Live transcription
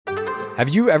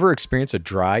Have you ever experienced a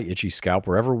dry, itchy scalp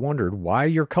or ever wondered why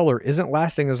your color isn't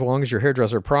lasting as long as your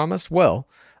hairdresser promised? Well,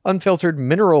 unfiltered,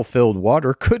 mineral-filled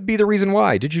water could be the reason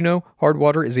why. Did you know hard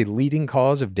water is a leading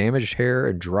cause of damaged hair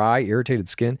and dry, irritated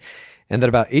skin? And that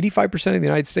about 85% of the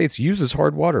United States uses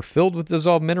hard water filled with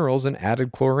dissolved minerals and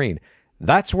added chlorine.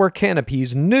 That's where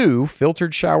Canopy's new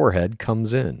filtered shower head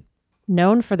comes in.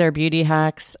 Known for their beauty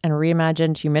hacks and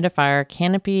reimagined humidifier,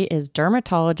 Canopy is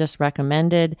dermatologist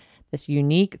recommended. This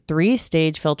unique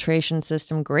 3-stage filtration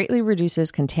system greatly reduces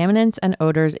contaminants and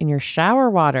odors in your shower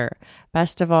water.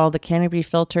 Best of all, the Canopy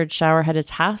filtered shower head is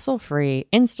hassle-free,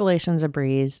 installation's a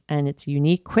breeze, and its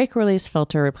unique quick-release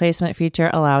filter replacement feature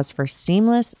allows for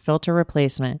seamless filter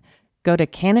replacement. Go to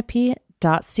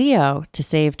canopy.co to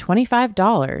save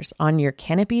 $25 on your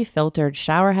Canopy filtered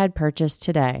shower head purchase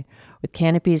today with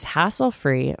Canopy's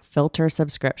hassle-free filter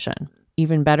subscription.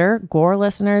 Even better, Gore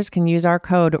listeners can use our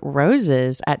code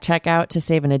ROSES at checkout to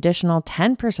save an additional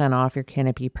 10% off your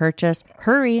Canopy purchase.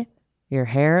 Hurry, your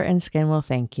hair and skin will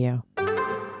thank you.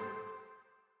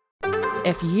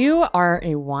 If you are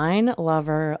a wine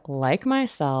lover like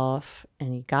myself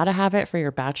and you gotta have it for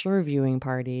your bachelor viewing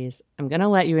parties, I'm gonna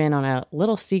let you in on a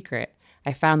little secret.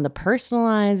 I found the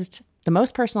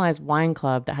most personalized wine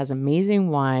club that has amazing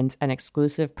wines and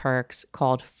exclusive perks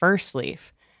called First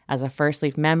Leaf. As a First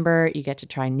Leaf member, you get to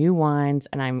try new wines,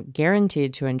 and I'm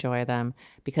guaranteed to enjoy them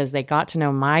because they got to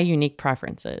know my unique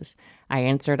preferences. I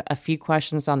answered a few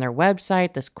questions on their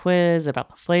website, this quiz about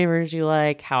the flavors you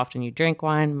like, how often you drink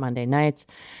wine, Monday nights,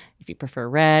 if you prefer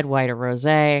red, white, or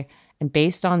rosé. And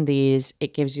based on these,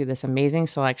 it gives you this amazing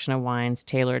selection of wines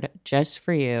tailored just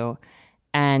for you.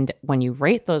 And when you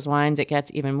rate those wines, it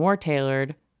gets even more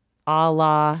tailored, a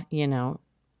la,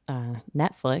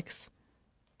 Netflix.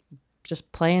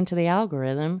 Just play into the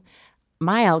algorithm.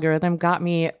 My algorithm got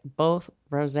me both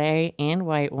rosé and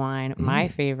white wine, my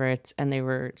favorites, and they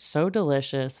were so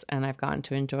delicious, and I've gotten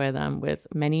to enjoy them with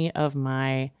many of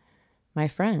my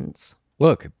friends.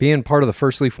 Look, being part of the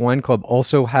First Leaf Wine Club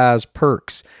also has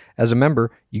perks. As a member,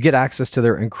 you get access to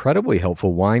their incredibly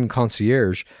helpful wine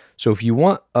concierge. So if you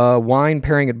want wine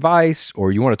pairing advice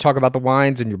or you want to talk about the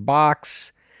wines in your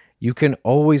box, you can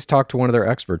always talk to one of their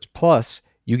experts. Plus,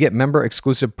 you get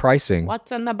member-exclusive pricing.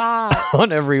 What's in the box?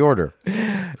 On every order.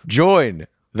 Join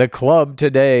the club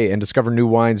today and discover new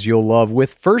wines you'll love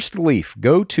with First Leaf.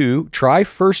 Go to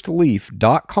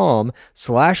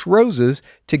tryfirstleaf.com/roses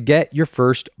to get your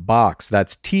first box.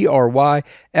 That's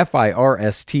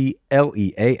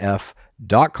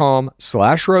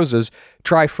tryfirstleaf.com/roses.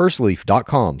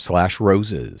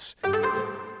 Tryfirstleaf.com/roses.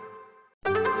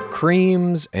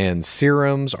 Creams and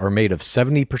serums are made of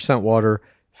 70% water,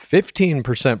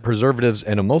 15% preservatives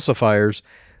and emulsifiers,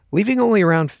 leaving only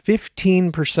around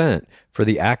 15% for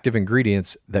the active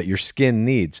ingredients that your skin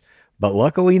needs. But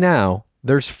luckily now,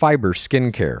 there's Fiber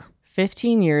Skincare.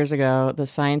 15 years ago, the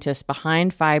scientists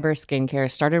behind Fiber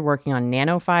Skincare started working on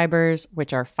nanofibers,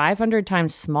 which are 500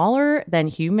 times smaller than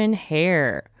human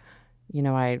hair.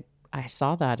 I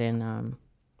saw that in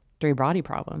Three Body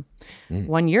Problem.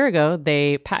 1 year ago,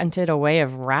 they patented a way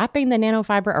of wrapping the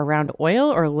nanofiber around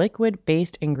oil or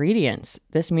liquid-based ingredients.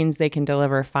 This means they can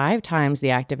deliver 5 times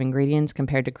the active ingredients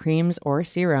compared to creams or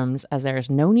serums, as there is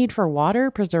no need for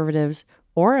water, preservatives,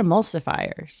 or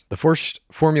emulsifiers. The first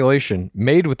formulation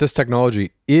made with this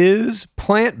technology is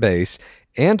plant-based,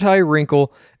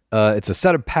 anti-wrinkle. It's a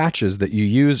set of patches that you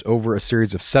use over a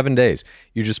series of 7 days.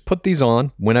 You just put these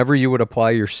on whenever you would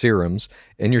apply your serums,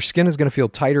 and your skin is going to feel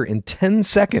tighter in 10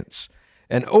 seconds.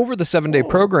 And over the 7-day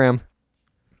program,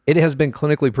 it has been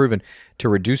clinically proven to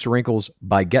reduce wrinkles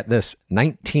by, get this,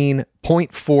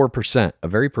 19.4%, a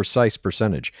very precise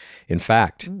percentage. In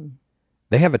fact,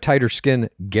 they have a tighter skin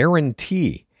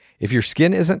guarantee. If your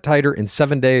skin isn't tighter in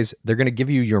 7 days, they're going to give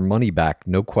you your money back,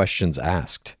 no questions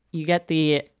asked. You get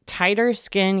the tighter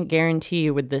skin guarantee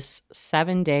with this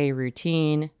 7-day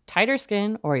routine. Tighter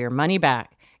skin or your money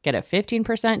back. Get a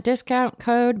 15% discount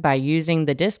code by using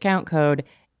the discount code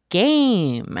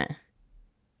GAME.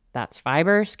 That's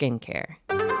Fiber Skincare.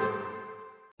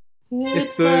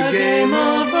 It's the Game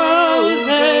of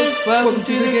Roses. Welcome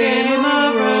to the Game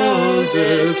of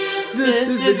Roses. This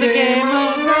is the Game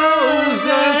of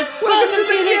Roses. Welcome to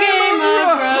the Game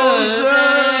of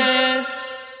Roses.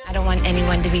 I don't want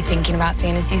anyone to be thinking about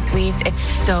fantasy suites. It's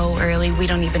so early. We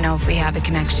don't even know if we have a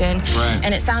connection. Right.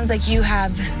 And it sounds like you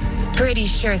have pretty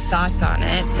sure thoughts on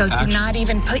it. So to not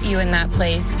even put you in that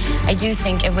place, I do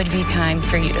think it would be time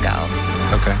for you to go.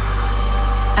 Okay.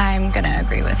 I'm going to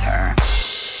agree with her.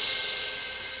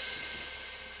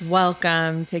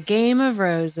 Welcome to Game of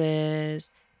Roses.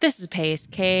 This is Pace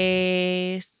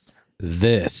Case.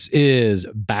 This is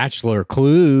Bachelor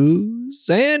Clues,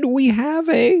 and we have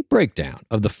a breakdown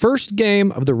of the first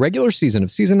game of the regular season of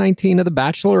season 19 of The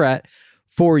Bachelorette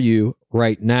for you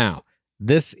right now.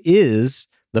 This is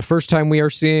the first time we are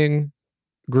seeing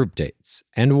group dates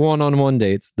and one-on-one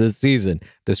dates this season.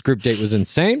 This group date was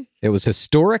insane. It was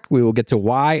historic. We will get to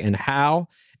why and how.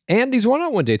 And these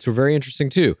one-on-one dates were very interesting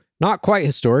too. Not quite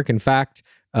historic. In fact,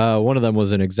 one of them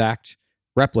was an exact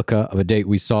replica of a date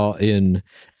we saw in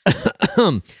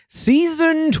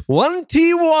season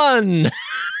 21.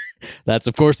 That's,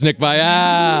 of course, Nick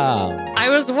Viall. I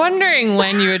was wondering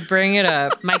when you would bring it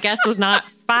up. My guess was not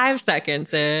 5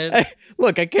 seconds in. Hey,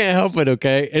 look, I can't help it,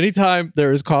 okay? Anytime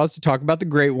there is cause to talk about the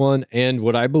great one and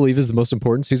what I believe is the most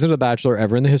important season of The Bachelor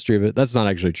ever in the history of it, that's not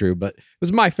actually true, but it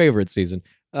was my favorite season.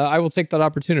 I will take that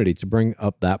opportunity to bring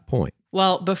up that point.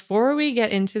 Well, before we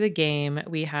get into the game,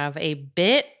 we have a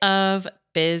bit of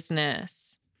business.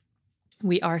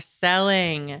 We are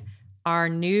selling our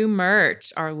new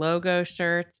merch, our logo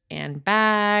shirts and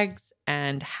bags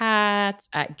and hats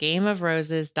at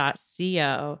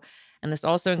gameofroses.co. And this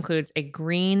also includes a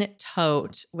green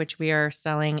tote, which we are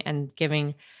selling and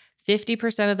giving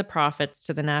 50% of the profits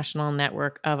to the National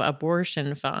Network of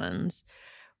Abortion Funds,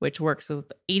 which works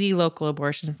with 80 local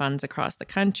abortion funds across the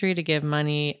country to give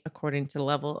money according to the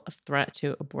level of threat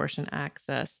to abortion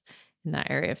access in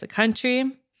that area of the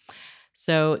country.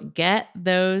 So get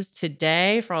those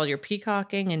today for all your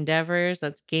peacocking endeavors.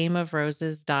 That's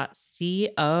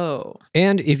gameofroses.co.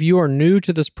 And if you are new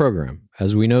to this program,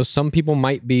 as we know, some people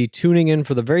might be tuning in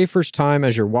for the very first time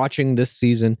as you're watching this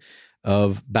season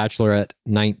of Bachelorette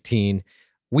 19,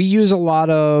 we use a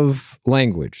lot of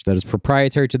language that is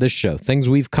proprietary to this show, things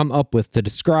we've come up with to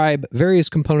describe various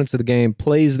components of the game,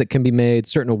 plays that can be made,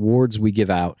 certain awards we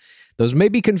give out. Those may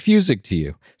be confusing to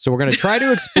you. So we're going to try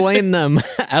to explain them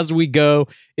as we go,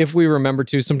 if we remember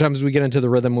to. Sometimes we get into the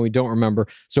rhythm when we don't remember.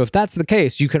 So if that's the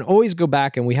case, you can always go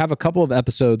back, and we have a couple of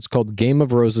episodes called Game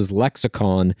of Roses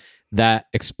Lexicon that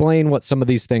explain what some of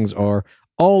these things are.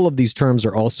 All of these terms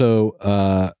are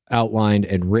also outlined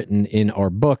and written in our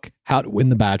book, How to Win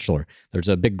the Bachelor. There's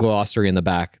a big glossary in the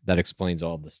back that explains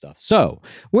all of this stuff. So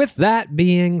with that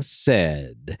being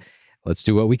said, let's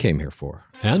do what we came here for.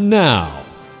 And now,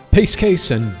 Pace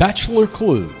Case and Bachelor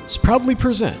Clues proudly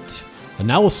present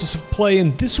analysis of play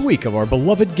in this week of our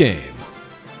beloved game.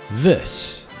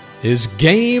 This is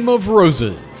Game of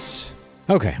Roses.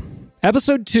 Okay,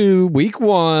 episode 2, week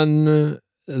 1.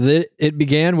 It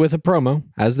began with a promo,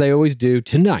 as they always do.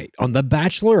 Tonight on The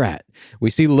Bachelorette, we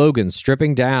see Logan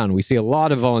stripping down. We see a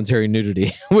lot of voluntary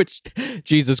nudity, which,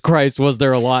 Jesus Christ, was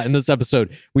there a lot in this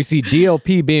episode. We see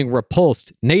DLP being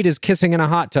repulsed. Nate is kissing in a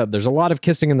hot tub. There's a lot of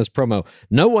kissing in this promo.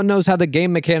 No one knows how the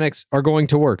game mechanics are going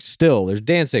to work. Still, there's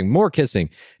dancing, more kissing.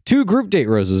 2 group date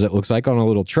roses, it looks like, on a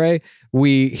little tray.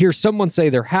 We hear someone say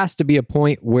there has to be a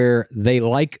point where they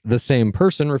like the same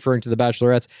person, referring to the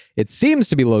Bachelorettes. It seems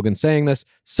to be Logan saying this.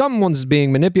 Someone's being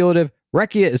manipulative.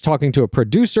 Rekia is talking to a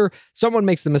producer. Someone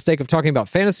makes the mistake of talking about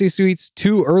fantasy suites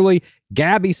too early.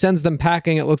 Gabby sends them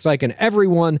packing, it looks like, and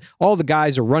everyone, all the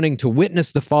guys are running to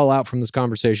witness the fallout from this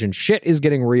conversation. Shit is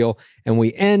getting real, and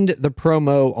we end the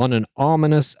promo on an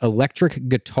ominous electric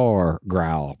guitar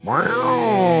growl.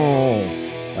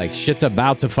 Like shit's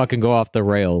about to fucking go off the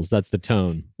rails. That's the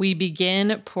tone. We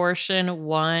begin portion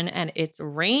 1, and it's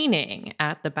raining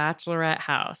at the Bachelorette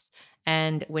house.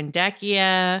 And when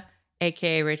Dekia,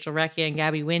 aka Rachel Rekia, and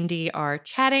Gabby Windey are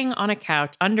chatting on a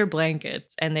couch under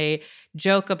blankets, and they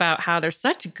joke about how they're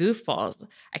such goofballs.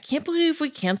 I can't believe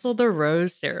we canceled the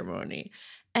rose ceremony.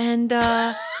 And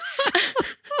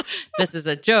this is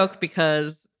a joke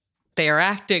because they are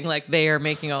acting like they are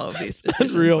making all of these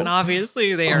decisions when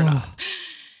obviously they are not.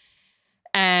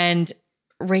 And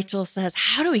Rachel says,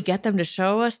 how do we get them to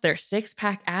show us their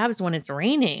 6-pack abs when it's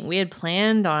raining? We had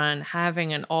planned on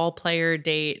having an all-player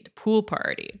date pool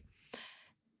party.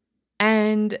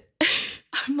 And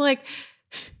I'm like,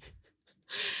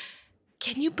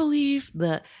 can you believe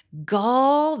the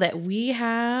gall that we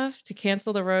have to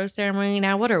cancel the rose ceremony?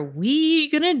 Now, what are we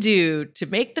going to do to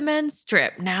make the men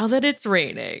strip now that it's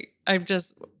raining?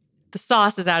 The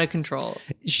sauce is out of control.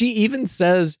 She even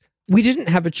says, we didn't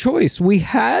have a choice. We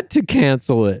had to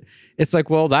cancel it. It's like,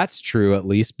 well, that's true, at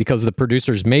least, because the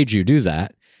producers made you do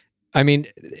that. I mean,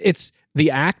 it's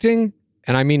the acting,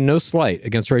 and I mean no slight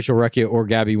against Rachel Rekia or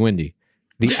Gabby Windey.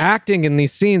 The acting in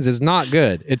these scenes is not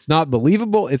good. It's not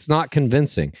believable. It's not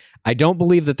convincing. I don't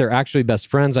believe that they're actually best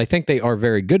friends. I think they are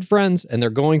very good friends, and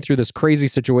they're going through this crazy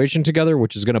situation together,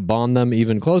 which is going to bond them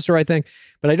even closer, I think.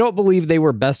 But I don't believe they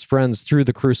were best friends through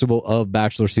the crucible of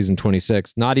Bachelor Season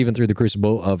 26, not even through the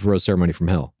crucible of Rose Ceremony from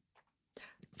Hell.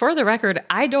 For the record,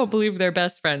 I don't believe they're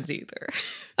best friends either.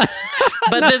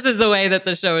 But this is the way that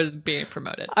the show is being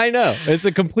promoted. I know. It's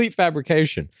a complete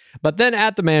fabrication. But then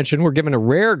at the mansion, we're given a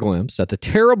rare glimpse at the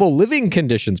terrible living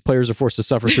conditions players are forced to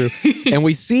suffer through. And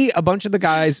we see a bunch of the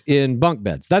guys in bunk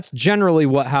beds. That's generally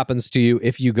what happens to you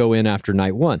if you go in after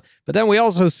night one. But then we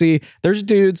also see there's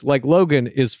dudes like Logan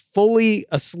is fully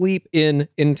asleep in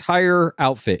entire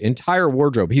outfit, entire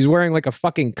wardrobe. He's wearing like a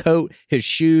fucking coat, his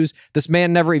shoes. This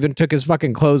man never even took his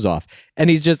fucking clothes off. And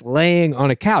he's just laying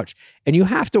on a couch. And you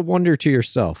have to wonder to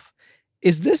yourself,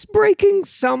 is this breaking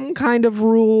some kind of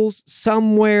rules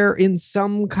somewhere in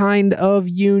some kind of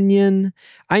union?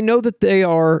 I know that they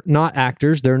are not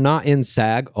actors. They're not in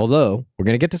SAG, although we're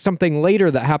going to get to something later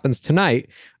that happens tonight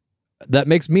that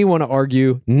makes me want to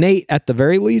argue Nate, at the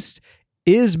very least,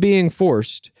 is being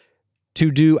forced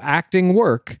to do acting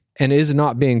work and is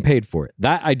not being paid for it.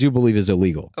 That I do believe is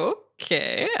illegal.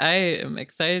 Okay, I am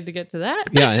excited to get to that.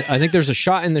 Yeah, I think there's a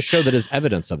shot in the show that is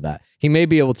evidence of that. He may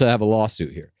be able to have a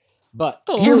lawsuit here. But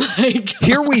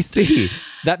here we see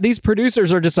that these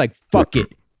producers are just like, fuck it.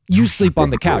 You sleep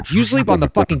on the couch. You sleep on the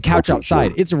fucking couch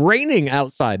outside. It's raining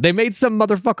outside. They made some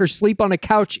motherfucker sleep on a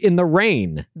couch in the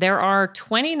rain. There are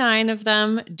 29 of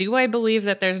them. Do I believe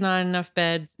that there's not enough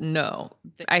beds? No.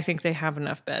 I think they have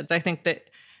enough beds. I think that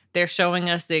they're showing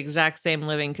us the exact same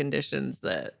living conditions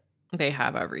that they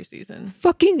have every season.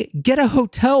 Fucking get a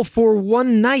hotel for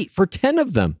one night for 10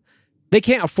 of them. They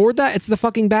can't afford that. It's The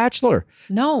fucking Bachelor.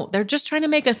 No, they're just trying to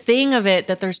make a thing of it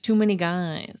that there's too many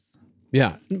guys.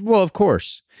 Yeah, well, of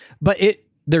course. But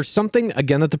there's something,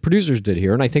 again, that the producers did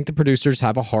here, and I think the producers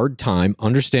have a hard time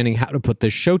understanding how to put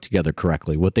this show together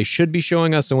correctly, what they should be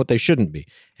showing us and what they shouldn't be.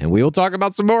 And we will talk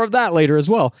about some more of that later as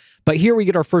well. But here we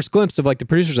get our first glimpse of like the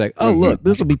producers like, oh, look,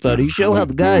 this will be funny. Show how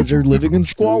the guys are living in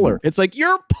squalor. It's like,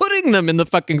 you're putting them in the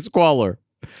fucking squalor.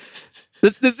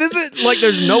 This isn't like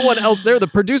there's no one else there. The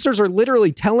producers are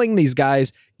literally telling these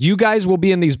guys, you guys will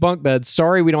be in these bunk beds.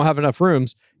 Sorry, we don't have enough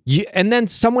rooms. And then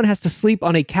someone has to sleep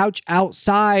on a couch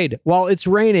outside while it's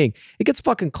raining. It gets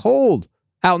fucking cold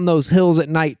out in those hills at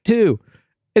night, too.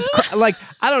 It's like,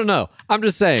 I don't know. I'm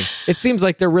just saying, it seems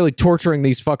like they're really torturing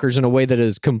these fuckers in a way that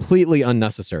is completely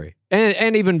unnecessary.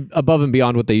 And even above and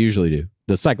beyond what they usually do.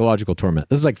 The psychological torment.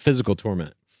 This is like physical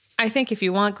torment. I think if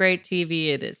you want great TV,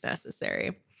 it is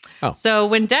necessary. Oh. So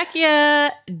when Dekia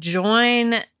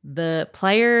join the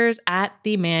players at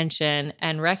the mansion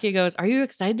and Rekia goes, are you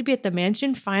excited to be at the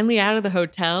mansion? Finally out of the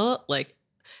hotel? Like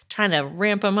trying to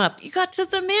ramp them up. You got to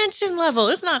the mansion level.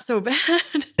 It's not so bad.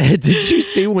 Did you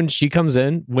see when she comes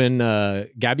in, when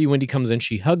Gabby Windey comes in,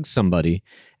 she hugs somebody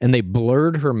and they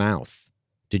blurred her mouth.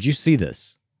 Did you see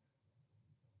this?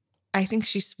 I think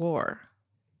she swore.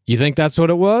 You think that's what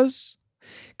it was?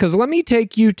 Because let me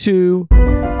take you to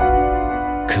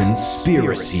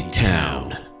Conspiracy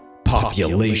Town.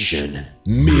 Population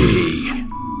me.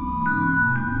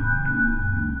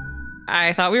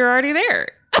 I thought we were already there.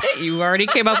 You already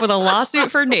came up with a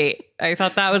lawsuit for Nate. I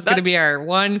thought that was going to be our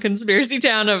one conspiracy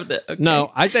town of the... Okay.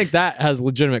 No, I think that has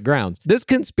legitimate grounds. This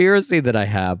conspiracy that I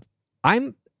have,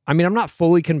 I'm not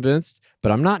fully convinced,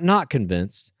 but I'm not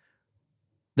convinced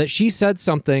that she said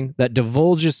something that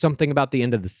divulges something about the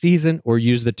end of the season or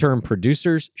used the term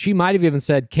producers. She might have even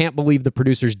said, can't believe the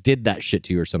producers did that shit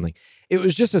to you or something. It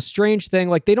was just a strange thing.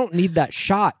 Like, they don't need that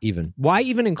shot even. Why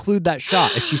even include that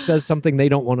shot if she says something they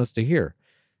don't want us to hear?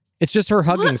 It's just her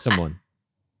hugging someone.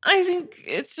 I think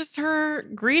it's just her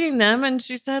greeting them, and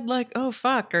she said like, oh,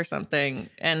 fuck, or something.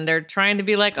 And they're trying to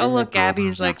be like, oh, look,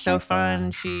 Gabby's like so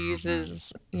fun. She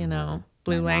uses,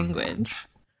 blue language.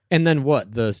 And then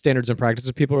what? The standards and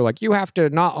practices people are like, you have to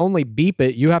not only beep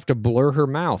it, you have to blur her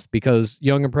mouth because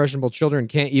young impressionable children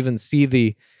can't even see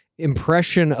the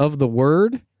impression of the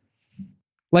word.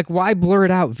 Like, why blur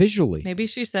it out visually? Maybe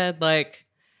she said like,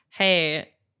 hey,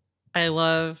 I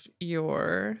love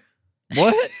your...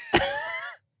 What?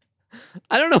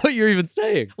 I don't know what you're even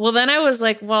saying. Well, then I was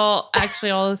like, well,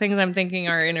 actually, all the things I'm thinking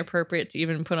are inappropriate to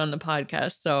even put on the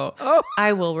podcast. So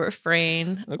I will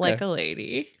refrain like a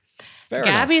lady. Fair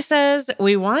Gabby enough. says,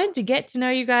 we wanted to get to know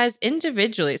you guys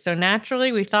individually. So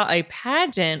naturally, we thought a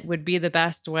pageant would be the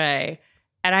best way.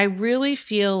 And I really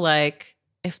feel like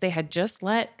if they had just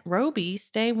let Roby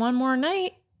stay one more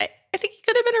night, I think he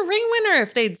could have been a ring winner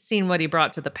if they'd seen what he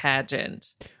brought to the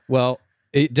pageant. Well,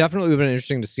 it definitely would have been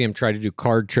interesting to see him try to do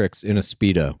card tricks in a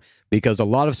Speedo, because a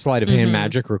lot of sleight of hand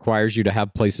magic requires you to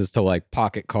have places to like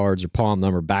pocket cards or palm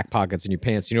them or back pockets in your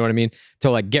pants. You know what I mean?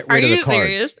 To like get rid of the cards. Are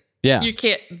you serious? Yeah. You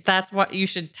can't. That's what you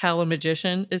should tell a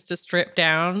magician, is to strip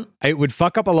down. It would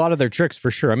fuck up a lot of their tricks for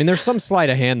sure. I mean, there's some sleight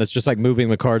of hand that's just like moving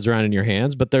the cards around in your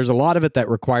hands, but there's a lot of it that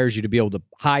requires you to be able to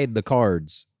hide the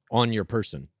cards on your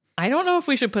person. I don't know if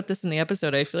we should put this in the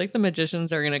episode. I feel like the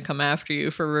magicians are going to come after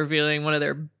you for revealing one of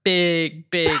their big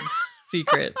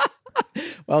secrets.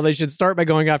 Well, they should start by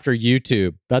going after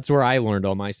YouTube. That's where I learned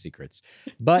all my secrets.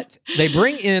 But they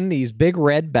bring in these big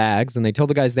red bags, and they tell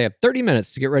the guys they have 30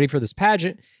 minutes to get ready for this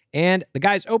pageant. And the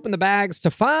guys open the bags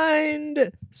to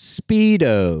find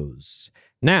Speedos.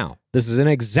 Now, this is an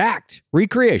exact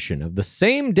recreation of the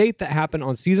same date that happened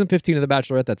on season 15 of The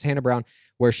Bachelorette. That's Hannah Brown,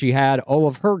 where she had all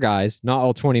of her guys, not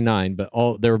all 29, but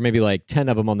there were maybe like 10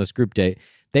 of them on this group date.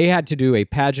 They had to do a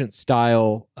pageant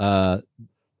style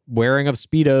wearing of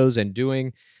Speedos and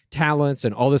doing talents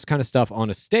and all this kind of stuff on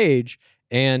a stage.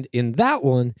 And in that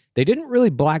one, they didn't really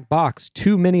black box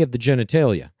too many of the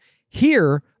genitalia.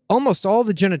 Here, almost all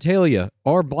the genitalia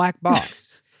are black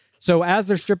box. So as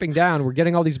they're stripping down, we're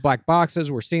getting all these black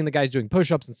boxes. We're seeing the guys doing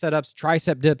push-ups and setups,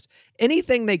 tricep dips,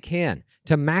 anything they can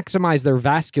to maximize their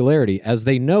vascularity as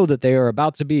they know that they are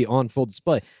about to be on full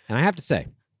display. And I have to say,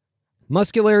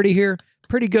 muscularity here,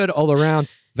 pretty good all around.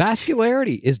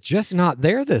 Vascularity is just not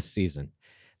there this season.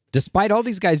 Despite all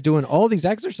these guys doing all these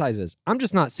exercises, I'm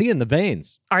just not seeing the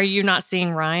veins. Are you not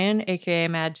seeing Ryan, aka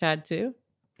Mad Chad, too?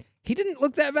 He didn't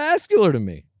look that vascular to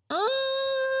me.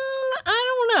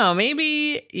 I don't know.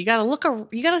 Maybe you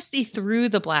gotta see through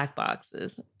the black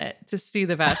boxes to see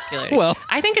the vascularity. Well,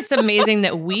 I think it's amazing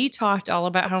that we talked all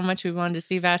about how much we wanted to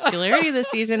see vascularity this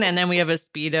season, and then we have a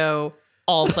Speedo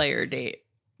all-player date.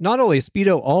 Not only a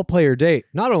Speedo all-player date,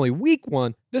 not only week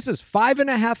one, this is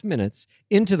 5.5 minutes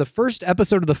into the first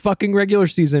episode of the fucking regular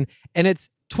season, and it's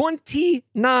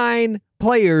 29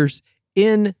 players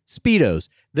in Speedos.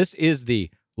 This is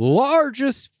the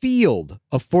largest field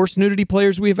of forced nudity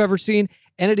players we have ever seen,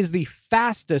 and it is the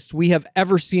fastest we have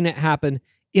ever seen it happen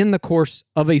in the course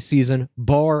of a season,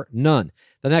 bar none.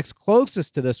 The next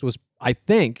closest to this was, I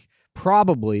think,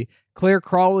 probably Claire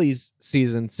Crawley's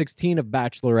season 16 of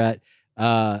Bachelorette,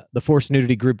 the forced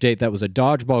nudity group date that was a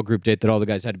dodgeball group date that all the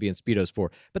guys had to be in Speedos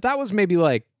for. But that was maybe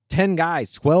like 10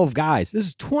 guys, 12 guys. This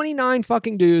is 29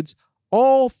 fucking dudes,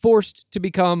 all forced to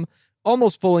become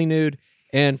almost fully nude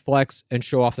and flex and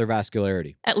show off their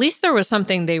vascularity. At least there was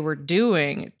something they were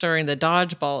doing during the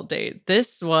dodgeball date.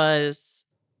 This was,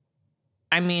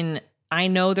 I mean, I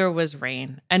know there was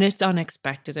rain and it's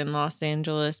unexpected in Los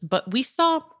Angeles, but we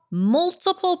saw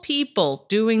multiple people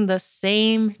doing the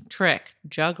same trick,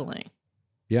 juggling.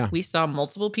 Yeah. We saw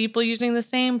multiple people using the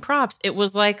same props. It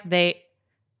was like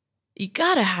you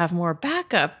got to have more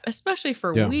backup, especially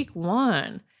for week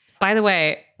one. By the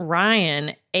way,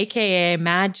 Ryan, aka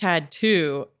Mad Chad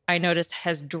 2, I noticed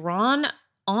has drawn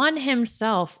on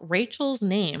himself Rachel's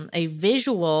name, a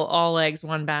visual all eggs,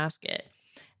 one basket.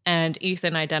 And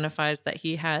Ethan identifies that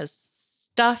he has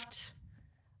stuffed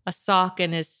a sock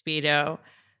in his Speedo,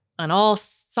 an all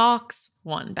socks,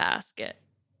 one basket.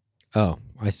 Oh,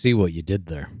 I see what you did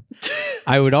there.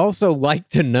 I would also like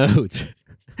to note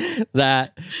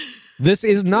that this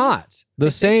is not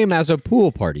the same as a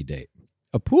pool party date.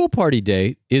 A pool party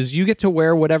date is you get to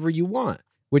wear whatever you want,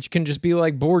 which can just be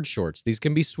like board shorts. These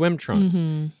can be swim trunks.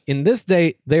 Mm-hmm. In this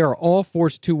date, they are all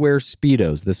forced to wear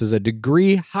Speedos. This is a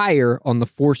degree higher on the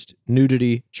forced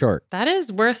nudity chart. That is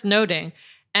worth noting.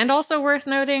 And also worth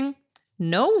noting,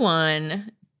 no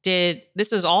one did,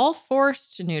 this was all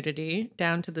forced nudity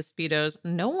down to the Speedos.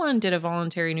 No one did a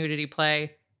voluntary nudity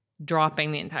play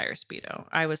dropping the entire Speedo.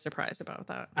 I was surprised about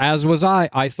that. As was I.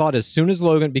 I thought as soon as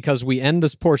Logan, because we end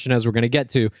this portion as we're going to get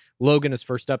to, Logan is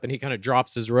first up and he kind of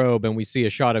drops his robe and we see a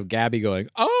shot of Gabby going,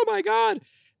 oh my God.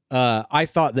 I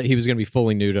thought that he was going to be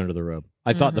fully nude under the robe.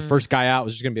 I thought the first guy out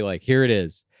was just going to be like, here it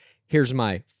is. Here's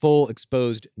my full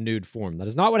exposed nude form. That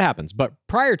is not what happens. But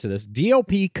prior to this,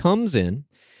 DLP comes in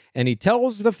and he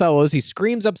tells the fellows, he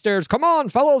screams upstairs, come on,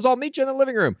 fellows, I'll meet you in the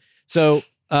living room. So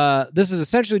this is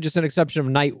essentially just an exception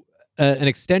of an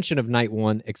extension of night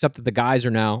one, except that the guys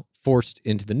are now forced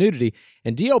into the nudity.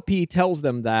 And DLP tells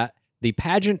them that the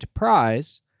pageant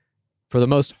prize for the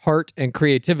most heart and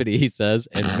creativity, he says,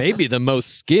 and maybe the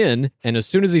most skin. And as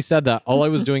soon as he said that, all I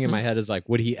was doing in my head is like,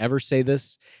 would he ever say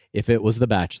this if it was The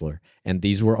Bachelor? And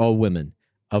these were all women.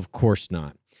 Of course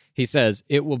not. He says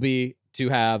it will be to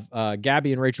have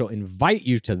Gabby and Rachel invite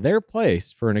you to their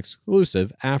place for an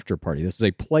exclusive after party. This is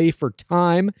a play for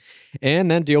time.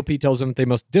 And then DLP tells them that they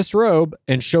must disrobe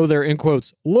and show their, in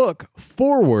quotes, look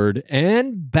forward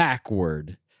and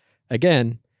backward.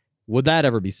 Again, would that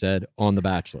ever be said on The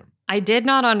Bachelor? I did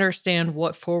not understand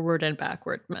what forward and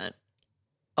backward meant.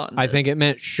 I think it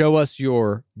meant show us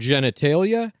your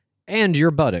genitalia and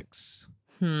your buttocks.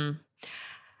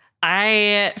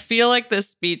 I feel like this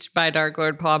speech by Dark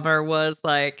Lord Palmer was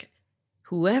like,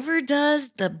 whoever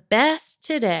does the best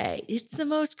today, it's the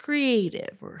most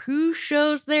creative, or who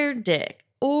shows their dick,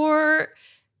 or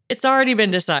it's already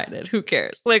been decided. Who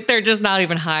cares? Like, they're just not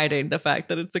even hiding the fact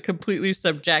that it's a completely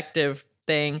subjective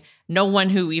thing. No one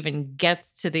who even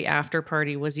gets to the after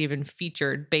party was even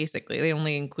featured, basically. They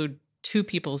only include 2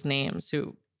 people's names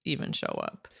who even show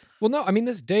up. Well, no, I mean,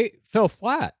 this date fell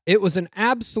flat. It was an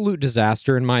absolute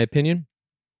disaster, in my opinion.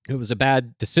 It was a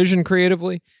bad decision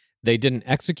creatively. They didn't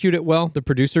execute it well. The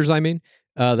producers, I mean.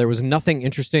 There was nothing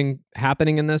interesting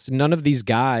happening in this. None of these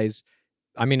guys,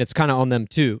 I mean, it's kind of on them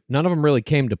too. None of them really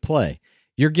came to play.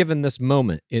 You're given this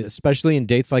moment, especially in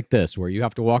dates like this, where you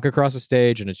have to walk across a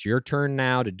stage and it's your turn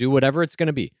now to do whatever it's going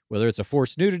to be, whether it's a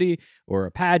forced nudity or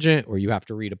a pageant, or you have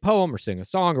to read a poem or sing a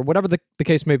song or whatever the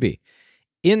case may be.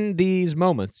 In these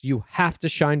moments, you have to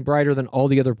shine brighter than all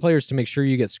the other players to make sure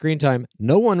you get screen time.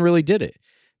 No one really did it.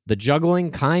 The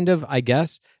juggling, kind of, I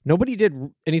guess. Nobody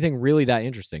did anything really that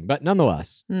interesting, but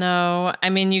nonetheless. No, I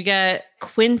mean, you get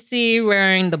Quincy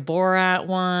wearing the Borat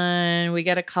one. We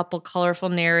get a couple colorful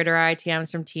narrator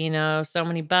ITMs from Tino. So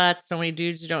many butts, so many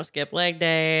dudes who don't skip leg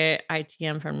day.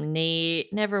 ITM from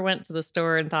Nate. Never went to the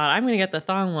store and thought, I'm going to get the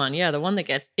thong one. Yeah, the one that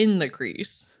gets in the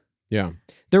crease. Yeah.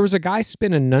 There was a guy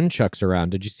spinning nunchucks around.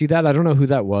 Did you see that? I don't know who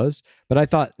that was, but I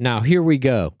thought, now here we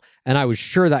go. And I was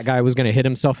sure that guy was going to hit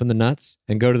himself in the nuts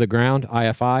and go to the ground,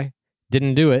 IFI.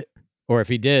 Didn't do it. Or if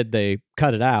he did, they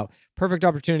cut it out. Perfect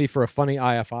opportunity for a funny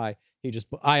IFI.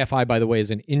 IFI, by the way, is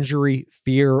an injury,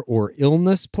 fear, or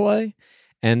illness play.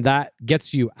 And that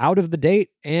gets you out of the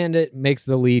date, and it makes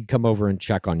the lead come over and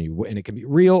check on you. And it can be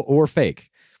real or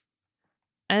fake.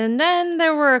 And then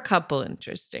there were a couple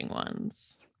interesting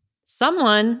ones.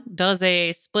 Someone does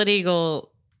a split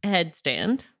eagle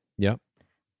headstand. Yep.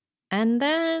 And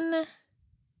then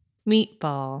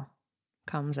Meatball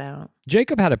comes out.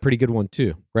 Jacob had a pretty good one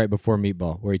too, right before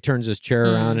Meatball, where he turns his chair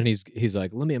around and he's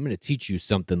like, I'm going to teach you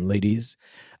something, ladies.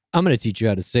 I'm going to teach you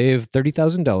how to save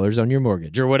 $30,000 on your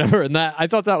mortgage or whatever. And I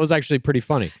thought that was actually pretty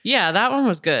funny. Yeah, that one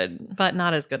was good, but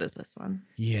not as good as this one.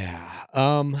 Yeah.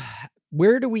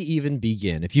 Where do we even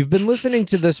begin? If you've been listening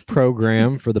to this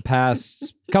program for the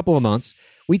past couple of months,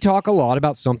 we talk a lot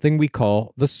about something we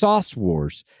call the Sauce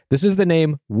Wars. This is the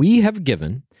name we have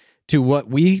given to what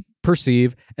we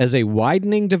perceive as a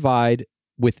widening divide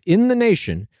within the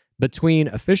nation between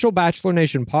official Bachelor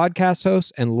Nation podcast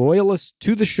hosts and loyalists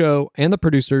to the show and the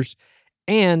producers,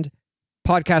 and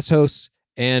podcast hosts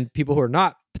and people who are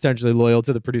not potentially loyal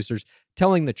to the producers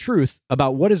telling the truth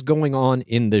about what is going on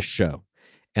in this show.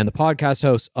 And the podcast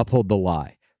hosts uphold the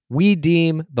lie. We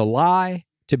deem the lie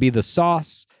to be the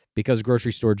sauce because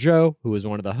Grocery Store Joe, who is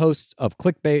one of the hosts of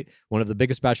Clickbait, one of the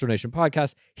biggest Bachelor Nation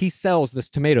podcasts, he sells this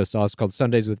tomato sauce called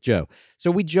Sundays with Joe.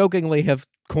 So we jokingly have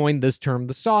coined this term,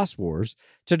 the Sauce Wars,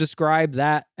 to describe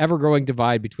that ever-growing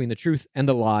divide between the truth and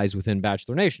the lies within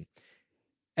Bachelor Nation.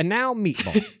 And now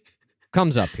Meatball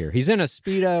comes up here. He's in a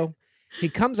Speedo. He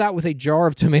comes out with a jar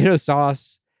of tomato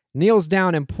sauce, kneels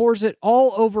down and pours it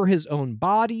all over his own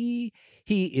body.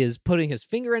 He is putting his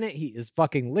finger in it. He is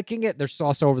fucking licking it. There's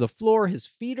sauce over the floor. His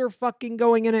feet are fucking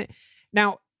going in it.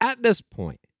 Now, at this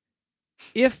point,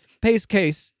 if, Pace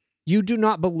Case, you do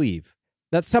not believe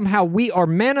that somehow we are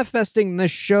manifesting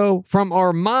this show from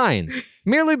our minds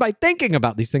merely by thinking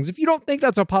about these things, if you don't think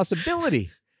that's a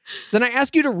possibility, then I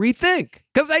ask you to rethink,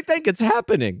 because I think it's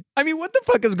happening. I mean, what the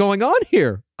fuck is going on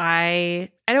here? I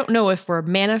don't know if we're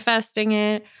manifesting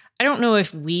it. I don't know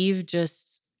if we've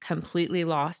just completely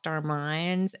lost our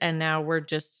minds and now we're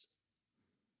just,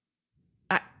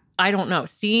 I don't know,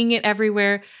 seeing it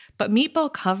everywhere. But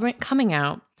Meatball coming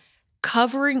out,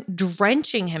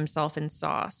 drenching himself in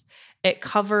sauce. It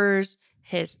covers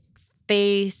his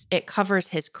face. It covers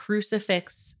his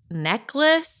crucifix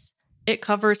necklace. It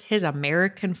covers his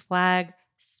American flag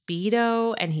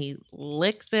Speedo, and he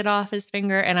licks it off his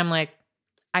finger. And I'm like,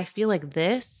 I feel like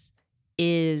this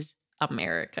is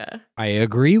America. I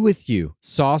agree with you.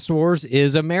 Sauce Wars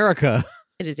is America.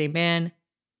 It is a man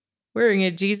wearing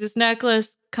a Jesus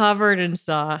necklace covered in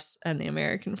sauce and the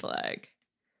American flag.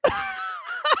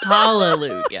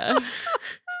 Hallelujah.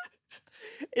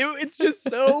 It's just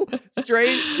so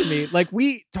strange to me. Like,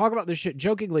 we talk about this shit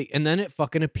jokingly, and then it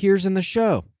fucking appears in the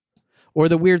show. Or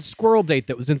the weird squirrel date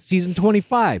that was in season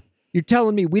 25. You're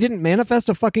telling me we didn't manifest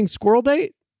a fucking squirrel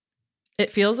date?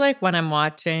 It feels like when I'm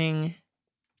watching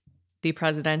the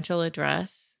presidential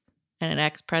address and an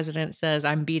ex-president says,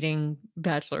 I'm beating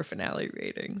Bachelor finale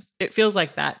ratings. It feels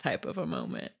like that type of a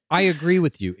moment. I agree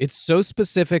with you. It's so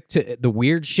specific to the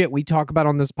weird shit we talk about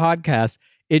on this podcast.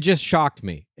 It just shocked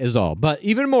me is all. But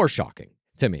even more shocking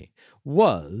to me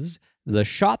was The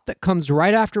shot that comes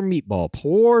right after Meatball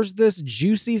pours this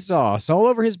juicy sauce all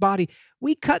over his body.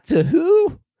 We cut to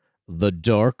who? The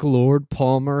Dark Lord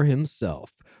Palmer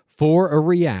himself for a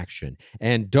reaction.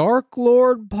 And Dark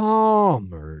Lord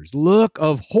Palmer's look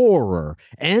of horror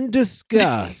and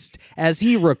disgust as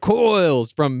he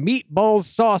recoils from Meatball's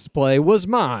sauce play was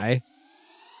my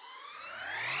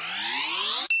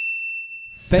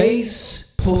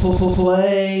face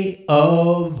play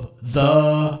of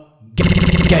the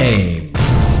game.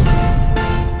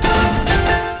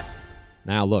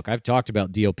 Now, look, I've talked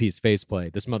about DLP's faceplay.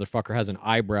 This motherfucker has an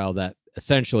eyebrow that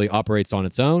essentially operates on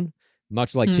its own,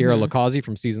 much like Tira Lakazi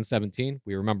from season 17.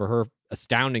 We remember her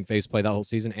astounding faceplay that whole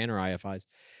season and her IFIs.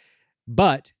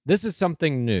 But this is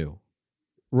something new.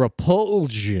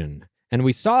 Repulsion. And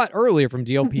we saw it earlier from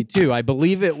DLP too. I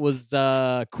believe it was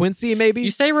Quincy, maybe?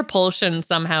 You say repulsion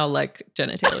somehow like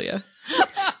genitalia.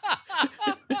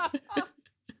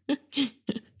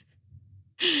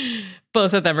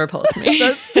 Both of them repulse me.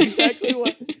 That's exactly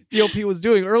what DLP was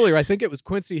doing earlier. I think it was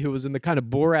Quincy who was in the kind of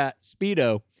Borat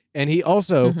Speedo, and he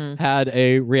also had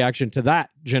a reaction to that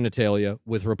genitalia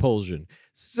with repulsion.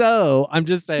 So I'm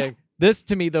just saying, this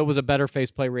to me, though, was a better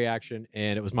faceplay reaction,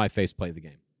 and it was my faceplay of the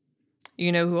game.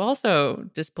 You know who also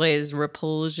displays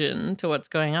repulsion to what's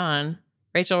going on?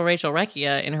 Rachel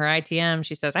Recchia in her ITM.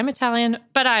 She says, I'm Italian,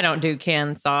 but I don't do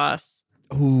canned sauce.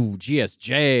 Ooh,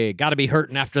 GSJ. Got to be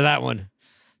hurting after that one.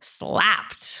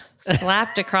 Slapped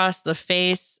across the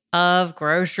face of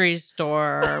grocery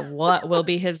store. What will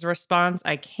be his response?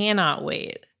 I cannot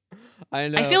wait. I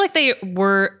know. I feel like they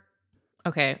were...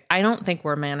 Okay, I don't think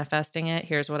we're manifesting it.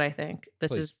 Here's what I think.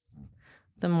 This is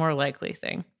the more likely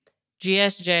thing.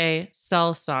 GSJ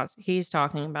sells sauce. He's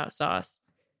talking about sauce.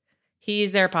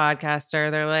 He's their podcaster.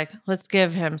 They're like, let's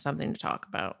give him something to talk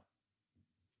about.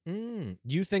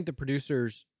 You think the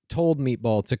producers told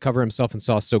Meatball to cover himself in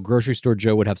sauce so Grocery Store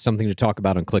Joe would have something to talk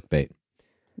about on clickbait?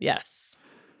 Yes.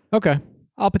 Okay.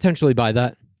 I'll potentially buy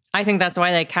that. I think that's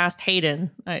why they cast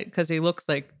Hayden, because he looks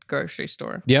like Grocery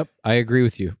Store. Yep, I agree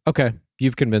with you. Okay,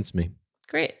 you've convinced me.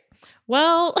 Great.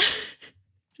 Well...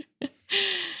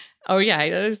 Oh, yeah.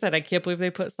 As I said, I can't believe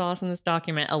they put sauce in this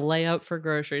document. A layout for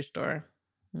grocery store.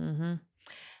 When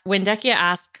Dekia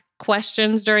asked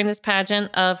questions during this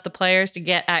pageant of the players to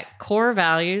get at core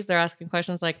values, they're asking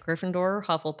questions like Gryffindor or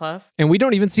Hufflepuff. And we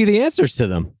don't even see the answers to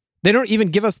them. They don't even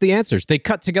give us the answers. They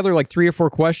cut together like 3 or 4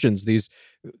 questions, these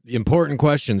important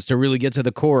questions to really get to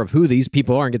the core of who these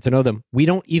people are and get to know them. We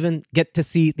don't even get to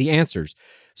see the answers.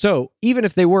 So even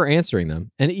if they were answering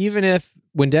them, and even if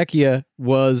Wendekia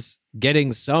was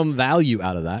getting some value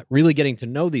out of that, really getting to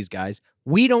know these guys,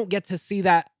 we don't get to see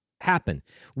that happen.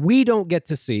 We don't get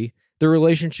to see the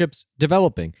relationships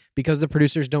developing because the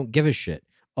producers don't give a shit.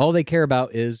 All they care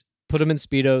about is put them in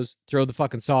Speedos, throw the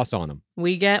fucking sauce on them.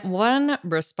 We get one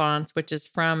response, which is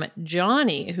from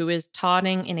Johnny, who is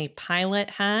taunting in a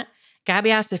pilot hat.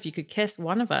 Gabby asked if you could kiss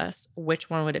one of us, which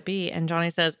one would it be? And Johnny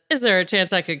says, is there a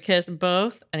chance I could kiss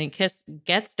both? And he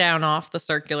gets down off the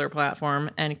circular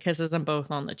platform and kisses them both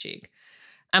on the cheek.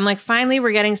 I'm like, finally,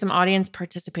 we're getting some audience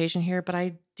participation here, but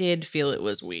I did feel it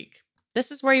was weak. This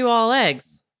is where you all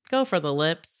eggs. Go for the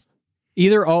lips.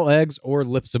 Either all eggs or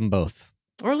lips them both.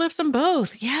 Or lips them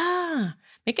both. Yeah.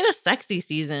 Make it a sexy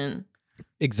season.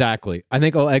 Exactly. I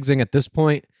think all eggsing at this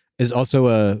point is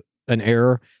also an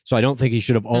error. So I don't think he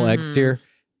should have all eggs here,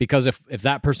 because if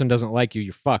that person doesn't like you,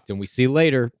 you're fucked. And we see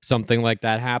later something like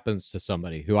that happens to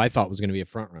somebody who I thought was going to be a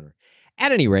front runner.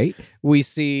 At any rate, we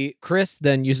see Chris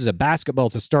then uses a basketball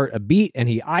to start a beat, and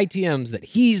he ITMs that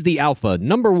he's the alpha,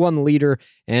 number 1 leader,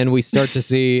 and we start to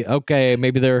see, okay,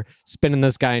 maybe they're spinning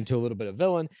this guy into a little bit of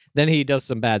villain. Then he does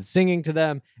some bad singing to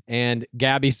them, and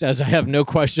Gabby says, I have no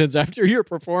questions after your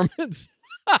performance.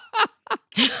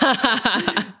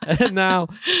 And now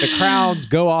the crowds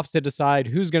go off to decide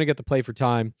who's going to get the play for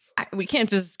time. We can't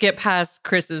just skip past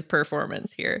Chris's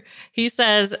performance here. He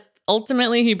says...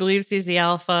 Ultimately, he believes he's the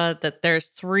alpha, that there's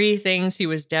 3 things he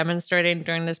was demonstrating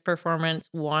during this performance.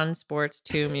 1, sports.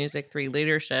 2, music. 3,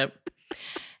 leadership.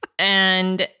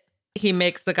 And he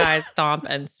makes the guys stomp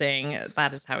and sing.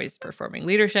 That is how he's performing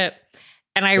leadership.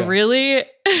 And I really,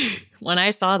 when I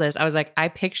saw this, I was like, I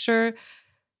picture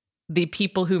the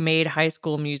people who made High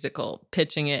School Musical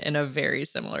pitching it in a very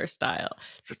similar style.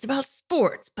 So it's about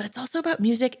sports, but it's also about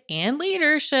music and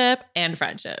leadership and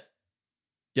friendship.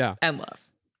 Yeah. And love.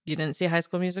 You didn't see High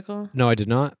School Musical? No, I did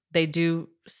not. They do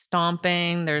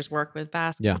stomping. There's work with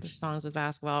basketball. Yeah. There's songs with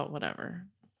basketball, whatever.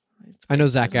 I know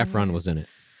Zac Efron was in it.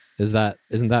 Isn't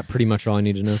that pretty much all I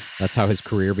need to know? That's how his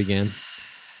career began.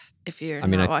 If you're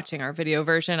not watching our video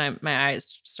version, my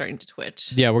eyes starting to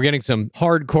twitch. Yeah, we're getting some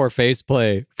hardcore face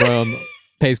play from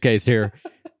Pace case here.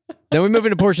 Then we move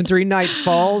into portion 3, Night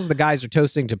Falls. The guys are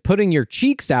toasting to putting your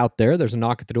cheeks out there. There's a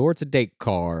knock at the door. It's a date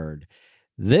card.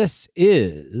 This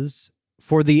is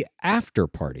for the after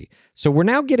party. So we're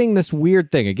now getting this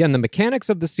weird thing. Again, the mechanics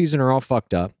of the season are all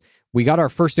fucked up. We got our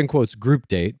first, in quotes, group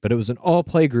date, but it was an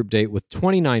all-play group date with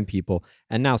 29 people,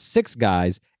 and now 6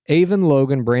 guys, Avon,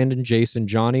 Logan, Brandon, Jason,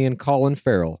 Johnny, and Colin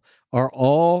Farrell, are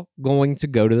all going to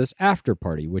go to this after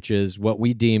party, which is what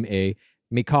we deem a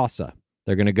mikasa.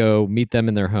 They're going to go meet them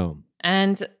in their home.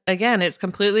 And again, it's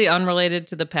completely unrelated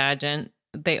to the pageant.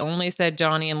 They only said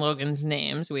Johnny and Logan's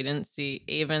names. We didn't see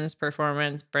Avon's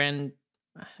performance. I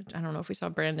don't know if we saw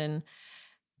Brandon.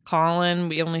 Colin,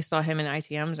 we only saw him in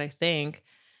ITMs, I think.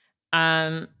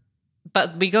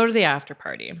 But we go to the after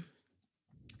party.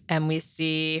 And we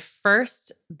see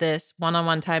first this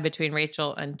one-on-one tie between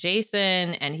Rachel and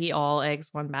Jason, and he all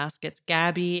eggs one basket's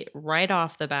Gabby right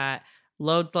off the bat.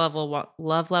 Love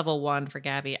level 1 for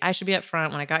Gabby. I should be up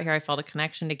front. When I got here, I felt a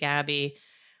connection to Gabby,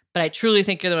 but I truly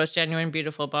think you're the most genuine,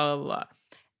 beautiful, blah, blah, blah.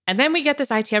 And then we get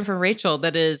this ITM from Rachel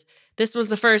that is, this was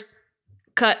the first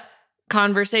cut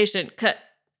conversation,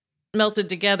 melted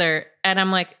together. And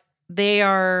I'm like, they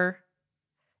are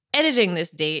editing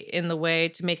this date in the way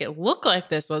to make it look like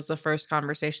this was the first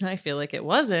conversation. I feel like it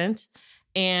wasn't.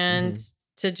 And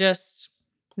to just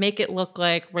make it look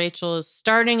like Rachel is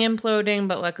starting imploding,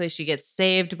 but luckily she gets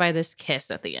saved by this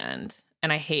kiss at the end.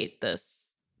 And I hate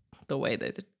this, the way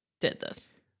they did this.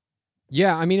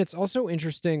 Yeah, I mean, it's also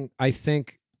interesting, I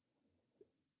think,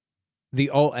 the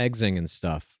all eggsing and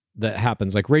stuff that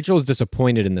happens. Like, Rachel is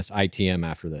disappointed in this ITM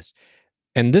after this.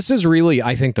 And this is really,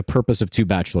 I think, the purpose of 2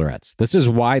 Bachelorettes. This is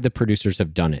why the producers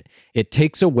have done it. It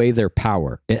takes away their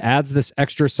power. It adds this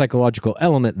extra psychological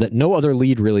element that no other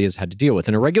lead really has had to deal with.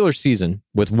 In a regular season,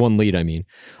 with 1 lead, I mean,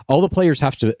 all the players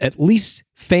have to at least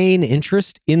feign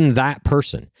interest in that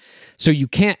person. So you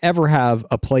can't ever have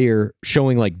a player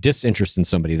showing like disinterest in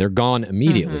somebody. They're gone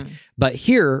immediately. But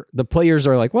here, the players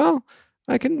are like, well,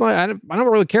 I don't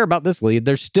really care about this lead.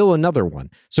 There's still another one.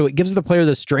 So it gives the player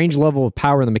this strange level of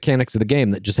power in the mechanics of the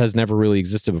game that just has never really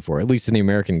existed before, at least in the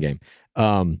American game.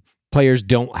 Players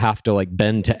don't have to like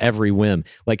bend to every whim.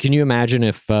 Like, can you imagine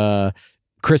if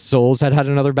Chris Soules had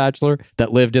another bachelor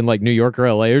that lived in like New York or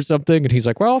LA or something? And he's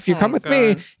like, well, if you come with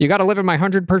me, you got to live in my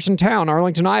 100-person town,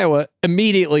 Arlington, Iowa.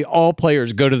 Immediately, all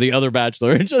players go to the other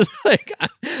bachelor. It's just like,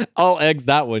 all eggs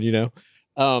that one, you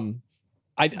know?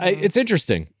 It's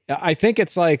interesting. I think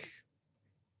it's like,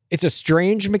 it's a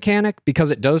strange mechanic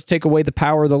because it does take away the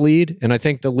power of the lead. And I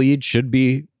think the lead should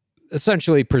be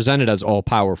essentially presented as all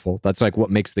powerful. That's like what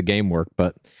makes the game work.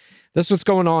 But that's what's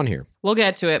going on here. We'll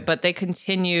get to it, but they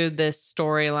continue this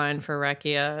storyline for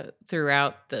Rekia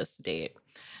throughout this date.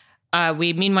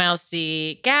 We meanwhile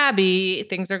see Gabby.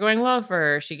 Things are going well for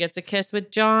her. She gets a kiss with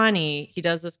Johnny. He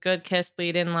does this good kiss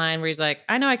lead in line where he's like,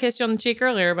 I know I kissed you on the cheek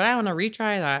earlier, but I want to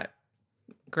retry that.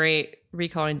 Great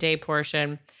recalling day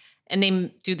portion. And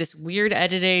they do this weird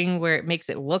editing where it makes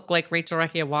it look like Rachel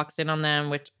Recchia walks in on them,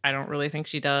 which I don't really think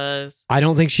she does. I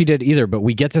don't think she did either, but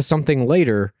we get to something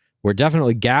later where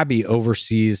definitely Gabby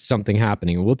oversees something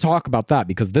happening. We'll talk about that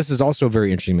because this is also a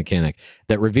very interesting mechanic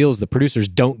that reveals the producers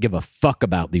don't give a fuck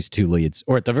about these 2 leads,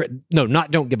 or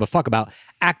don't give a fuck about,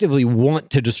 actively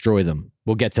want to destroy them.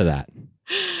 We'll get to that.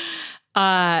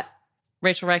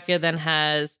 Rachel Recchia then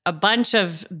has a bunch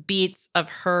of beats of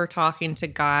her talking to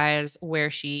guys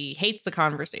where she hates the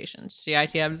conversations. She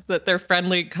ITMs that they're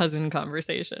friendly cousin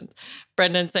conversations.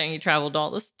 Brendan saying he traveled to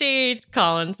all the states.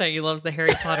 Colin saying he loves the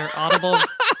Harry Potter Audible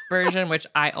version, which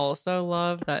I also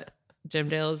love. That Jim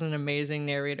Dale is an amazing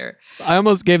narrator. I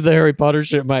almost gave the Harry Potter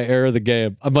shit my error of the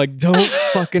game. I'm like, don't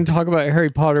fucking talk about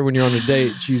Harry Potter when you're on a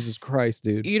date. Jesus Christ,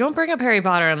 dude. You don't bring up Harry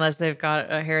Potter unless they've got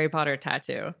a Harry Potter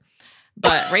tattoo.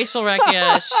 But Rachel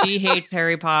Recchia, she hates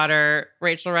Harry Potter.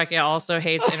 Rachel Recchia also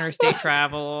hates interstate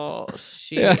travel.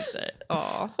 She hates it.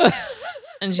 Oh.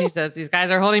 And she says, these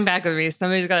guys are holding back with me.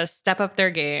 Somebody's got to step up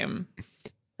their game.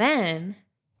 Then,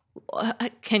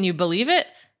 can you believe it?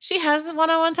 She has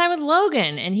one-on-one time with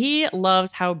Logan. And he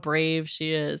loves how brave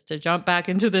she is to jump back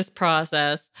into this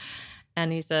process.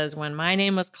 And he says, when my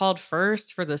name was called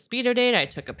first for the speedo date, I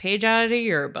took a page out of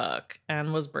your book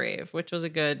and was brave, which was a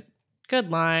good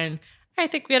line. I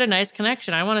think we had a nice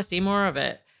connection. I want to see more of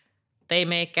it. They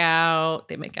make out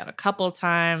a couple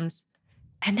times.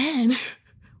 And then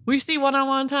we see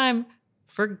one-on-one time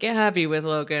for Gabby with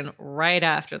Logan right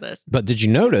after this. But did you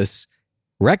notice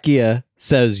Recchia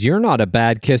says you're not a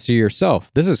bad kisser yourself?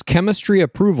 This is chemistry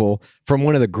approval from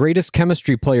one of the greatest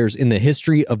chemistry players in the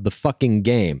history of the fucking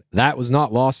game. That was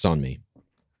not lost on me.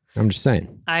 I'm just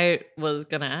saying. I was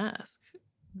going to ask,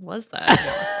 was that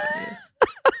lost on you?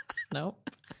 Nope.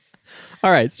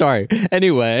 All right, sorry.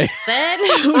 Anyway.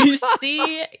 Then we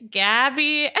see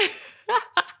Gabby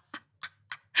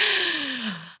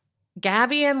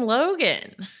and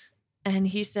Logan. And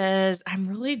he says, I'm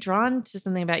really drawn to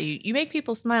something about you. You make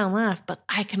people smile and laugh, but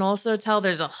I can also tell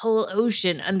there's a whole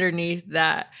ocean underneath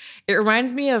that. It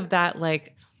reminds me of that,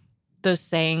 like, those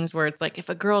sayings where it's like, if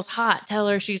a girl's hot, tell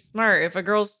her she's smart. If a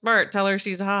girl's smart, tell her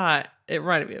she's hot. It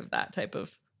reminded me of that type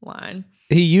of line.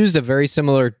 He used a very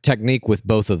similar technique with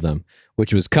both of them,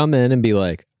 which was come in and be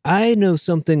like, I know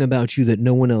something about you that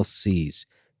no one else sees.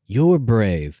 You're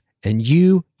brave. And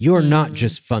you're not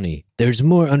just funny. There's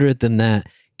more under it than that.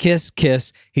 Kiss,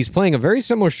 kiss. He's playing a very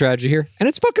similar strategy here, and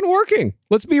it's fucking working.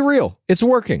 Let's be real. It's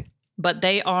working. But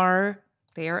they are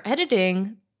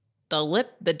editing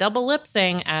the double lip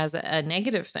saying as a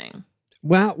negative thing.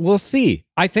 Well, we'll see.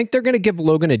 I think they're going to give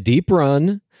Logan a deep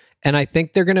run, and I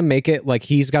think they're going to make it like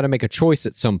he's got to make a choice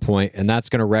at some point, and that's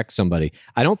going to wreck somebody.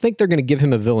 I don't think they're going to give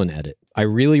him a villain edit. I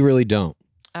really, really don't.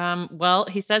 Well,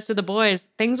 he says to the boys,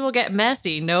 things will get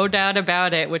messy, no doubt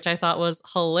about it, which I thought was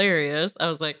hilarious. I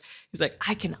was like, he's like,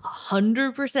 I can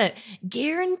 100%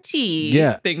 guarantee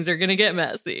things are going to get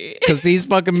messy. Because he's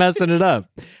fucking messing it up.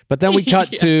 But then we cut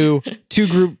to 2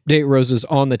 group date roses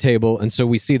on the table. And so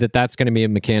we see that that's going to be a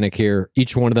mechanic here.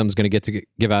 Each one of them is going to get to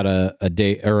give out a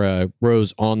date or a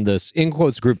rose on this, in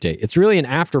quotes, group date. It's really an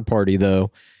after party,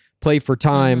 though. Play for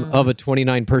time of a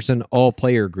 29-person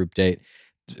all-player group date.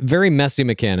 Very messy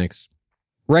mechanics.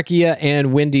 Rekia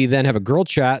and Wendy then have a girl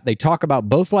chat. They talk about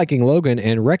both liking Logan,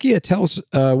 and Rekia tells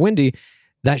Wendy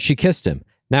that she kissed him.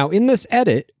 Now, in this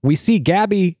edit, we see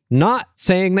Gabby not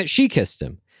saying that she kissed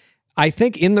him. I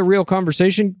think in the real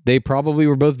conversation, they probably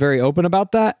were both very open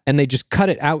about that, and they just cut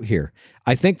it out here.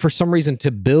 I think for some reason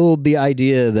to build the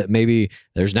idea that maybe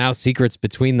there's now secrets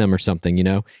between them or something, you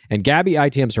know? And Gabby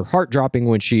ITMs her heart dropping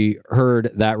when she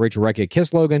heard that Rachel Rekia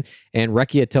kissed Logan, and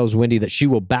Rekia tells Wendy that she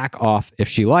will back off if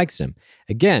she likes him.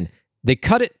 Again, they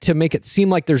cut it to make it seem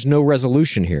like there's no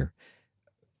resolution here.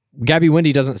 Gabby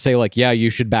Wendy doesn't say like, yeah, you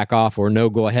should back off, or no,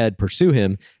 go ahead, pursue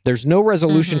him. There's no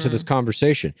resolution to this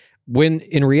conversation. When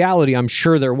in reality, I'm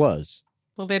sure there was.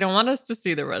 Well, they don't want us to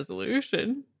see the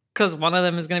resolution because one of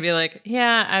them is going to be like,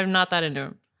 yeah, I'm not that into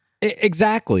him.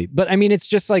 Exactly. But I mean, it's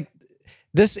just like,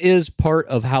 this is part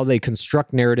of how they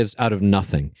construct narratives out of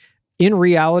nothing. In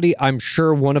reality, I'm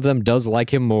sure one of them does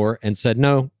like him more and said,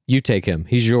 no, you take him.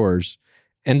 He's yours.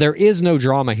 And there is no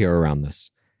drama here around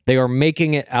this. They are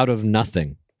making it out of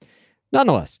nothing.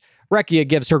 Nonetheless, Rekia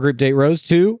gives her group date rose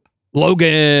to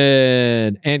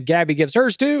Logan, and Gabby gives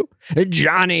hers to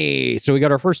Johnny. So we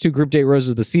got our first 2 group date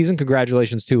roses of the season.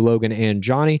 Congratulations to Logan and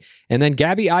Johnny. And then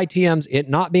Gabby ITMs it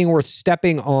not being worth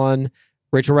stepping on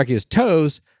Rachel Rekia's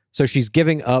toes, so she's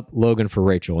giving up Logan for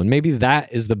Rachel. And maybe that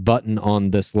is the button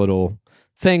on this little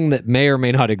thing that may or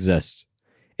may not exist.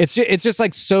 It's just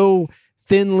like so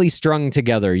thinly strung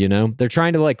together, you know? They're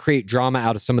trying to like create drama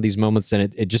out of some of these moments,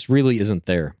 and it just really isn't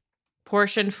there.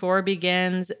 Portion 4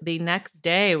 begins the next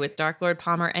day with Dark Lord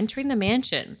Palmer entering the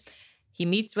mansion. He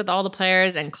meets with all the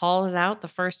players and calls out the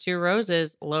first 2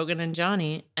 roses, Logan and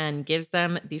Johnny, and gives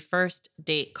them the first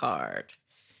date card.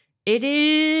 It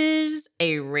is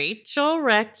a Rachel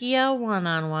Rekia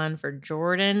one-on-one for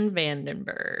Jordan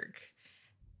Vandenberg.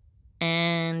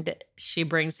 And she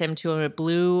brings him to a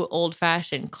blue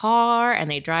old-fashioned car, and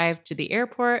they drive to the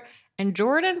airport. And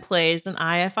Jordan plays an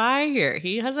IFI here.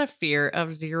 He has a fear of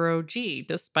 0G,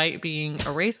 despite being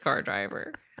a race car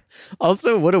driver.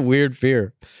 Also, what a weird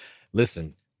fear.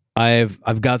 Listen,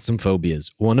 I've got some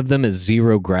phobias. One of them is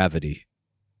zero gravity.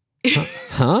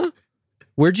 Huh?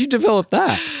 Where'd you develop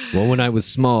that? Well, when I was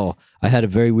small, I had a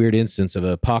very weird instance of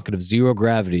a pocket of zero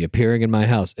gravity appearing in my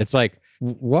house. It's like,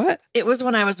 what? It was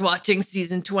when I was watching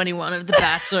season 21 of The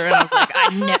Bachelor, and I was like, I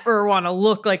never want to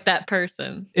look like that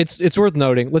person. It's worth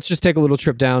noting. Let's just take a little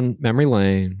trip down memory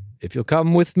lane. If you'll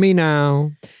come with me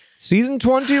now. Season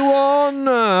 21.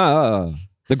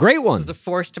 The great one. This is a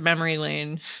forced memory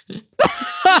lane.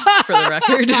 For the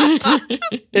record.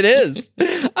 It is.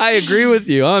 I agree with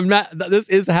you. This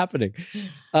is happening.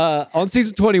 On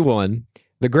season 21,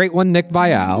 the great one, Nick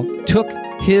Viall, took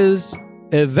his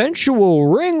eventual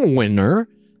ring winner,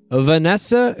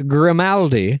 Vanessa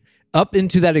Grimaldi, up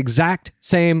into that exact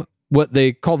same, what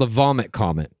they call the vomit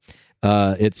comet.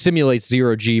 It simulates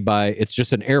 0G it's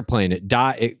just an airplane.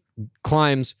 It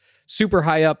climbs super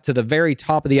high up to the very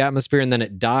top of the atmosphere, and then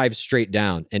it dives straight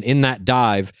down. And in that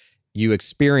dive, you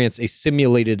experience a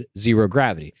simulated 0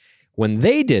 gravity. When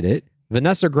they did it,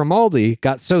 Vanessa Grimaldi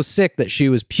got so sick that she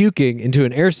was puking into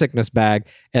an air sickness bag,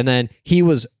 and then he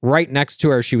was right next to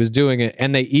her. She was doing it,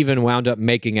 and they even wound up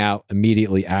making out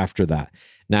immediately after that.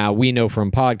 Now, we know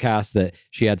from podcasts that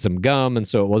she had some gum, and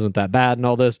so it wasn't that bad and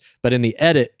all this. But in the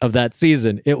edit of that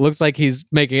season, it looks like he's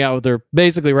making out with her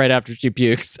basically right after she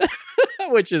pukes,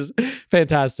 which is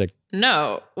fantastic.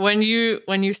 No, when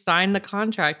you sign the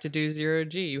contract to do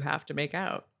 0G, you have to make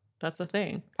out. That's a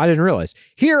thing. I didn't realize.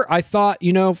 Here, I thought,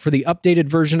 for the updated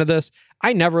version of this,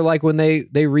 I never like when they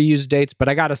reuse dates, but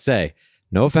I gotta say,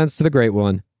 no offense to the Great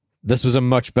One, this was a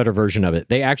much better version of it.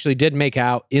 They actually did make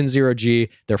out in 0G.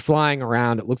 They're flying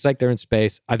around. It looks like they're in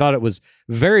space. I thought it was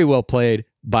very well played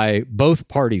by both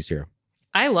parties here.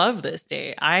 I love this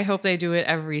date. I hope they do it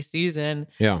every season.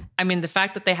 Yeah. I mean, the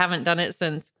fact that they haven't done it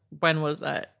since, when was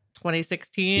that?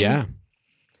 2016? Yeah.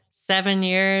 7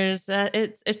 years.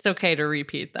 It's okay to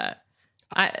repeat that.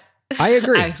 I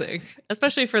agree. I think,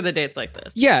 especially for the dates like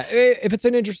this. Yeah, if it's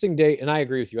an interesting date, and I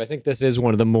agree with you, I think this is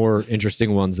one of the more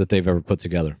interesting ones that they've ever put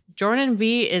together. Jordan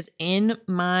V is in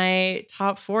my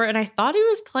top 4, and I thought he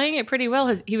was playing it pretty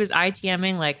well. He was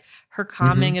ITMing, like her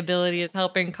calming ability is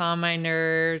helping calm my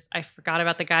nerves. I forgot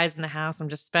about the guys in the house. I'm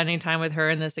just spending time with her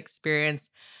in this experience.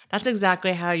 That's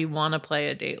exactly how you want to play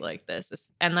a date like this.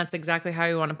 And that's exactly how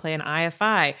you want to play an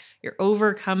IFI. You're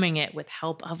overcoming it with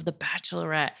help of the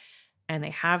Bachelorette. And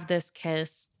they have this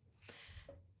kiss,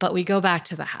 but we go back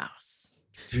to the house.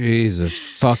 Jesus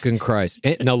fucking Christ.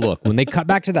 Now look, when they cut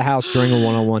back to the house during a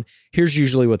one-on-one, here's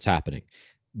usually what's happening.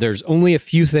 There's only a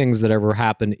few things that ever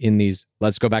happen in these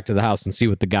let's go back to the house and see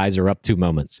what the guys are up to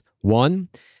moments. One,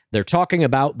 they're talking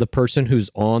about the person who's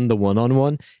on the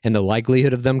one-on-one and the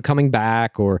likelihood of them coming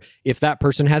back, or if that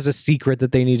person has a secret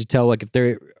that they need to tell, like if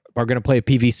they're are going to play a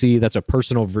PVC, that's a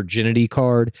personal virginity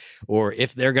card, or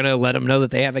if they're going to let them know that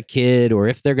they have a kid, or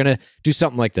if they're going to do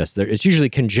something like this. It's usually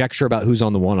conjecture about who's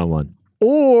on the one-on-one,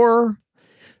 or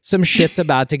some shit's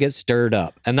about to get stirred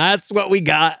up. And that's what we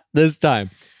got this time.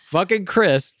 Fucking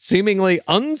Chris, seemingly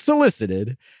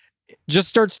unsolicited, just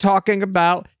starts talking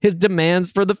about his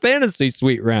demands for the fantasy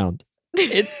suite round.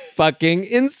 It's fucking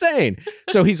insane.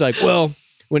 So he's like, well,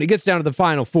 when it gets down to the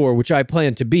final 4, which I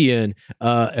plan to be in,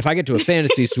 if I get to a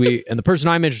fantasy suite and the person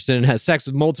I'm interested in has sex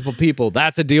with multiple people,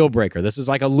 that's a deal breaker. This is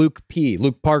like a Luke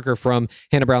Parker from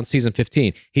Hannah Brown season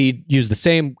 15. He used the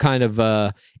same kind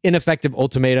of ineffective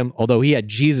ultimatum, although he had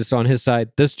Jesus on his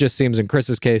side. This just seems, in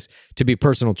Chris's case, to be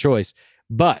personal choice.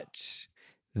 But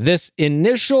this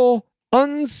initial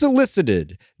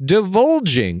unsolicited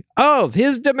divulging of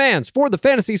his demands for the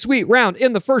fantasy suite round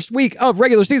in the first week of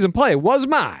regular season play was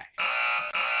my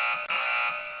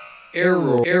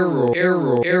error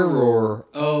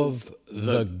of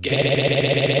the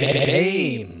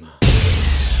game.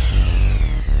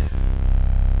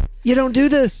 You don't do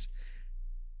this.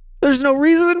 There's no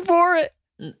reason for it.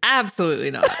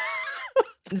 Absolutely not.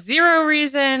 Zero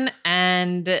reason.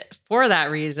 And for that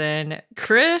reason,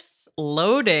 Chris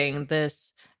loading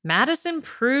this Madison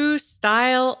Prue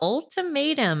style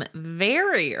ultimatum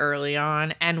very early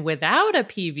on and without a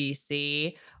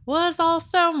PVC was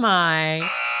also my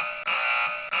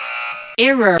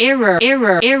error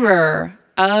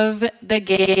of the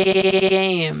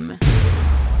game.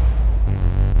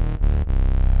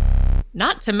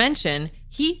 Not to mention,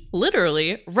 he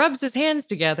literally rubs his hands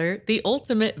together, the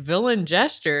ultimate villain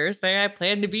gesture, saying, I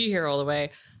plan to be here all the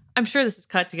way. I'm sure this is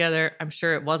cut together. I'm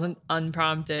sure it wasn't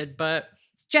unprompted, but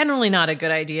it's generally not a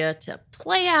good idea to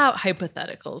play out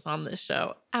hypotheticals on this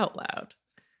show out loud.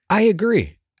 I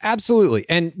agree. Absolutely.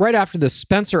 And right after the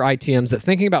Spencer ITMs, that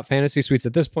thinking about fantasy suites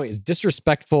at this point is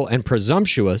disrespectful and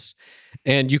presumptuous.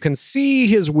 And you can see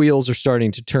his wheels are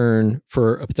starting to turn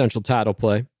for a potential title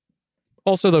play.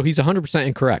 Also, though, he's 100%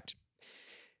 incorrect.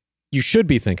 You should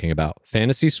be thinking about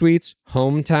fantasy suites,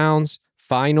 hometowns,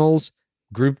 finals,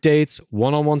 group dates,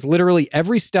 one-on-ones, literally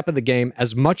every step of the game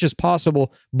as much as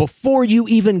possible before you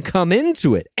even come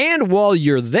into it. And while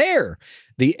you're there,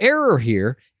 the error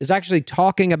here is actually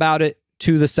talking about it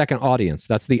to the second audience.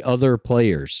 That's the other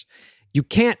players. You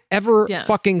can't ever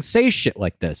fucking say shit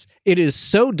like this. It is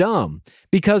so dumb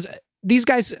because these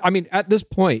guys, I mean, at this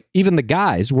point, even the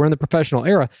guys, we're in the professional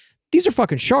era, these are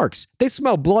fucking sharks. They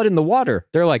smell blood in the water.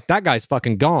 They're like, that guy's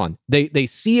fucking gone. They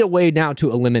see a way now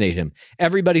to eliminate him.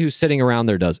 Everybody who's sitting around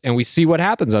there does. And we see what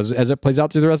happens as it plays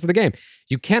out through the rest of the game.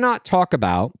 You cannot talk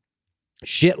about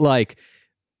shit like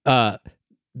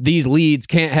these leads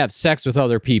can't have sex with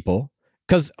other people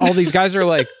because all these guys are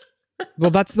like,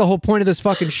 well, that's the whole point of this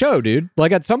fucking show, dude.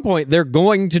 Like at some point, they're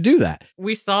going to do that.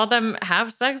 We saw them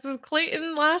have sex with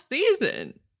Clayton last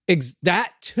season.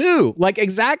 That too. Like,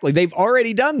 exactly. They've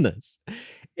already done this.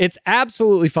 It's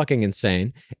absolutely fucking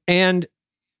insane. And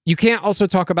you can't also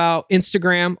talk about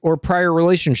Instagram or prior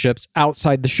relationships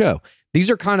outside the show.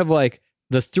 These are kind of like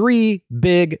the 3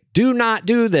 big do not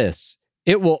do this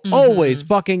It will always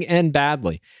fucking end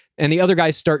badly. And the other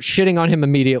guys start shitting on him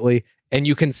immediately, and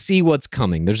you can see what's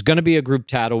coming. There's going to be a group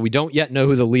tattle. We don't yet know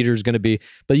who the leader is going to be,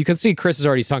 but you can see Chris has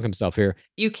already sunk himself here.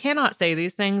 You cannot say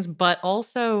these things, but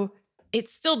also it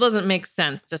still doesn't make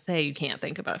sense to say you can't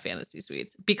think about fantasy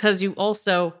suites because you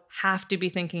also have to be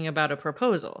thinking about a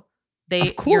proposal.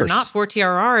 Of course. You're not for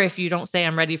TRR if you don't say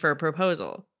I'm ready for a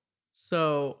proposal.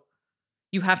 So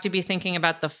you have to be thinking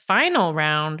about the final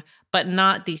round, but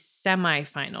not the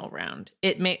semi-final round.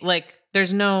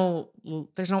 There's no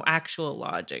actual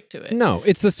logic to it. No,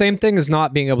 it's the same thing as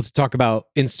not being able to talk about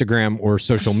Instagram or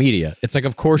social media. It's like,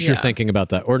 of course you're thinking about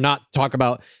that, or not talk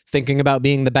about thinking about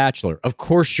being the Bachelor. Of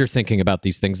course you're thinking about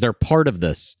these things. They're part of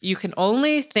this. You can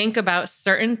only think about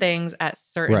certain things at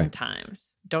certain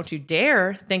times. Don't you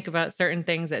dare think about certain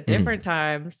things at different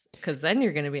times, because then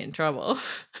you're going to be in trouble.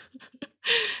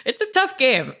 It's a tough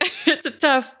game. It's a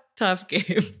tough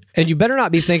game. And you better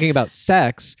not be thinking about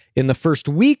sex in the first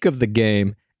week of the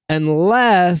game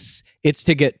unless it's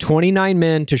to get 29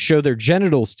 men to show their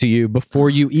genitals to you before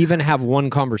you even have one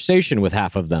conversation with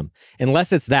half of them.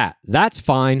 Unless it's that. That's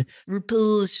fine.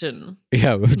 Repulsion.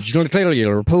 Yeah,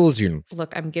 repulsion.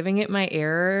 Look, I'm giving it my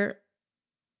error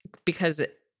because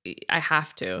I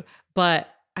have to. But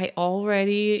I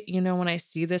already, when I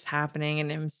see this happening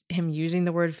and him using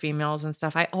the word females and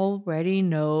stuff, I already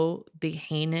know the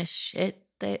heinous shit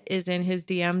that is in his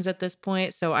DMs at this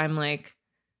point. So I'm like,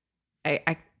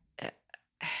 it's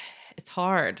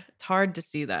hard. It's hard to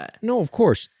see that. No, of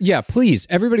course. Yeah, please,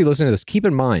 everybody listening to this, keep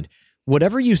in mind,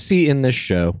 whatever you see in this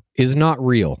show is not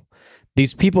real.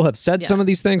 These people have said some of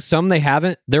these things, some they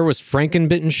haven't. There was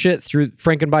Frankenbitten shit through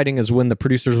Frankenbiting is when the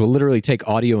producers will literally take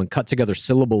audio and cut together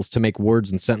syllables to make words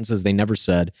and sentences they never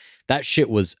said. That shit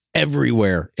was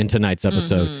everywhere in tonight's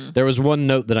episode. There was one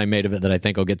note that I made of it that I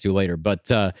think I'll get to later,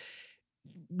 but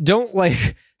don't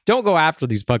go after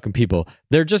these fucking people.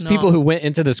 They're just people who went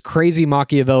into this crazy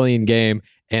Machiavellian game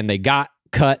and they got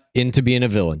cut into being a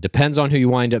villain. Depends on who you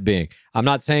wind up being. I'm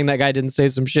not saying that guy didn't say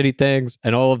some shitty things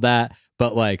and all of that,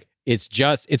 but it's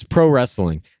pro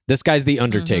wrestling. This guy's the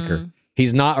Undertaker.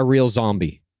 He's not a real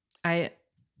zombie. I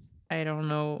don't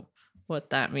know what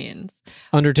that means.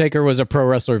 Undertaker was a pro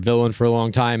wrestler villain for a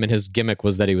long time, and his gimmick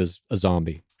was that he was a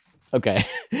zombie. Okay.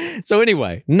 So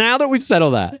anyway, now that we've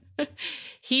settled that.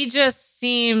 He just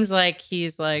seems like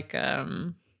he's like,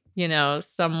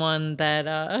 someone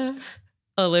that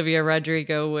Olivia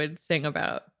Rodrigo would sing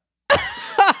about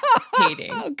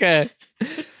hating. Okay.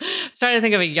 Trying to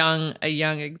think of a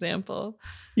young example.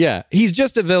 Yeah, he's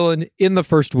just a villain in the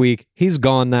first week. He's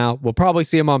gone now. We'll probably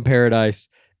see him on Paradise,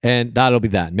 and that'll be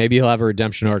that. Maybe he'll have a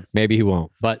redemption arc. Maybe he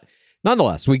won't. But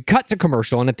nonetheless, we cut to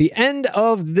commercial, and at the end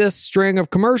of this string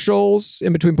of commercials,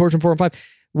 in between portion 4 and 5,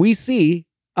 we see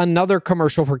another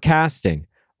commercial for casting.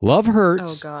 Love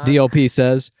hurts, DLP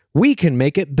says. We can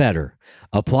make it better.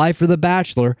 Apply for The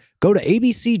Bachelor. Go to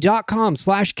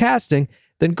abc.com/casting.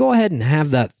 Then go ahead and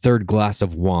have that third glass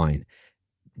of wine.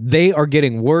 They are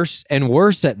getting worse and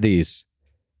worse at these.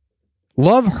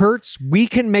 Love hurts. We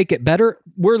can make it better.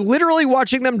 We're literally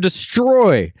watching them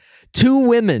destroy 2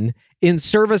 women in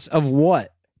service of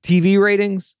what? TV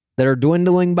ratings that are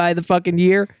dwindling by the fucking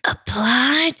year?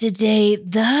 Apply to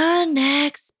date the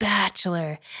next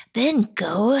Bachelor. Then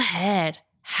go ahead.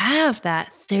 Have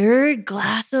that third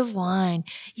glass of wine.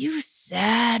 You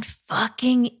sad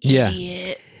fucking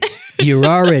idiot. You're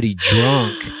already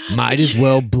drunk. Might as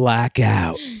well black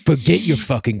out. Forget your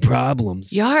fucking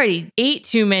problems. You already ate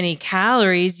too many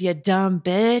calories, you dumb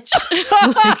bitch.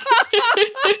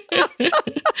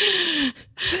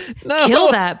 No.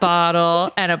 Kill that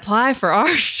bottle and apply for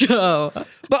our show.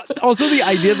 But also the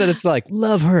idea that it's like,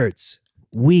 love hurts.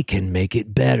 We can make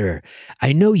it better.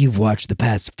 I know you've watched the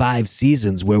past 5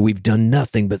 seasons where we've done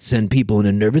nothing but send people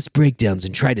into nervous breakdowns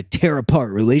and try to tear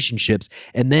apart relationships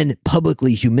and then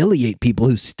publicly humiliate people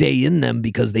who stay in them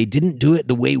because they didn't do it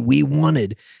the way we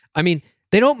wanted. I mean,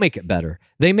 they don't make it better.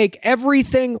 They make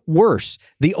everything worse.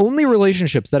 The only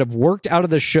relationships that have worked out of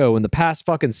the show in the past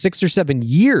fucking 6 or 7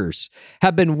 years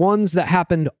have been ones that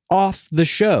happened off the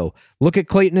show. Look at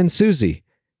Clayton and Susie.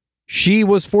 She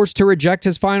was forced to reject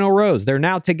his final rose. They're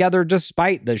now together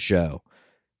despite the show.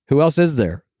 Who else is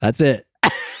there? That's it.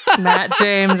 Matt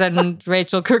James and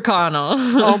Rachel Kirkconnell.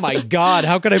 Oh my God.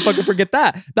 How could I fucking forget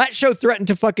that? That show threatened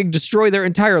to fucking destroy their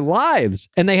entire lives.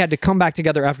 And they had to come back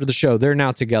together after the show. They're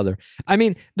now together. I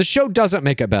mean, the show doesn't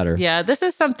make it better. Yeah, this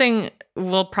is something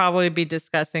we'll probably be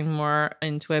discussing more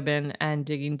in Twibbin and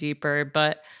digging deeper.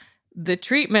 But the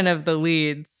treatment of the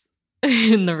leads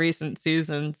in the recent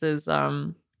seasons is...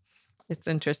 it's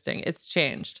interesting. It's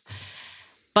changed.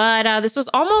 But this was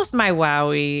almost my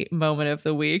wowie moment of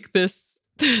the week.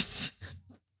 These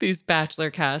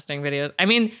Bachelor casting videos. I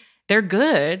mean, they're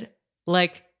good.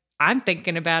 Like, I'm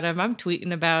thinking about them. I'm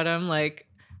tweeting about them. Like,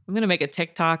 I'm going to make a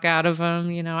TikTok out of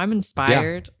them. You know, I'm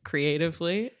inspired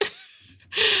creatively.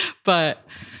 But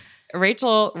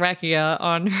Rachel Recchia,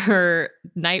 on her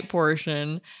night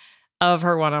portion of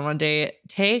her one-on-one date,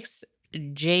 takes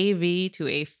JV to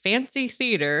a fancy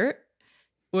theater,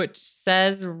 which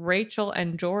says Rachel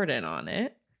and Jordan on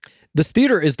it. This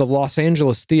theater is the Los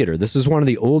Angeles Theater. This is one of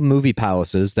the old movie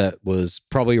palaces that was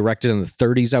probably erected in the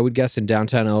 30s, I would guess, in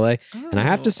downtown LA. Oh. And I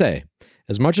have to say,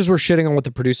 as much as we're shitting on what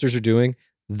the producers are doing,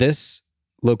 this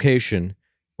location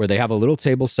where they have a little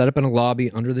table set up in a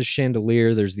lobby under the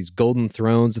chandelier, there's these golden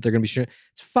thrones that they're going to be showing.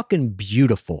 It's fucking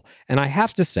beautiful. And I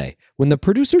have to say, when the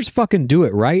producers fucking do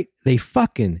it right, they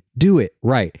fucking do it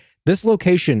right. This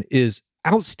location is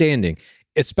outstanding,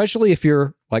 especially if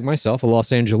you're, like myself, a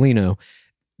Los Angelino.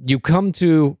 You come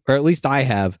to, or at least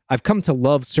I've come to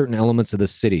love certain elements of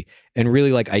this city and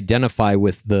really like identify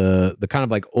with the kind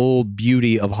of like old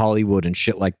beauty of Hollywood and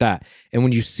shit like that. And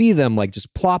when you see them like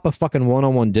just plop a fucking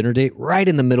one-on-one dinner date right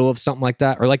in the middle of something like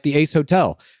that, or like the Ace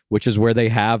Hotel, which is where they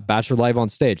have Bachelor Live on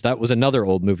Stage. That was another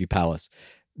old movie palace.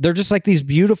 They're just like these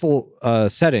beautiful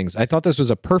settings. I thought this was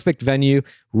a perfect venue.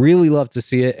 Really loved to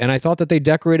see it. And I thought that they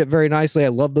decorate it very nicely. I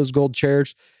love those gold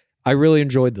chairs. I really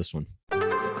enjoyed this one.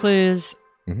 Clues.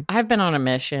 Mm-hmm. I've been on a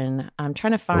mission. I'm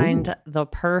trying to find the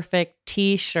perfect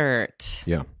t-shirt.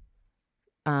 Yeah.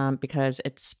 Because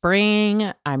it's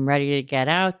spring. I'm ready to get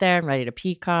out there. I'm ready to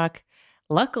peacock.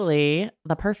 Luckily,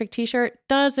 the perfect t-shirt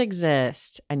does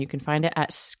exist, and you can find it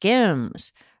at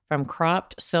Skims. From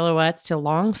cropped silhouettes to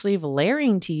long sleeve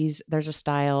layering tees, there's a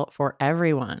style for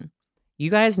everyone.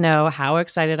 You guys know how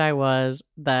excited I was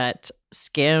that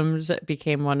Skims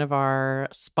became one of our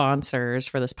sponsors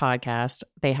for this podcast.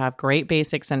 They have great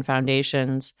basics and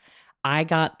foundations. I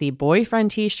got the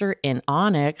boyfriend t-shirt in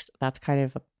onyx. That's kind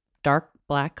of a dark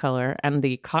black color. And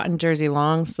the cotton jersey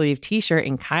long sleeve t-shirt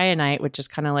in kyanite, which is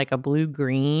kind of like a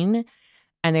blue-green.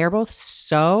 And they are both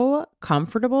so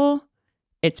comfortable.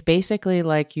 It's basically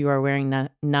like you are wearing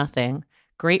nothing.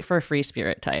 Great for free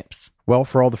spirit types. Well,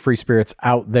 for all the free spirits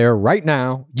out there right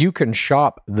now, you can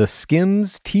shop the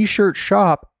Skims t-shirt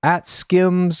shop at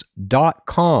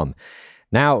skims.com.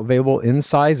 Now available in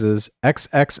sizes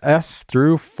XXS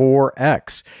through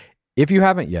 4X. If you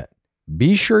haven't yet,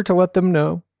 be sure to let them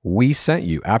know we sent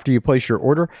you. After you place your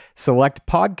order, select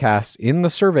podcasts in the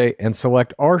survey and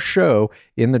select our show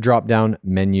in the drop-down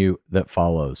menu that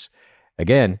follows.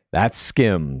 Again, that's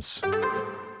Skims.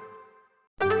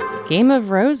 Game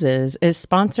of Roses is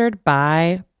sponsored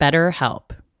by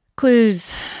BetterHelp.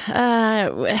 Clues.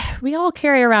 We all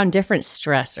carry around different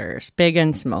stressors, big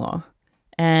and small.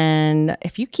 And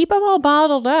if you keep them all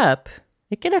bottled up,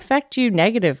 it can affect you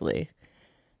negatively.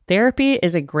 Therapy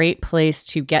is a great place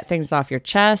to get things off your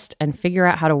chest and figure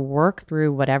out how to work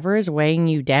through whatever is weighing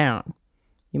you down.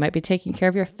 You might be taking care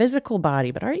of your physical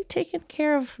body, but are you taking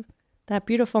care of that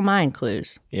beautiful mind,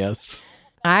 Clues? Yes.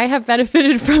 I have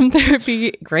benefited from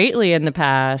therapy greatly in the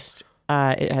past.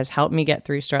 It has helped me get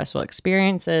through stressful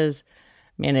experiences,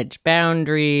 manage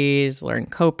boundaries, learn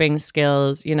coping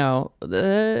skills. You know,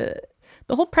 the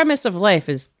whole premise of life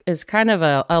is kind of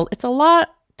it's a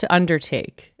lot to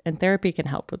undertake, and therapy can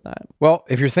help with that. Well,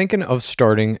 if you're thinking of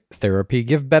starting therapy,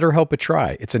 give BetterHelp a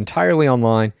try. It's entirely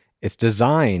online. It's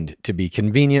designed to be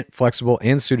convenient, flexible,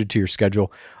 and suited to your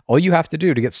schedule. All you have to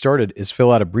do to get started is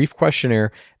fill out a brief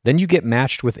questionnaire. Then you get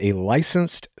matched with a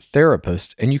licensed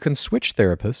therapist, and you can switch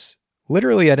therapists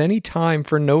literally at any time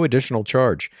for no additional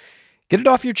charge. Get it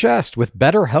off your chest with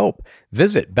BetterHelp.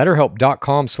 Visit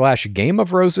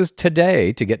betterhelp.com/gameofroses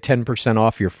today to get 10%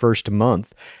 off your first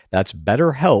month. That's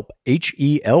BetterHelp,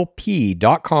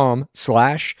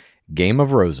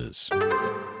 HELP.com/gameofroses.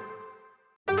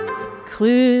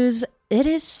 Clues. It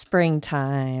is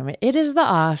springtime. It is the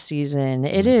off season.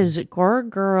 It is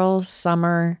girl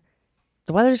summer.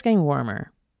 The weather's getting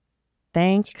warmer.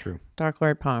 Thank Dark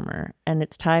Lord Palmer. And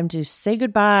it's time to say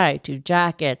goodbye to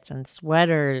jackets and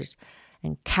sweaters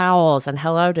and cowls and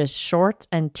hello to shorts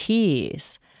and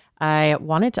tees. I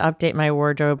wanted to update my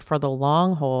wardrobe for the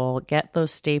long haul, get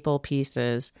those staple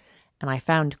pieces, and I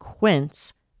found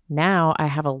Quince. Now I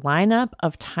have a lineup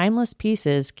of timeless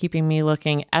pieces keeping me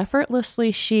looking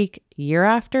effortlessly chic year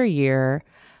after year.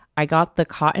 I got the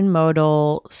cotton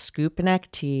modal scoop neck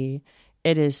tee.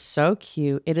 It is so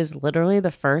cute. It is literally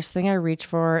the first thing I reach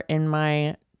for in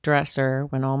my dresser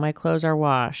when all my clothes are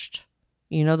washed.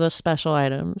 You know those special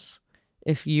items.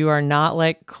 If you are not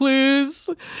like Clues,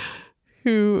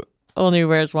 who only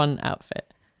wears one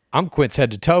outfit. I'm Quince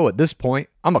head to toe at this point.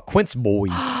 I'm a Quince boy.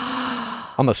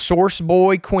 I'm a Source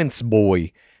boy, Quince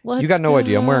boy. You got no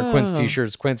idea. I'm wearing Quince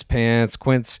t-shirts, Quince pants,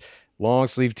 Quince long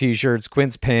sleeve t-shirts,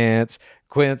 Quince pants,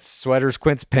 Quince sweaters,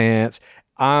 Quince pants.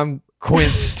 I'm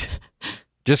Quinced.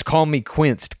 Just call me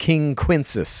Quinced. King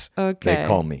Quinces. Okay. They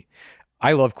call me.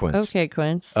 I love Quince. Okay,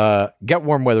 Quince. Get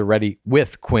warm weather ready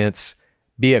with Quince.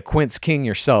 Be a Quince king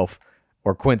yourself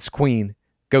or Quince queen.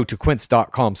 Go to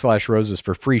quince.com/roses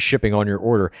for free shipping on your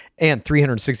order and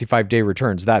 365-day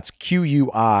returns. That's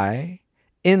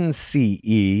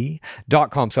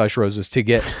QUINCE.com/roses to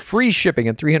get free shipping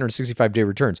and 365-day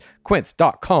returns.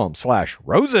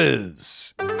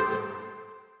 Quince.com/roses.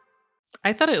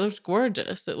 I thought it looked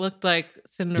gorgeous. It looked like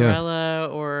Cinderella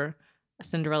or a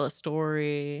Cinderella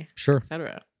story, Sure.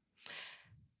 etc.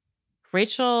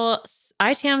 Rachel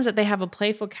ITMs that they have a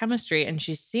playful chemistry, and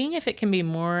she's seeing if it can be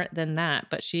more than that.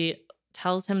 But she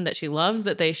tells him that she loves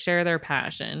that they share their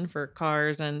passion for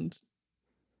cars and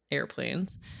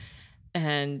airplanes.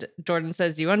 And Jordan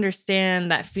says, you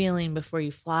understand that feeling before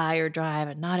you fly or drive,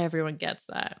 and not everyone gets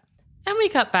that. And we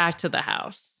cut back to the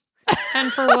house. And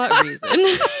for what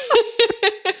reason?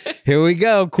 Here we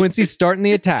go. Quincy's starting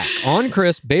the attack on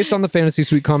Chris based on the fantasy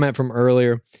suite comment from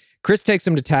earlier. Chris takes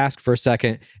him to task for a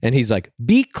second and he's like,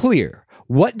 be clear.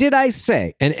 What did I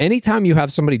say? And anytime you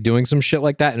have somebody doing some shit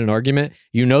like that in an argument,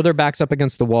 you know their back's up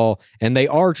against the wall and they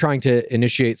are trying to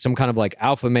initiate some kind of like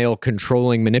alpha male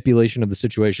controlling manipulation of the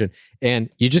situation. And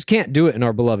you just can't do it in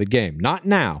our beloved game. Not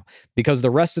now, because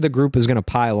the rest of the group is going to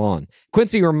pile on.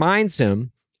 Quincy reminds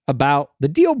him about the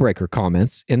deal breaker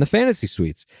comments in the fantasy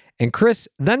suites. And Chris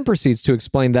then proceeds to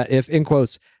explain that if, in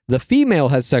quotes, the female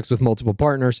has sex with multiple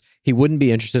partners, he wouldn't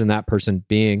be interested in that person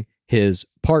being his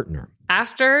partner.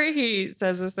 After he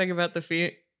says this thing about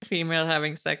the female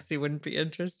having sex, he wouldn't be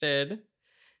interested.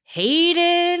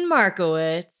 Hayden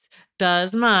Markowitz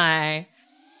does my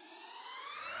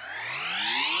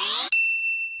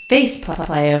face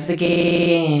play of the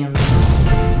game.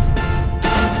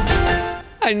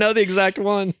 I know the exact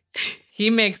one. He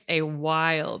makes a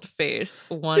wild face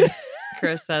once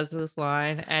Chris says this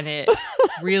line, and it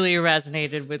really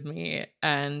resonated with me,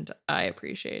 and I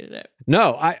appreciated it.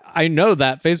 No, I know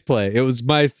that face play. It was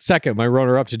my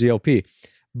runner-up to DLP.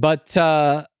 But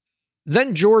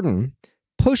then Jordan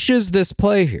pushes this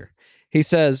play here. He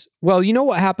says, well, you know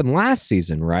what happened last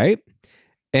season, right?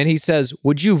 And he says,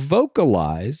 would you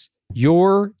vocalize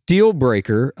your deal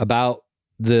breaker about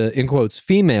the, in quotes,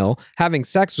 female having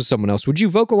sex with someone else? Would you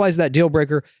vocalize that deal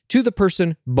breaker to the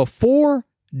person before,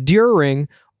 during,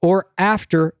 or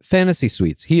after fantasy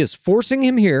suites? He is forcing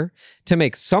him here to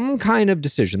make some kind of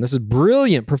decision. This is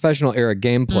brilliant professional era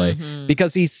gameplay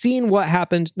because he's seen what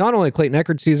happened not only Clayton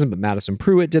Echard's season, but Madison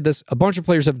Pruitt did this. A bunch of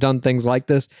players have done things like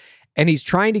this, and he's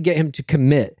trying to get him to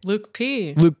commit. Luke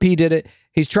P did it.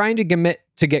 He's trying to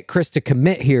get Chris to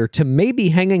commit here to maybe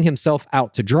hanging himself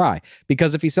out to dry.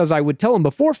 Because if he says, I would tell him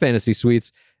before fantasy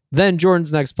suites, then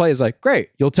Jordan's next play is like,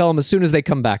 great, you'll tell him as soon as they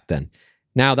come back then.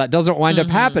 Now, that doesn't wind up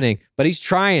happening, but he's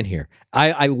trying here.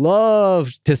 I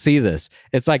love to see this.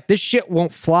 It's like, this shit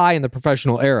won't fly in the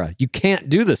professional era. You can't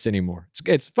do this anymore.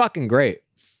 It's fucking great.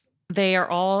 They are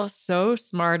all so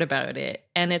smart about it.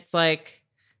 And it's like,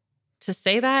 to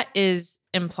say that is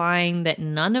implying that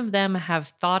none of them have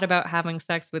thought about having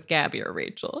sex with Gabby or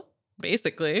Rachel,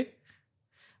 basically.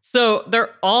 So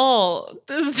they're all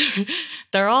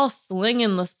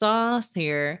slinging the sauce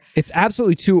here. It's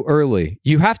absolutely too early.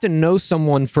 You have to know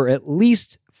someone for at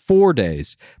least 4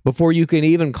 days before you can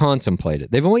even contemplate it.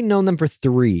 They've only known them for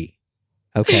 3.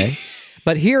 Okay.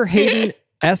 But here Hayden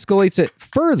escalates it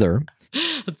further.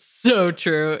 It's so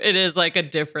true. It is like a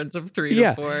difference of 3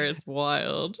 to 4. It's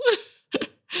wild.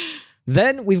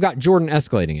 Then we've got Jordan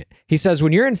escalating it. He says,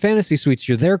 when you're in fantasy suites,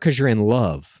 you're there because you're in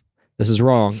love. This is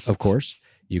wrong, of course.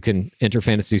 You can enter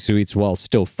fantasy suites while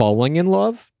still falling in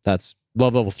love. That's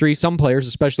love level 3. Some players,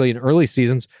 especially in early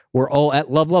seasons, were all at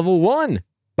love level 1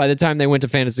 by the time they went to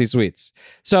fantasy suites.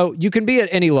 So you can be at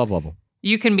any love level.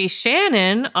 You can be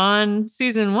Shannon on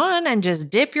season 1 and just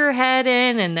dip your head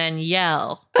in and then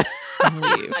yell and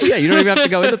leave. Yeah, you don't even have to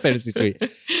go in the fantasy suite.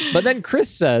 But then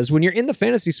Chris says, when you're in the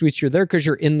fantasy suites, you're there because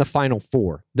you're in the final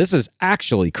 4. This is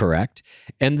actually correct.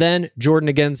 And then Jordan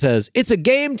again says, it's a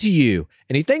game to you.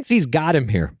 And he thinks he's got him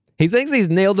here. He thinks he's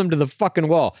nailed him to the fucking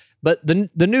wall. But the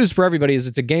news for everybody is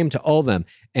it's a game to all of them.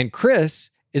 And Chris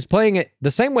is playing it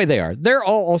the same way they are. They're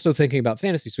all also thinking about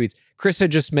fantasy suites. Chris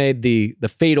had just made the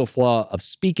fatal flaw of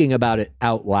speaking about it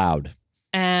out loud.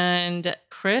 And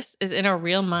Chris is in a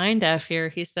real mind F here.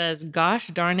 He says, gosh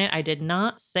darn it, I did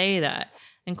not say that.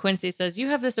 And Quincy says, you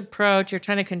have this approach, you're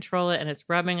trying to control it, and it's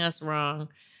rubbing us wrong.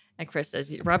 And Chris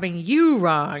says, rubbing you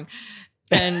wrong.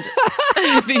 And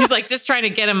he's like just trying to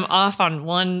get him off on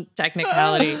one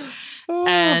technicality.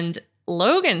 And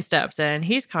Logan steps in.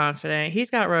 He's confident. He's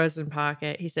got Rose in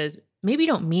pocket. He says, maybe you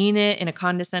don't mean it in a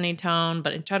condescending tone,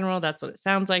 but in general, that's what it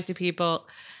sounds like to people.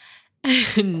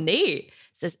 Nate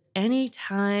says,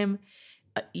 anytime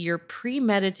you're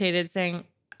premeditated saying,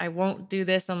 I won't do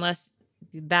this unless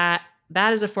that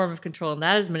is a form of control and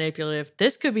that is manipulative.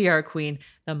 This could be our queen,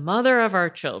 the mother of our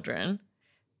children.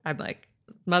 I'm like,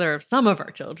 mother of some of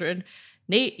our children.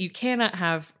 Nate, you cannot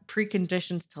have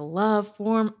preconditions to love,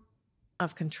 form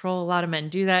of control. A lot of men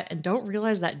do that and don't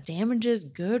realize that damages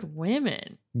good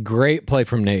women. Great play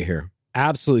from Nate here.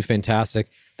 Absolutely fantastic.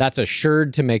 That's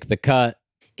assured to make the cut.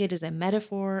 It is a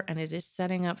metaphor and it is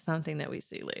setting up something that we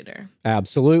see later.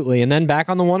 Absolutely. And then back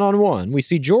on the one-on-one, we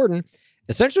see Jordan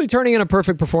essentially turning in a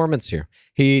perfect performance here.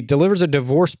 He delivers a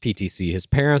divorce PTC. His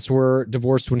parents were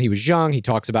divorced when he was young. He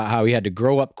talks about how he had to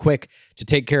grow up quick to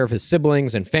take care of his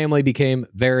siblings, and family became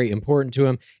very important to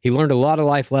him. He learned a lot of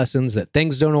life lessons, that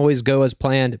things don't always go as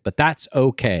planned, but that's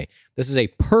okay. This is a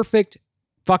perfect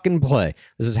fucking play.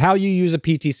 This is how you use a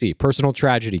PTC, personal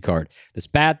tragedy card. This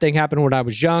bad thing happened when I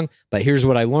was young, but here's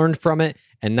what I learned from it,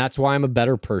 and that's why I'm a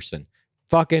better person.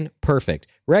 Fucking perfect.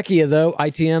 Rekia, though,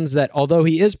 ITMs that although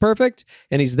he is perfect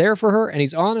and he's there for her and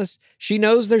he's honest, she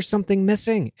knows there's something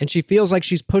missing and she feels like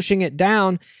she's pushing it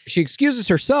down. She excuses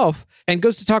herself and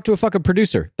goes to talk to a fucking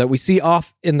producer that we see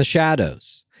off in the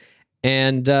shadows.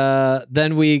 And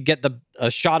then we get a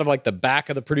shot of like the back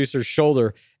of the producer's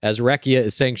shoulder as Rekia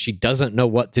is saying she doesn't know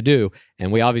what to do.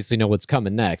 And we obviously know what's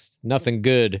coming next. Nothing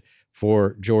good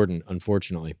for Jordan,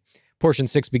 unfortunately. Portion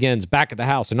 6 begins. Back at the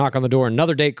house, a knock on the door,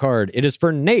 another date card. It is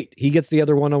for Nate. He gets the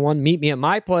other one-on-one. Meet me at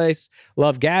my place.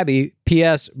 Love, Gabby.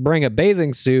 P.S. Bring a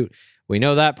bathing suit. We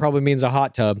know that probably means a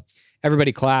hot tub.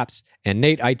 Everybody claps, and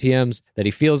Nate ITMs that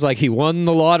he feels like he won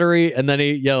the lottery, and then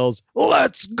he yells,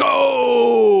 "Let's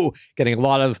go!" Getting a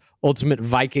lot of Ultimate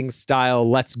Viking style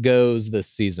let's goes this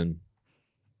season.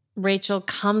 Rachel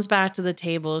comes back to the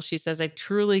table. She says, I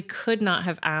truly could not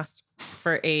have asked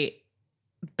for a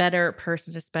better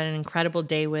person to spend an incredible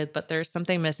day with, but there's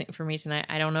something missing for me tonight.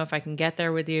 I don't know if I can get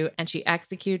there with you. And she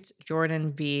executes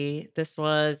Jordan V. This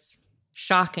was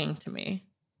shocking to me.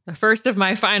 The first of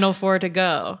my final 4 to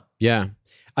go. Yeah.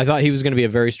 I thought he was going to be a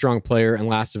very strong player and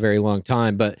last a very long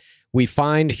time, but we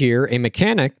find here a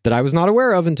mechanic that I was not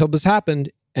aware of until this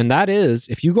happened. And that is,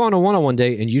 if you go on a one-on-one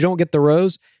date and you don't get the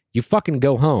rose, you fucking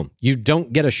go home. You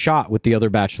don't get a shot with the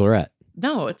other bachelorette.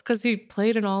 No, it's because he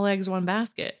played an all eggs, one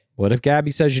basket. What if Gabby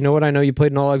says, you know what, I know you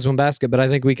played an all eggs, one basket, but I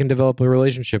think we can develop a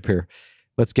relationship here.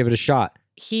 Let's give it a shot.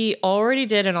 He already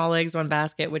did an all eggs, one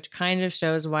basket, which kind of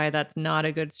shows why that's not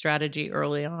a good strategy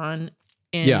early on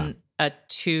in a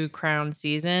 2-crown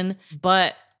season.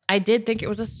 But I did think it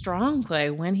was a strong play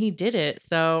when he did it.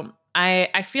 So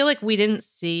I feel like we didn't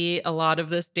see a lot of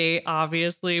this date.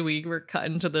 Obviously, we were cut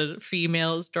into the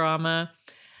females drama.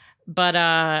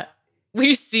 But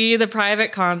we see the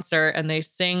private concert and they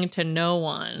sing to no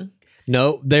one.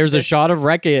 No, there's a shot of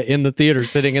Rekia in the theater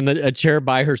sitting in a chair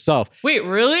by herself. Wait,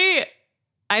 really?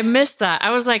 I missed that.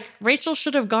 I was like, Rachel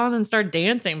should have gone and started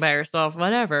dancing by herself.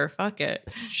 Whatever. Fuck it.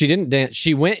 She didn't dance.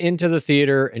 She went into the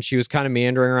theater and she was kind of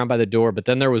meandering around by the door. But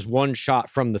then there was one shot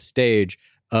from the stage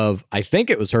of, I think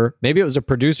it was her. Maybe it was a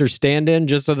producer stand-in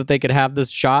just so that they could have this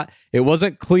shot. It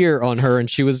wasn't clear on her and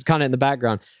she was kind of in the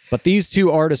background. But these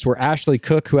two artists were Ashley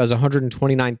Cook, who has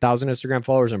 129,000 Instagram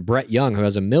followers, and Brett Young, who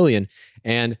has 1 million.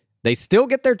 And they still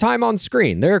get their time on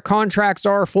screen. Their contracts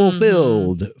are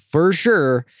fulfilled for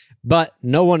sure. But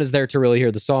no one is there to really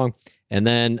hear the song. And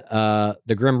then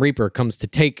the Grim Reaper comes to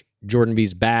take Jordan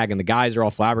B's bag, and the guys are all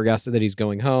flabbergasted that he's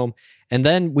going home. And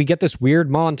then we get this weird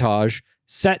montage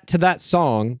set to that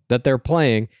song that they're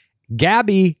playing.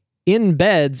 Gabby in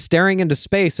bed staring into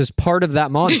space is part of that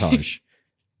montage.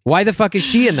 Why the fuck is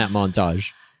she in that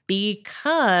montage?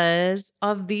 Because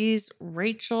of these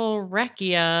Rachel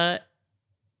Rekia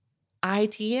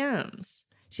ITMs.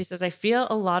 She says, I feel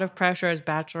a lot of pressure as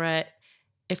Bachelorette.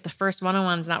 If the first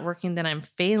one-on-one is not working, then I'm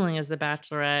failing as the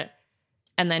Bachelorette.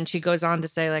 And then she goes on to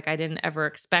say, like, I didn't ever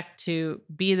expect to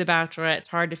be the Bachelorette. It's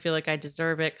hard to feel like I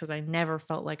deserve it because I never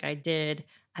felt like I did.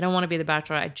 I don't want to be the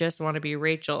Bachelorette. I just want to be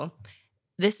Rachel.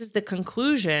 This is the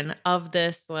conclusion of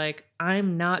this, like,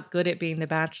 I'm not good at being the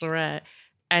Bachelorette.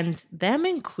 And them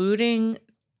including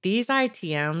these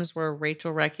ITMs where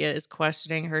Rachel Rekia is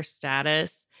questioning her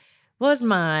status was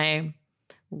my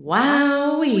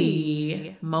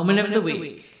wowee moment of the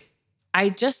week. I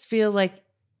just feel like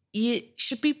you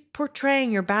should be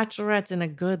portraying your bachelorettes in a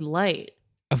good light.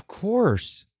 Of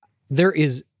course. There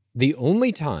is the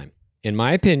only time, in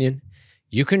my opinion,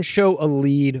 you can show a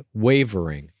lead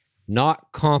wavering,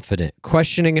 not confident,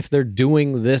 questioning if they're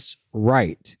doing this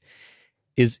right,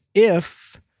 is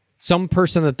if some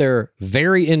person that they're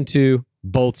very into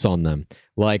bolts on them.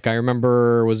 Like I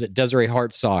remember, was it Desiree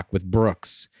Hartsock with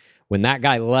Brooks? When that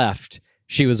guy left,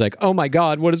 she was like, oh my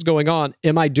God, what is going on?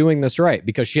 Am I doing this right?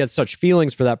 Because she had such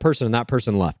feelings for that person and that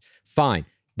person left. Fine.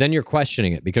 Then you're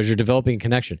questioning it because you're developing a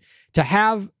connection. To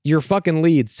have your fucking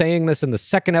lead saying this in the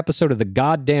second episode of the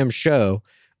goddamn show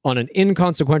on an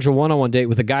inconsequential one-on-one date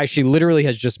with a guy she literally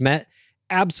has just met,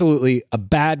 absolutely a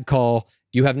bad call.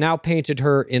 You have now painted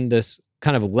her in this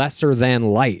kind of lesser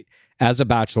than light as a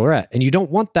bachelorette. And you don't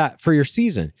want that for your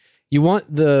season. You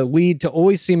want the lead to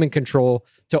always seem in control,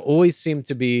 to always seem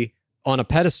to be on a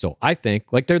pedestal, I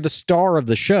think. Like they're the star of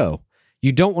the show.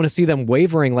 You don't want to see them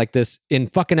wavering like this in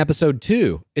fucking episode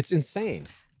 2. It's insane.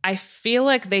 I feel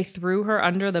like they threw her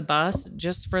under the bus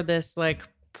just for this like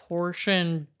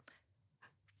portion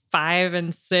 5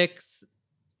 and 6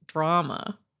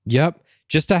 drama. Yep.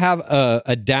 Just to have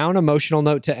a down emotional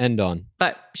note to end on.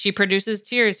 But she produces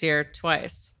tears here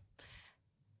twice.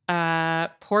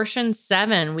 Portion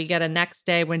 7, we get a next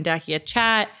day when Dekia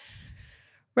chat.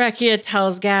 Rekia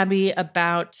tells Gabby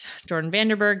about Jordan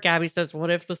Vanderberg. Gabby says, what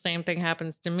if the same thing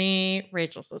happens to me?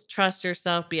 Rachel says, trust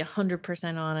yourself, be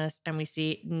 100% honest. And we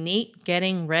see Nate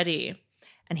getting ready.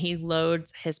 And he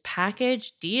loads his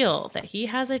package deal that he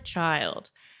has a child.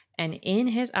 And in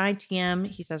his ITM,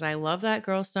 he says, I love that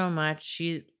girl so much.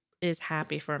 She is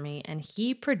happy for me. And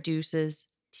he produces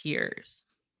tears.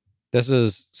 This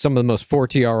is some of the most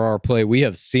 4TRR play we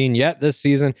have seen yet this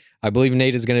season. I believe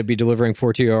Nate is going to be delivering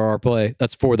 4TRR play.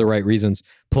 That's for the right reasons.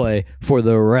 Play for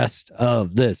the rest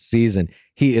of this season.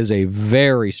 He is a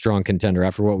very strong contender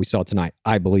after what we saw tonight,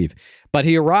 I believe. But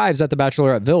he arrives at the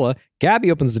Bachelorette Villa.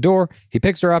 Gabby opens the door. He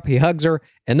picks her up. He hugs her.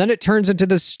 And then it turns into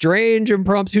this strange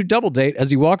impromptu double date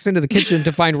as he walks into the kitchen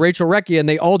to find Rachel Recchi, and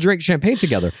they all drink champagne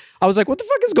together. I was like, what the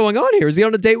fuck is going on here? Is he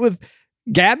on a date with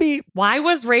Gabby? Why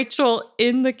was Rachel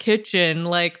in the kitchen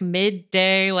like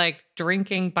midday, like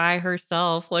drinking by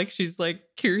herself? Like she's like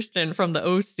Kirsten from the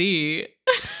OC.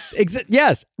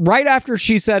 Yes. Right after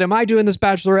she said, am I doing this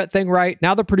Bachelorette thing right?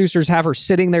 Now the producers have her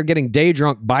sitting there getting day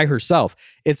drunk by herself.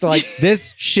 It's like,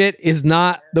 this shit is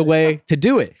not the way to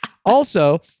do it.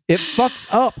 Also, it fucks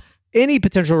up any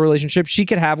potential relationship she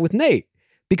could have with Nate.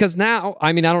 Because now,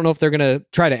 I mean, I don't know if they're going to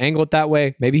try to angle it that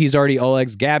way. Maybe he's already all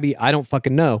eggs Gabby. I don't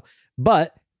fucking know.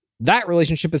 But that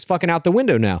relationship is fucking out the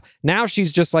window now. Now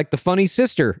she's just like the funny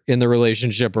sister in the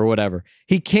relationship or whatever.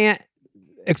 He can't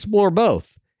explore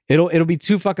both. It'll be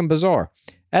too fucking bizarre.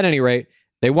 At any rate,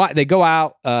 they go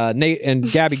out. Nate and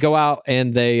Gabby go out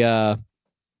and they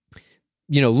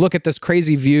look at this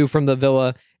crazy view from the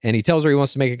villa. And he tells her he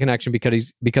wants to make a connection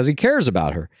because he cares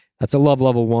about her. That's a love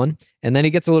level 1. And then he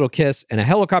gets a little kiss, and a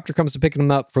helicopter comes to pick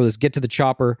him up for this get to the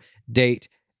chopper date.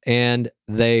 And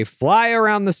they fly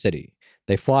around the city.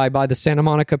 They fly by the Santa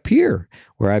Monica Pier,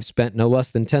 where I've spent no less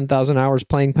than 10,000 hours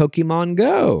playing Pokemon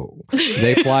Go.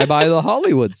 They fly by the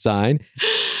Hollywood sign,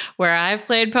 where I've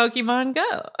played Pokemon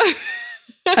Go.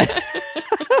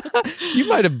 You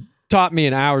might have taught me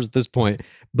in hours at this point.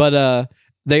 But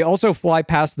they also fly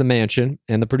past the mansion,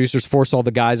 and the producers force all the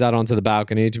guys out onto the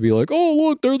balcony to be like, oh,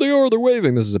 look, there they are. They're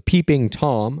waving. This is a peeping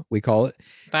Tom, we call it.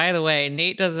 By the way,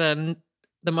 Nate does the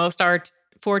most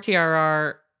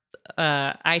 4TRR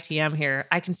ITM here.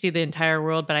 I can see the entire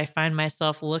world, but I find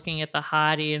myself looking at the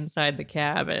hottie inside the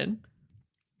cabin.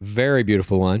 Very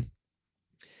beautiful line.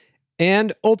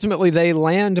 And ultimately, they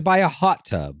land by a hot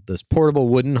tub, this portable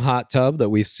wooden hot tub that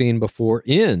we've seen before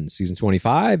in season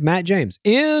 25, Matt James,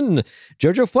 in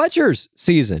JoJo Fletcher's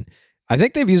season. I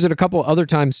think they've used it a couple other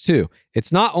times too.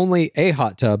 It's not only a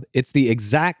hot tub, it's the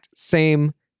exact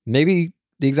same, maybe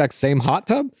the exact same hot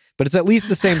tub, but it's at least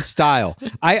the same style.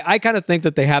 I kind of think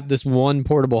that they have this one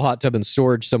portable hot tub in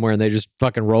storage somewhere and they just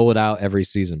fucking roll it out every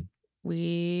season.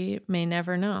 We may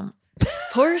never know.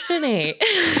 Portion 8.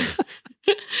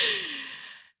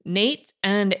 Nate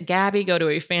and Gabby go to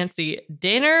a fancy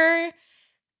dinner,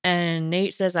 and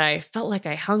Nate says, I felt like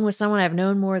I hung with someone I've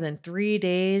known more than 3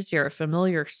 days. You're a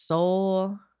familiar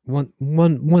soul. One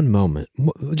moment.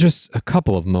 Just a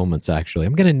couple of moments, actually.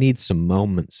 I'm going to need some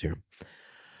moments here.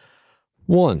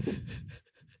 One.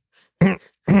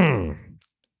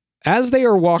 As they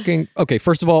are walking... Okay,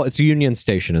 first of all, it's Union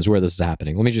Station is where this is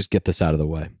happening. Let me just get this out of the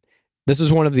way. This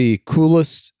is one of the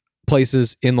coolest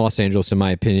places in Los Angeles, in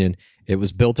my opinion. It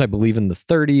was built, I believe, in the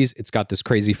 30s. It's got this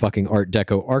crazy fucking Art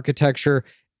Deco architecture.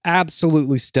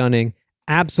 Absolutely stunning.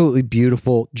 Absolutely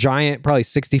beautiful. Giant, probably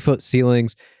 60-foot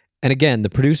ceilings. And again, the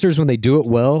producers, when they do it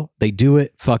well, they do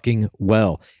it fucking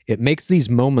well. It makes these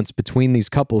moments between these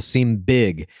couples seem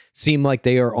big, seem like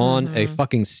they are on a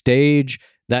fucking stage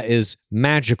that is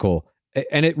magical.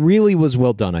 And it really was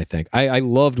well done, I think. I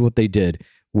loved what they did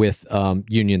with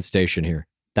Union Station here.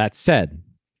 That said,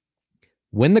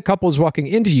 when the couple is walking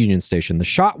into Union Station, the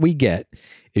shot we get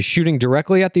is shooting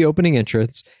directly at the opening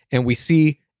entrance, and we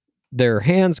see their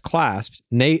hands clasped.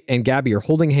 Nate and Gabby are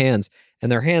holding hands,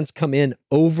 and their hands come in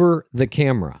over the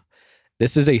camera.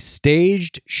 This is a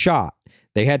staged shot.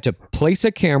 They had to place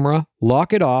a camera,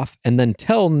 lock it off, and then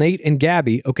tell Nate and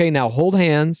Gabby, okay, now hold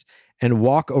hands and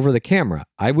walk over the camera.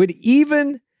 I would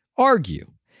even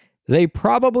argue they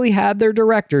probably had their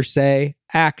director say,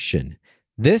 action.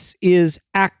 This is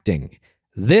acting.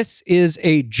 This is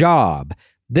a job.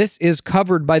 This is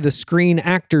covered by the Screen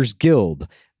Actors Guild.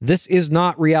 This is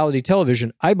not reality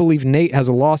television. I believe Nate has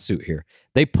a lawsuit here.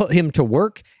 They put him to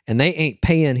work and they ain't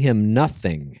paying him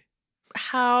nothing.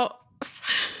 How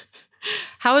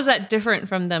is that different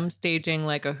from them staging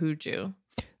like a hooju?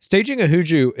 Staging a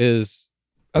hooju is,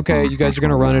 okay, you guys are going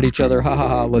to run at each other. Ha ha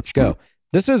ha, let's go.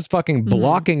 This is fucking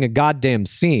blocking a goddamn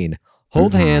scene.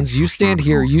 Hold hands. You stand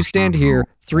here.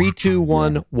 3, 2,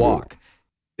 1, walk.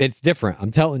 It's different.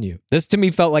 I'm telling you. This to me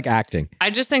felt like acting.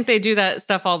 I just think they do that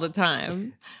stuff all the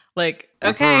time. Like,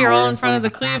 okay, you're all in front of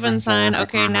the Cleveland sign.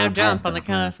 Okay, now jump on the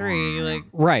count of 3. Like,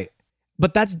 right.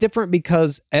 But that's different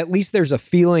because at least there's a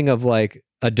feeling of like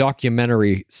a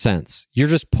documentary sense. You're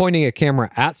just pointing a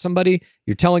camera at somebody.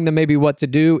 You're telling them maybe what to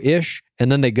do ish,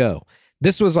 and then they go.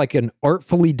 This was like an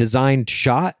artfully designed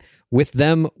shot with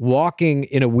them walking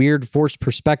in a weird forced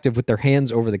perspective with their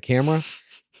hands over the camera.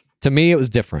 To me, it was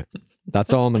different.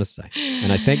 That's all I'm going to say.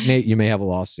 And I think, Nate, you may have a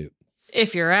lawsuit.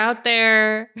 if you're out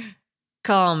there,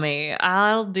 call me.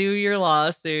 I'll do your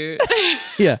lawsuit.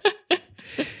 Yeah.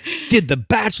 Did The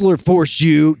Bachelor force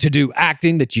you to do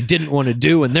acting that you didn't want to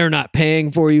do and they're not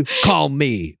paying for you? Call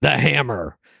me, the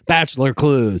Hammer. Bachelor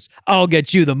Clues. I'll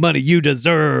get you the money you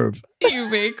deserve. You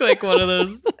make like one of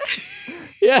those.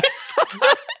 Yeah.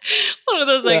 One of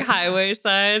those like highway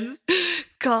signs.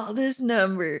 Call this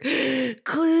number.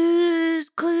 Clues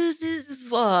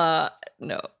is law.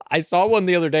 No. I saw one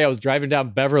the other day. I was driving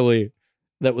down Beverly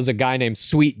that was a guy named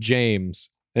Sweet James.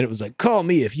 And it was like, call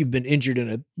me if you've been injured in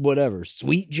a whatever.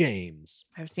 Sweet James.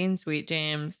 I've seen Sweet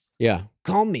James. Yeah.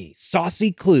 Call me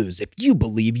Saucy Clues if you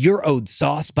believe you're owed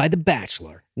sauce by The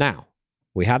Bachelor. Now,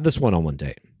 we have this one-on-one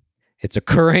date. It's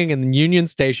occurring in the Union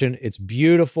Station. It's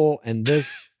beautiful. And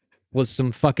this was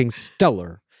some fucking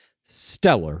stellar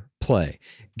play.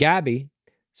 Gabby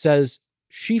says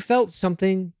she felt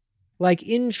something like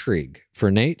intrigue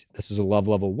for Nate. This is a love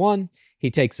level 1.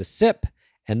 He takes a sip.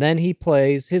 And then he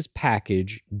plays his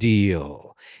package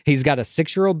deal. He's got a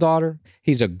 6-year-old daughter.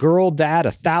 He's a girl dad,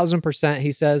 1,000%,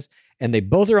 he says. And they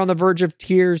both are on the verge of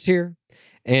tears here.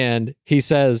 And he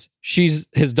says his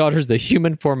daughter's the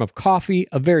human form of coffee,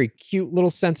 a very cute little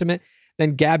sentiment.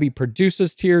 Then Gabby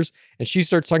produces tears, and she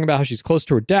starts talking about how she's close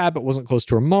to her dad, but wasn't close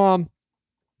to her mom.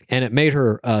 And it made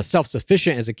her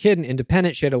self-sufficient as a kid and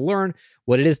independent. She had to learn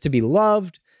what it is to be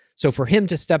loved. So for him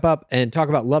to step up and talk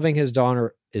about loving his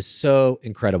daughter is so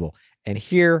incredible. And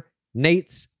here,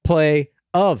 Nate's play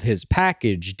of his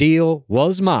package deal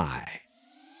was my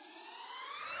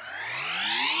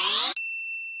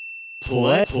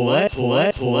play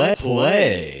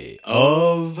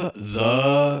of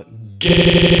the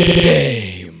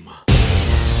game.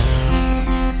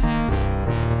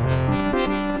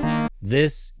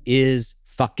 This is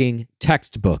fucking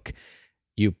textbook.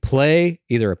 You play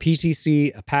either a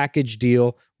PTC, a package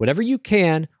deal, whatever you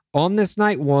can on this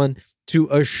night one to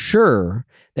assure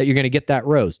that you're going to get that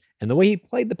rose. And the way he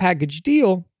played the package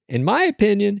deal, in my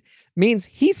opinion, means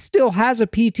he still has a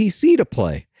PTC to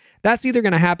play. That's either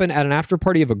going to happen at an after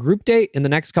party of a group date in the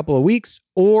next couple of weeks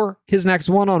or his next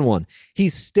one-on-one.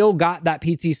 He's still got that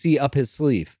PTC up his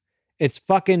sleeve. It's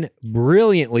fucking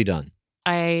brilliantly done.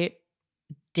 I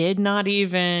did not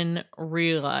even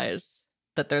realize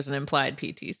that there's an implied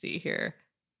PTC here.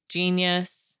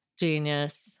 Genius.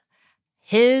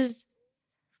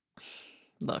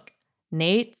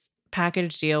 Nate's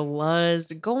package deal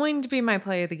was going to be my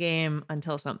play of the game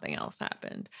until something else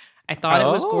happened. I thought it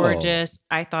was gorgeous.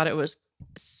 I thought it was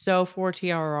so for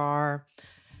TRR.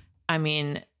 I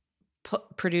mean,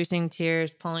 producing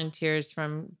tears, pulling tears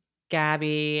from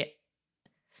Gabby,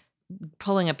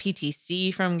 pulling a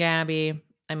PTC from Gabby.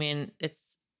 I mean,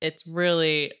 it's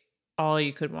really all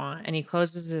you could want. And he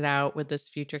closes it out with this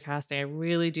future casting. I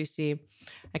really do see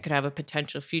I could have a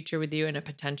potential future with you and a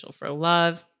potential for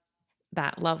love.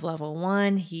 That love level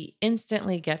 1, he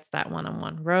instantly gets that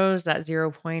one-on-one rose, that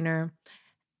 0-pointer.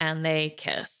 and they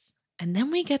kiss. And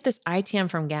then we get this ITM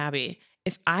from Gabby.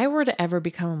 If I were to ever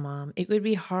become a mom, it would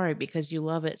be hard because you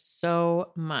love it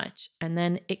so much. And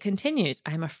then it continues.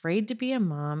 I'm afraid to be a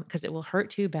mom because it will hurt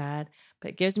too bad, but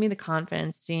it gives me the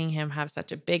confidence seeing him have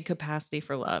such a big capacity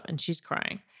for love. And she's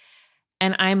crying.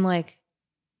 And I'm like,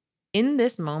 in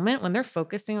this moment, when they're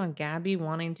focusing on Gabby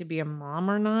wanting to be a mom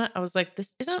or not, I was like,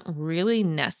 this isn't really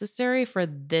necessary for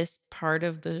this part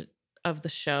of the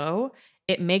show.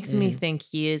 It makes me think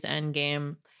he is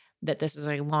endgame, that this is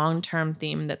a long-term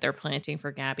theme that they're planting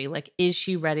for Gabby. Like, is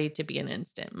she ready to be an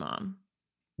instant mom?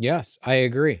 Yes, I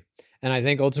agree. And I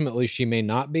think ultimately she may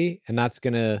not be, and that's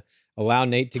going to allow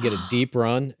Nate to get a deep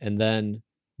run and then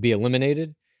be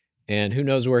eliminated. And who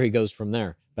knows where he goes from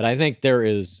there. But I think there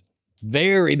is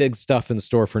very big stuff in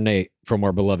store for Nate from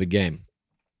our beloved game.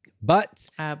 But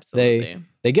absolutely,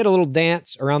 they get a little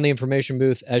dance around the information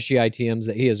booth as she ITMs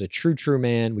that he is a true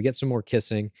man. We get some more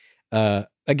kissing.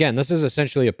 Again, this is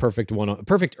essentially a perfect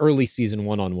early season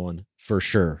one-on-one for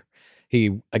sure.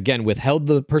 He, again, withheld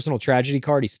the personal tragedy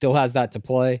card. He still has that to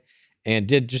play and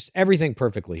did just everything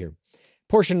perfectly here.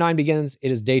 Portion 9 begins.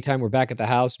 It is daytime. We're back at the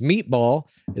house. Meatball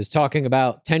is talking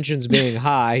about tensions being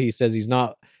high. He says he's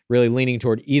not really leaning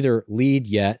toward either lead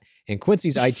yet. And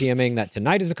Quincy's ITMing that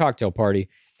tonight is the cocktail party.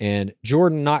 And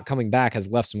Jordan not coming back has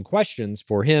left some questions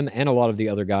for him and a lot of the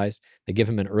other guys. They give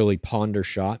him an early ponder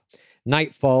shot.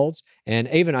 Night falls, and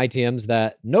Avon ITMs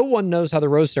that no one knows how the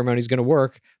rose ceremony is going to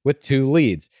work with 2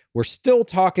 leads. We're still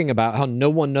talking about how no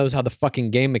one knows how the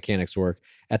fucking game mechanics work.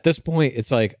 At this point,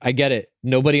 it's like, I get it.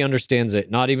 Nobody understands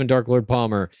it. Not even Dark Lord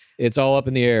Palmer. It's all up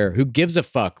in the air. Who gives a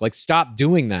fuck? Like, stop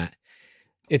doing that.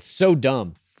 It's so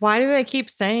dumb. Why do they keep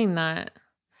saying that?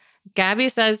 Gabby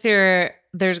says here,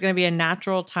 there's going to be a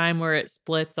natural time where it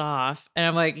splits off. And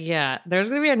I'm like, yeah, there's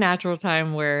going to be a natural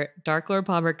time where Dark Lord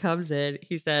Palmer comes in.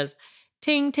 He says,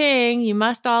 ting, ting, you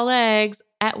must all eggs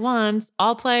at once,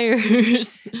 all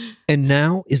players. And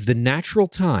now is the natural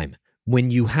time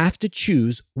when you have to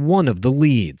choose one of the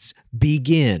leads.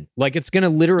 Begin. Like, it's going to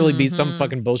literally be some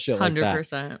fucking bullshit 100%. like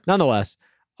that. Nonetheless,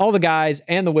 all the guys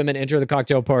and the women enter the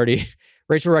cocktail party.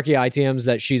 Rachel Recchi ITMs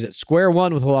that she's at square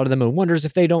one with a lot of them and wonders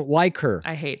if they don't like her.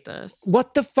 I hate this.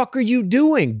 What the fuck are you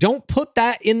doing? Don't put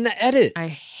that in the edit. I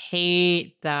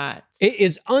hate that. It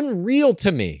is unreal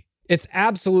to me. It's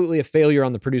absolutely a failure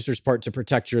on the producer's part to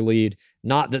protect your lead.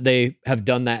 Not that they have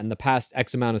done that in the past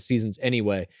X amount of seasons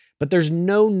anyway, but there's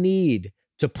no need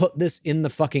to put this in the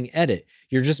fucking edit.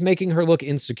 You're just making her look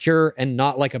insecure and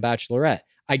not like a bachelorette.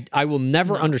 I will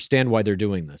never understand why they're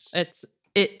doing this.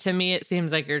 To me, it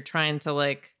seems like you're trying to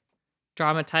like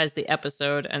dramatize the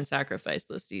episode and sacrifice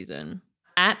the season.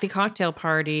 At the cocktail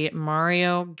party,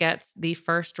 Mario gets the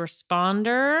first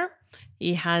responder.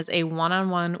 He has a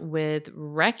one-on-one with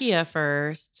Rekia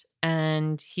first,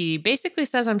 and he basically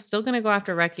says, I'm still going to go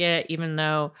after Rekia, even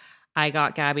though I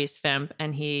got Gabby's Fimp.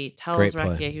 And he tells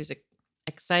Rekia he was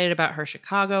excited about her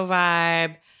Chicago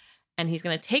vibe. And he's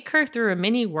going to take her through a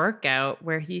mini workout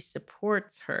where he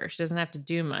supports her. She doesn't have to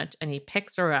do much. And he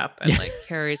picks her up and like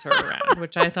carries her around,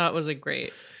 which I thought was a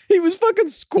great. He was fucking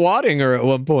squatting her at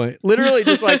one point. Literally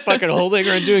just like fucking holding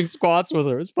her and doing squats with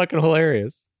her. It's fucking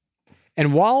hilarious.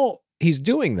 And while he's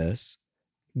doing this,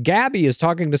 Gabby is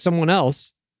talking to someone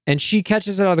else and she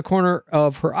catches it out of the corner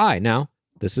of her eye. Now,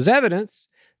 this is evidence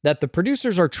that the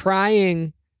producers are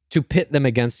trying to pit them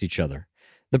against each other.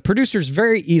 The producers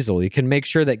very easily can make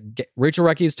sure that Rachel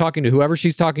Recchi is talking to whoever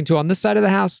she's talking to on this side of the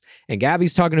house, and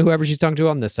Gabby's talking to whoever she's talking to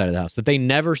on this side of the house, that they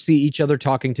never see each other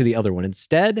talking to the other one.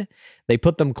 Instead, they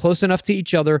put them close enough to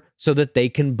each other so that they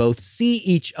can both see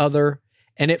each other,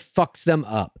 and it fucks them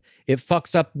up. It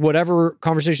fucks up whatever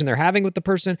conversation they're having with the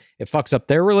person. It fucks up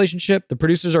their relationship. The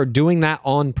producers are doing that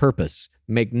on purpose.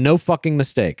 Make no fucking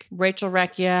mistake. Rachel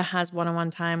Recchia has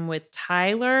one-on-one time with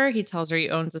Tyler. He tells her he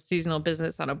owns a seasonal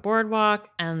business on a boardwalk,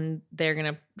 and they're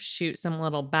going to shoot some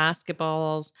little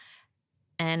basketballs.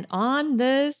 And on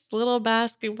this little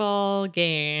basketball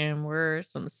game were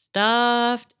some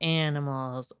stuffed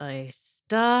animals. A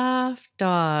stuffed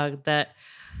dog that,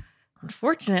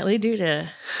 unfortunately, due to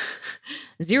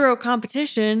zero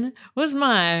competition, was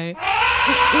my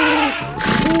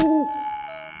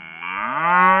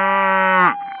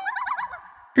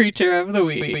creature of the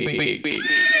week.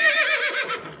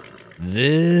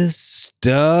 This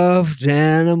stuffed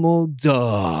animal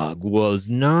dog was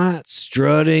not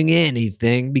strutting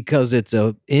anything because it's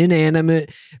an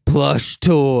inanimate plush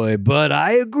toy. But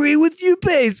I agree with you,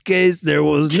 Pace Case. There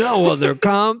was no other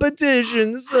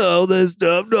competition, so the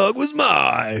stuffed dog was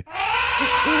mine.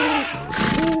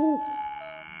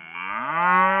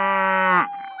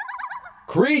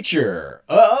 Creature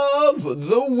of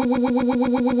the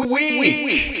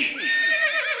Week.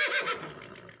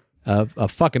 A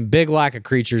fucking big lack of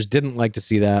creatures. Didn't like to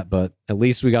see that, but at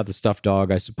least we got the stuffed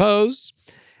dog, I suppose.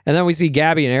 And then we see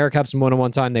Gabby and Eric have some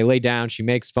one-on-one time. They lay down. She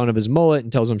makes fun of his mullet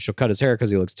and tells him she'll cut his hair because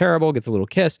he looks terrible. Gets a little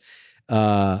kiss.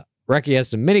 Reki has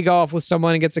some mini golf with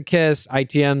someone and gets a kiss.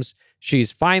 ITM's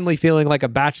she's finally feeling like a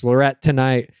bachelorette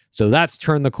tonight. So that's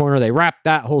turned the corner. They wrapped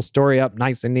that whole story up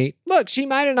nice and neat. Look, she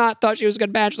might have not thought she was a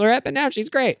good bachelorette, but now she's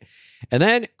great. And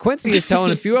then Quincy is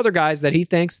telling a few other guys that he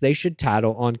thinks they should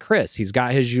tattle on Chris. He's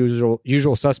got his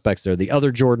usual suspects there, the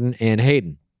other Jordan and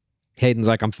Hayden. Hayden's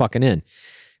like, I'm fucking in.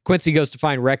 Quincy goes to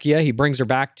find Rekia. He brings her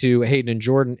back to Hayden and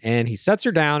Jordan, and he sets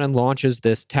her down and launches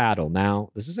this tattle.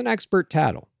 Now, this is an expert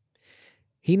tattle.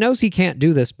 He knows he can't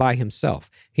do this by himself.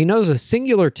 He knows a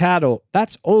singular tattle,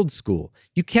 that's old school.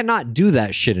 You cannot do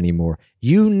that shit anymore.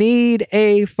 You need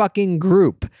a fucking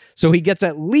group. So he gets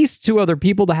at least 2 other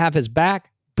people to have his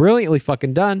back. Brilliantly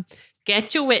fucking done.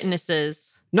 Get your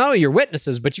witnesses. Not only your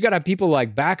witnesses, but you got to have people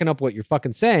like backing up what you're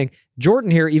fucking saying. Jordan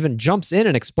here even jumps in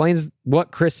and explains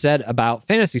what Chris said about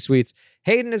fantasy suites.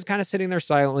 Hayden is kind of sitting there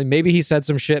silently. Maybe he said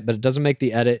some shit, but it doesn't make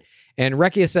the edit. And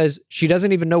Rekia says she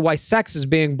doesn't even know why sex is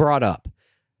being brought up.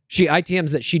 She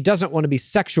ITMs that she doesn't want to be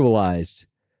sexualized.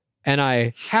 And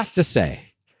I have to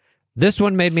say, this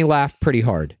one made me laugh pretty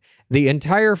hard. The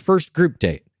entire first group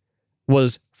date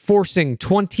was forcing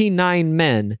 29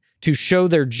 men to show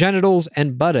their genitals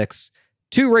and buttocks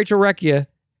to Rachel Rekia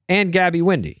and Gabby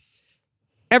Wendy.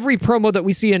 Every promo that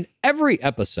we see in every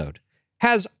episode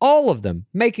has all of them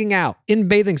making out in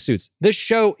bathing suits. This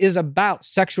show is about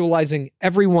sexualizing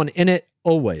everyone in it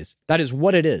always. That is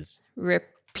what it is.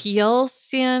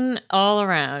 Repulsion all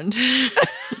around.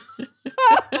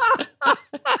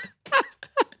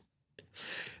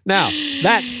 Now,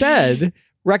 that said,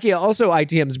 Rekia also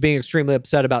ITMs being extremely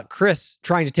upset about Chris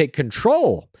trying to take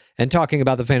control and talking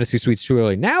about the fantasy suites too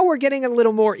early. Now we're getting a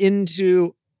little more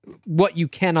into what you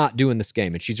cannot do in this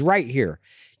game. And she's right here.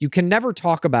 You can never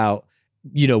talk about,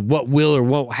 what will or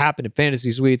won't happen in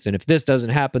fantasy suites. And if this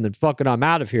doesn't happen, then fuck it, I'm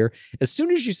out of here. As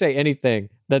soon as you say anything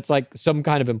that's like some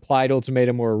kind of implied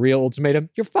ultimatum or a real ultimatum,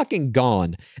 you're fucking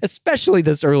gone, especially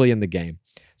this early in the game.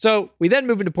 So we then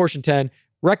move into portion 10.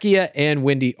 Rekia and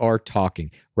Wendy are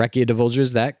talking. Rekia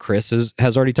divulges that Chris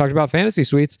has already talked about fantasy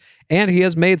suites, and he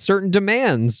has made certain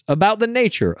demands about the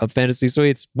nature of fantasy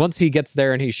suites once he gets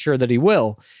there, and he's sure that he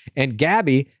will. And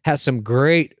Gabby has some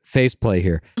great face play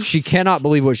here. She cannot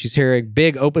believe what she's hearing.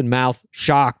 Big open mouth,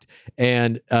 shocked.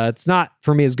 And it's not,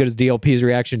 for me, as good as DLP's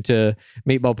reaction to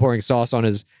Meatball pouring sauce on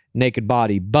his naked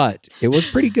body, but it was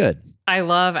pretty good. I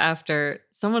love after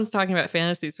someone's talking about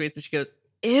fantasy suites and she goes,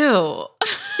 ew.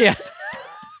 Yeah.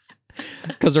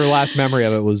 Because her last memory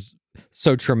of it was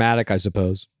so traumatic, I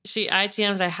suppose. She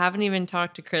ITMs, I haven't even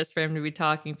talked to Chris for him to be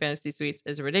talking fantasy suites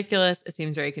is ridiculous. It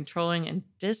seems very controlling and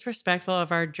disrespectful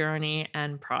of our journey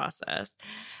and process.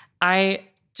 I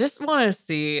just want to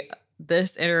see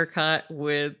this intercut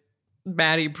with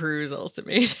Maddie Prue's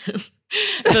ultimatum.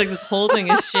 I feel like this whole thing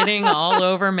is shitting all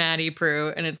over Maddie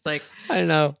Prue. And it's like, I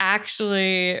know.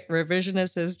 Actually,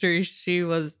 revisionist history, she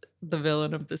was the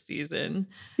villain of the season.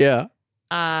 Yeah.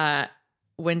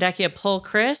 When Dekia pull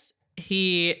Chris,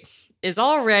 he is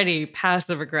already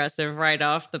passive aggressive right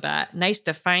off the bat. Nice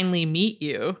to finally meet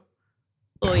you.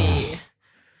 Oy.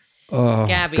 Oh,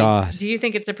 Gabby, God. do you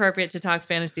think it's appropriate to talk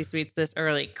fantasy suites this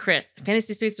early? Chris,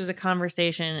 fantasy suites was a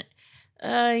conversation.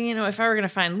 If I were going to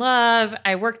find love,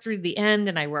 I work through the end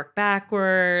and I work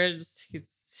backwards. He's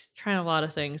trying a lot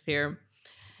of things here.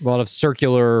 A lot of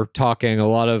circular talking, a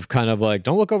lot of kind of like,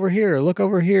 don't look over here, look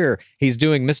over here. He's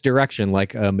doing misdirection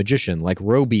like a magician, like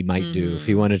Roby might do if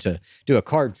he wanted to do a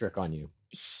card trick on you.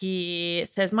 He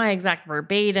says my exact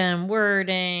verbatim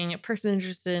wording, a person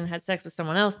interested in had sex with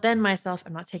someone else, then myself.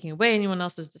 I'm not taking away anyone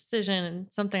else's decision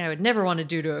and something I would never want to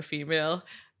do to a female.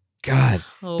 God,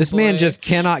 this man just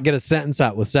cannot get a sentence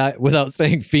out without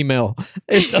saying female.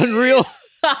 It's unreal.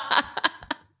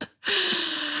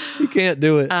 You can't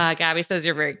do it. Gabby says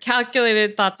you're very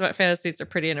calculated. Thoughts about fantasy suites are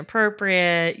pretty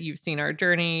inappropriate. You've seen our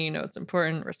journey. You know it's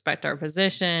important. Respect our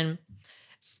position.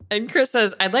 And Chris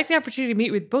says, I'd like the opportunity to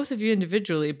meet with both of you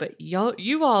individually, but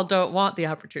you all don't want the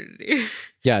opportunity.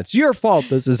 Yeah, it's your fault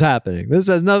this is happening. This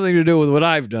has nothing to do with what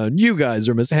I've done. You guys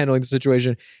are mishandling the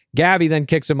situation. Gabby then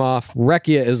kicks him off.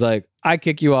 Rekia is like, I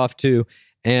kick you off too.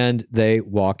 And they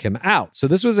walk him out. So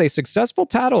this was a successful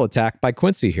tattle attack by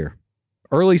Quincy here.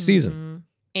 Early season.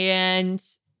 And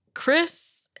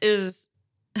Chris is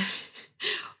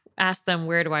asked them,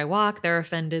 where do I walk? They're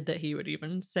offended that he would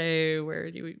even say, where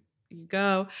do you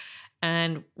go?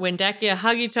 And when Dekia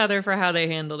hug each other for how they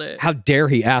handled it. How dare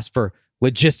he ask for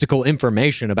logistical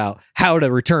information about how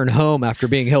to return home after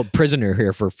being held prisoner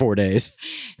here for 4 days.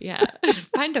 Yeah.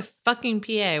 Find a fucking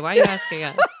PA. Why are you asking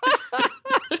us?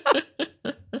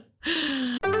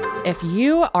 If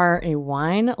you are a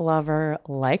wine lover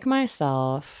like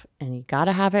myself and you got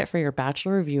to have it for your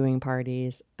bachelor viewing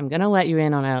parties, I'm going to let you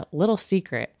in on a little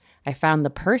secret. I found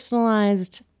the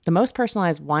most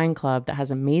personalized wine club that has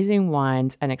amazing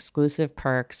wines and exclusive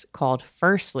perks called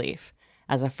First Leaf.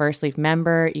 As a First Leaf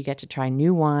member, you get to try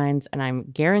new wines, and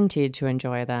I'm guaranteed to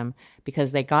enjoy them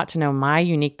because they got to know my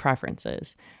unique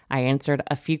preferences. I answered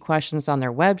a few questions on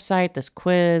their website, this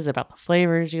quiz about the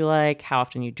flavors you like, how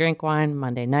often you drink wine,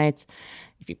 Monday nights,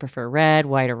 if you prefer red,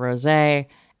 white, or rosé.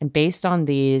 And based on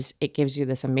these, it gives you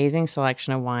this amazing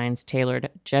selection of wines tailored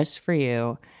just for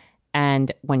you.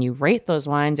 And when you rate those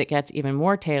wines, it gets even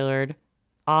more tailored,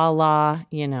 a la,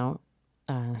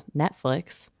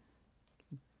 Netflix.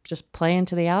 Just play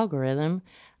into the algorithm.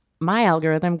 My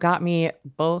algorithm got me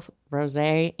both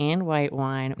rosé and white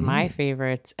wine, my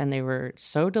favorites, and they were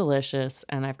so delicious,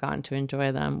 and I've gotten to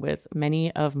enjoy them with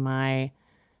many of my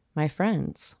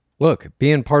friends. Look,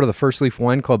 being part of the First Leaf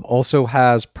Wine Club also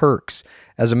has perks.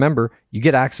 As a member, you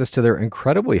get access to their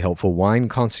incredibly helpful wine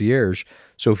concierge.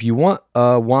 So if you want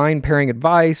wine pairing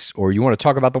advice or you want to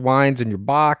talk about the wines in your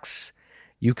box,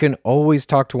 you can always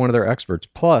talk to one of their experts.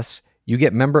 Plus, you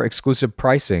get member exclusive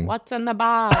pricing. What's in the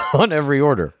box? On every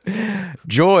order.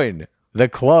 Join the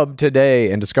club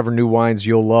today and discover new wines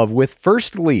you'll love with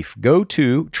First Leaf. Go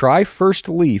to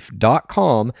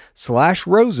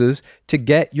tryfirstleaf.com/roses to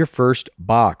get your first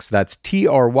box. That's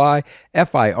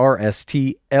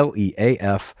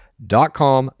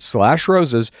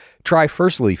tryfirstleaf.com/roses.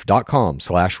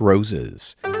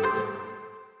 Tryfirstleaf.com/roses.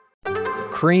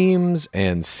 Creams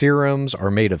and serums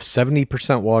are made of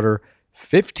 70% water,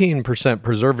 15%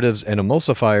 preservatives and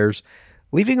emulsifiers,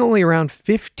 leaving only around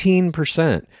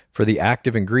 15% for the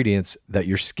active ingredients that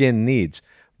your skin needs.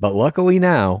 But luckily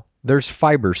now, there's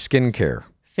Fiber Skincare.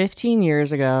 15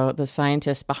 years ago, the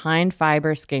scientists behind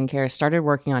Fiber Skincare started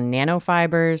working on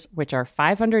nanofibers, which are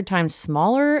 500 times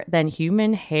smaller than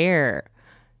human hair.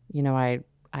 I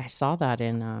saw that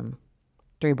in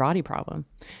Three Body Problem.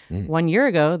 1 year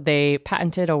ago, they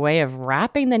patented a way of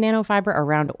wrapping the nanofiber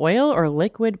around oil or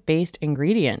liquid-based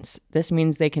ingredients. This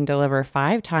means they can deliver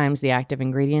 5 times the active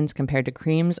ingredients compared to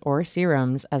creams or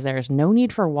serums, as there is no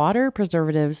need for water,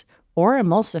 preservatives, or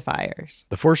emulsifiers.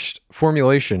 The first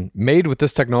formulation made with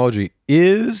this technology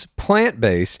is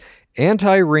plant-based,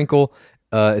 anti-wrinkle.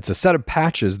 It's a set of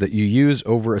patches that you use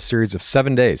over a series of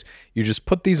 7 days. You just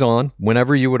put these on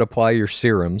whenever you would apply your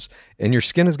serums, and your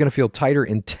skin is going to feel tighter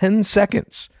in 10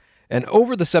 seconds. And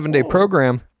over the 7-day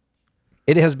program,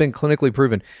 it has been clinically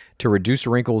proven to reduce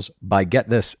wrinkles by, get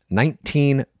this,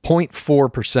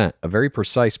 19.4%, a very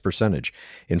precise percentage.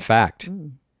 In fact,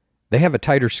 they have a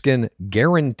tighter skin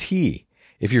guarantee.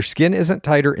 If your skin isn't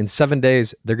tighter in 7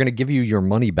 days, they're going to give you your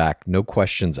money back, no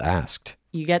questions asked.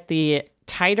 You get the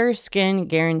tighter skin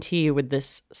guarantee with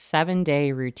this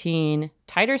 7-day routine.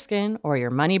 Tighter skin or your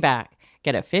money back.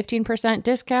 Get a 15%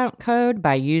 discount code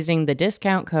by using the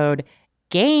discount code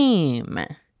GAME.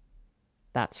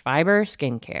 That's Fiber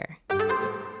Skincare.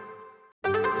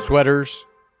 Sweaters,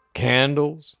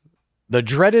 candles, the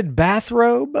dreaded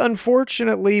bathrobe.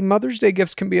 Unfortunately, Mother's Day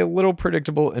gifts can be a little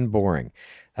predictable and boring.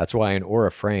 That's why an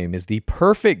Aura frame is the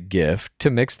perfect gift to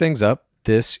mix things up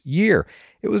this year.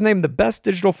 It was named the best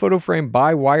digital photo frame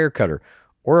by Wirecutter.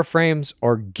 Aura frames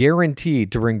are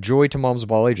guaranteed to bring joy to moms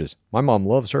of all ages. My mom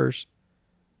loves hers.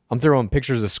 I'm throwing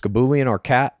pictures of Skaboolian, our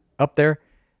cat, up there.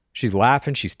 She's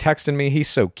laughing. She's texting me. He's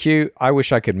so cute. I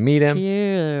wish I could meet him.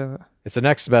 Cute. It's the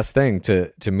next best thing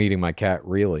to meeting my cat,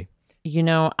 really.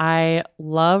 I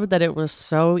love that it was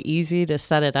so easy to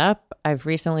set it up. I've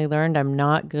recently learned I'm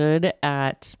not good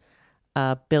at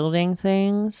building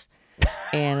things.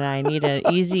 And I need an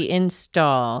easy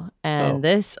install. And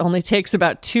this only takes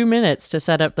about 2 minutes to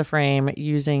set up the frame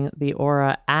using the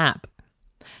Aura app.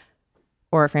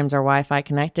 Aura frames are Wi-Fi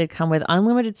connected, come with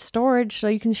unlimited storage, so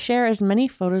you can share as many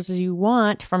photos as you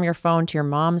want from your phone to your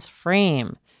mom's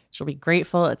frame. She'll be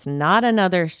grateful it's not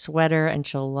another sweater, and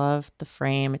she'll love the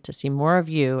frame to see more of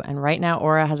you. And right now,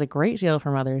 Aura has a great deal for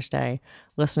Mother's Day.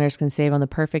 Listeners can save on the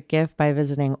perfect gift by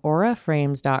visiting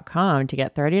auraframes.com to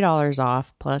get $30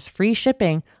 off plus free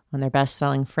shipping on their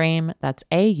best-selling frame. That's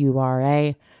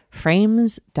AURA,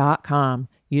 frames.com.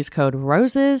 Use code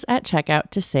ROSES at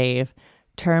checkout to save.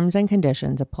 Terms and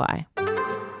conditions apply.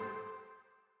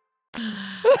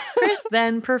 Chris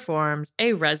then performs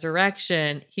a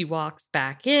resurrection. He walks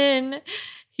back in.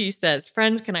 He says,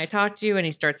 "Friends, can I talk to you?" And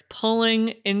he starts pulling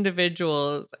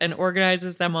individuals and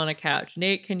organizes them on a couch.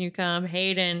 "Nate, can you come?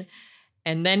 Hayden."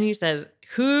 And then he says,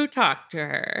 who talked to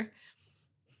her?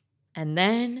 And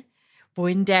then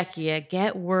Windekia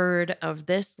get word of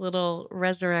this little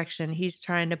resurrection he's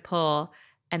trying to pull,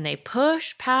 and they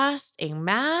push past a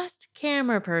masked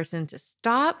camera person to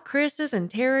stop Chris's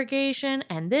interrogation.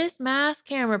 And this masked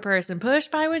camera person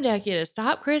pushed by Windekia to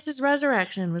stop Chris's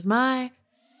resurrection was my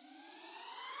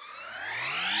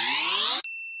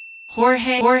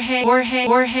Jorge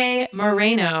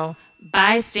Moreno,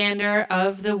 bystander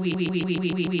of the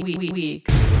week.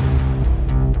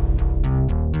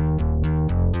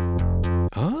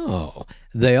 Oh,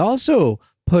 they also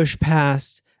push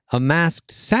past a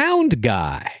masked sound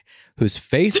guy whose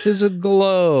face is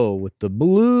aglow with the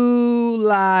blue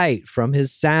light from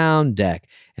his sound deck.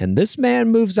 And this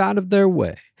man moves out of their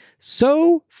way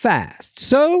so fast,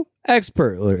 so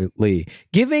expertly,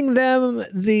 giving them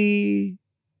the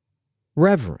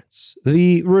reverence,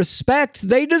 the respect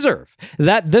they deserve,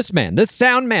 that this man, this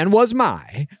sound man, was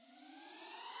my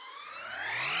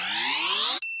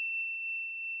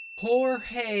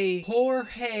Jorge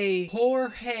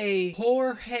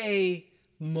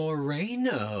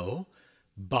Moreno,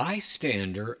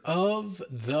 bystander of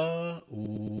the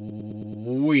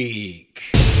week.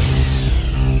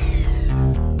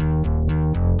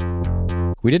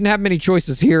 We didn't have many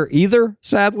choices here either,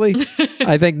 sadly.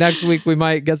 I think next week we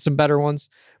might get some better ones.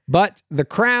 But the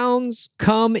Crowns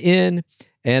come in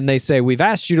and they say, we've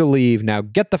asked you to leave, now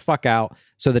get the fuck out.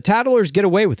 So the Tattlers get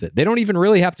away with it. They don't even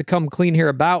really have to come clean here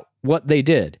about what they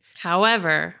did.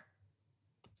 However,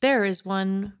 there is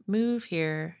one move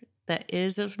here that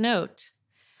is of note.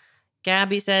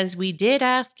 Gabby says, we did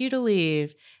ask you to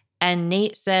leave. And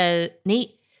Nate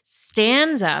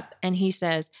stands up and he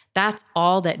says, that's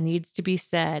all that needs to be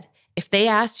said. If they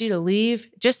asked you to leave,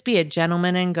 just be a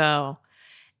gentleman and go.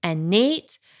 And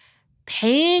Nate,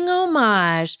 paying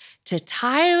homage to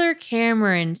Tyler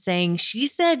Cameron saying she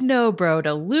said no, bro,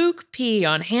 to Luke P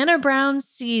on Hannah Brown's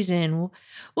season,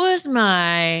 was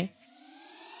my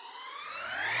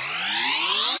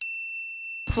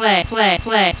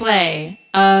play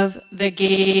of the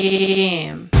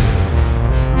game.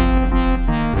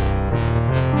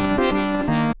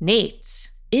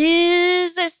 Nate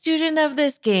is a student of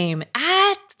this game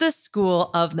at the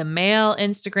school of the male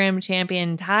Instagram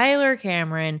champion Tyler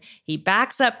Cameron. He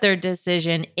backs up their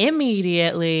decision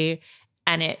immediately,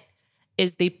 and it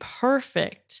is the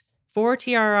perfect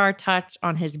 4TRR touch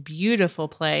on his beautiful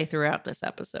play throughout this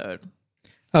episode.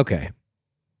 Okay.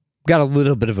 Got a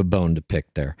little bit of a bone to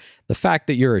pick there. The fact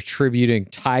that you're attributing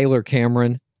Tyler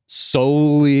Cameron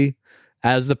solely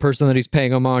as the person that he's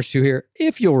paying homage to here.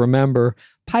 If you'll remember,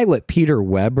 pilot Peter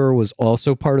Weber was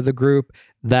also part of the group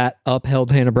that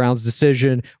upheld Hannah Brown's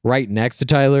decision right next to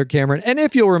Tyler Cameron. And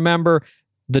if you'll remember,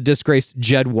 the disgraced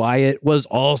Jed Wyatt was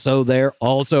also there,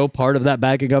 also part of that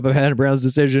backing up of Hannah Brown's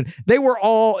decision. They were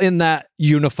all in that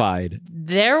unified.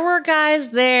 There were guys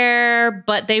there,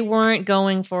 but they weren't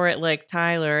going for it like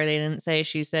Tyler. They didn't say,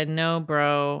 she said, no,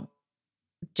 bro.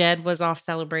 Jed was off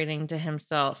celebrating to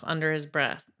himself under his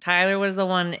breath. Tyler was the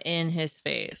one in his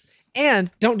face.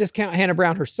 And don't discount Hannah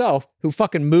Brown herself, who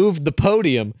fucking moved the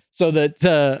podium so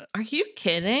that... Are you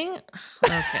kidding?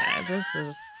 Okay, this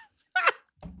is...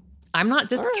 I'm not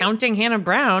discounting Hannah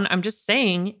Brown. I'm just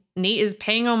saying Nate is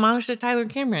paying homage to Tyler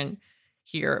Cameron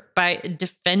here by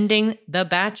defending The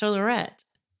Bachelorette,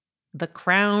 the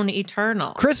crown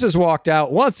eternal. Chris has walked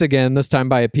out once again, this time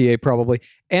by a PA probably.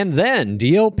 And then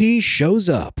DLP shows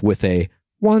up with a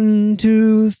 1,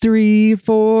 2, 3,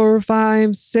 4,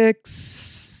 5,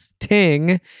 6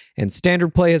 ting, and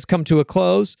standard play has come to a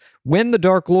close. When the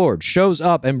Dark Lord shows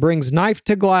up and brings knife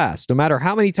to glass, no matter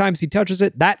how many times he touches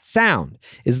it, that sound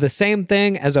is the same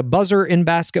thing as a buzzer in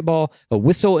basketball, a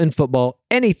whistle in football,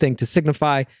 anything to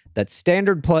signify that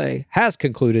standard play has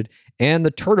concluded, and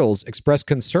the Turtles express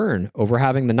concern over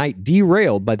having the night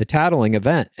derailed by the tattling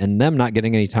event and them not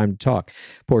getting any time to talk.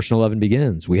 Portion 11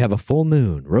 begins. We have a full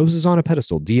moon. Roses on a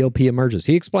pedestal. DLP emerges.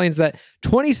 He explains that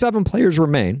 27 players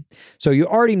remain, so you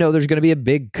already know there's going to be a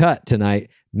big cut tonight.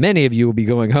 Many of you will be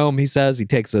going home, he says. He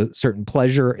takes a certain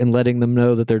pleasure in letting them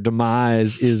know that their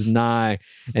demise is nigh.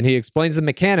 And he explains the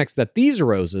mechanics that these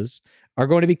roses are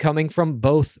going to be coming from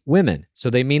both women. So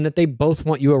they mean that they both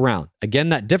want you around. Again,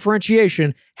 that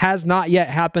differentiation has not yet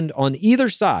happened on either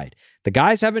side. The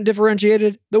guys haven't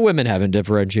differentiated. The women haven't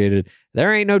differentiated.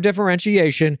 There ain't no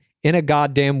differentiation in a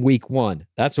goddamn week one.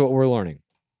 That's what we're learning.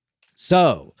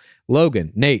 So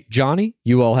Logan, Nate, Johnny,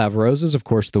 you all have roses. Of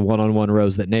course, the one-on-one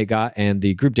rose that Nate got and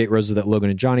the group date roses that Logan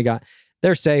and Johnny got,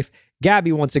 they're safe.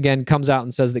 Gabby, once again, comes out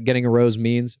and says that getting a rose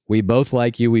means we both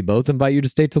like you. We both invite you to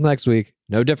stay till next week.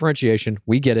 No differentiation.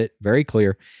 We get it. Very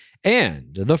clear.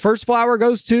 And the first flower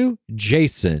goes to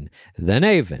Jason, then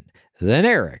Avon, then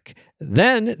Eric.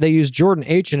 Then they use Jordan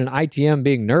H. in an ITM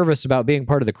being nervous about being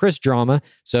part of the Chris drama.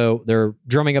 So they're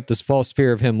drumming up this false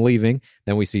fear of him leaving.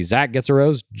 Then we see Zach gets a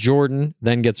rose. Jordan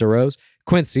then gets a rose.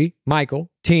 Quincy, Michael,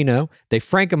 Tino. They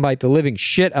Frankenbite the living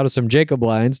shit out of some Jacob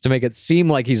lines to make it seem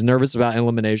like he's nervous about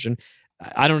elimination.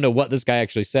 I don't know what this guy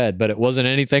actually said, but it wasn't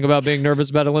anything about being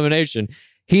nervous about elimination.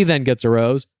 He then gets a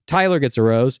rose. Tyler gets a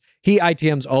rose. He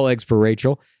ITMs all eggs for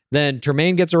Rachel. Then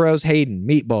Tremaine gets a rose. Hayden,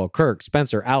 Meatball, Kirk,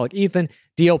 Spencer, Alec, Ethan.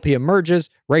 DLP emerges.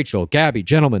 Rachel, Gabby,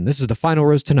 gentlemen, this is the final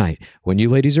rose tonight. When you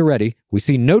ladies are ready, we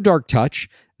see no dark touch.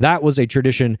 That was a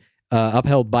tradition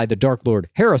upheld by the Dark Lord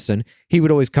Harrison. He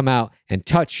would always come out and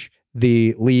touch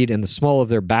the lead in the small of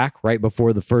their back right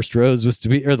before the first rose was to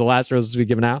be, or the last rose was to be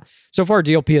given out. So far,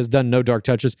 DLP has done no dark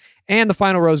touches. And the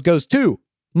final rose goes to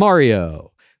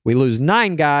Mario. We lose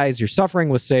 9 guys. Your suffering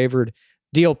was savored.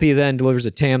 DLP then delivers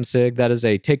a Tam Sig. That is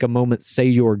a take a moment, say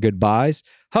your goodbyes.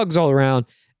 Hugs all around.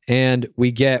 And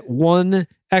we get one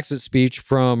exit speech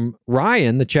from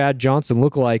Ryan, the Chad Johnson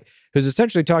lookalike, who's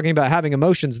essentially talking about having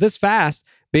emotions this fast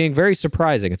being very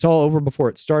surprising. It's all over before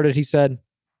it started, he said.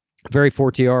 Very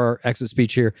 4TR exit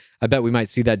speech here. I bet we might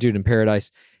see that dude in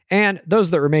paradise. And those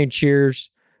that remain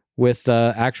cheers with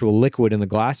actual liquid in the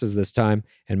glasses this time.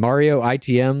 And Mario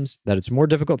ITMs that it's more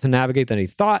difficult to navigate than he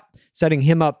thought, setting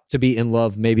him up to be in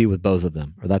love maybe with both of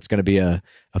them. Or that's going to be a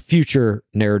future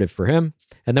narrative for him.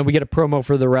 And then we get a promo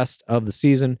for the rest of the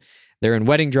season. They're in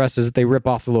wedding dresses that they rip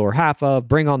off the lower half of,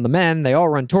 bring on the men. They all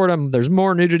run toward him. There's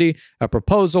more nudity, a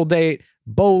proposal date,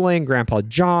 bowling, Grandpa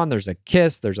John. There's a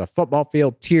kiss. There's a football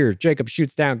field. Tears. Jacob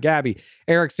shoots down Gabby.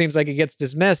 Eric seems like he gets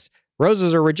dismissed.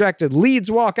 Roses are rejected.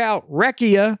 Leads walk out.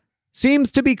 Rekia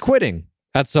seems to be quitting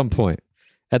at some point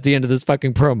at the end of this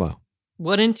fucking promo.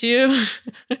 Wouldn't you?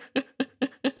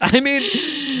 I mean,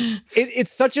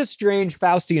 it's such a strange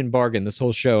Faustian bargain, this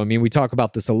whole show. I mean, we talk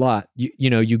about this a lot.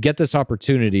 You know, you get this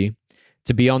opportunity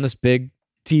to be on this big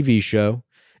TV show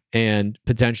and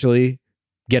potentially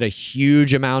get a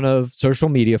huge amount of social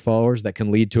media followers that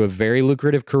can lead to a very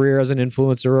lucrative career as an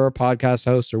influencer or a podcast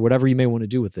host or whatever you may want to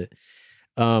do with it.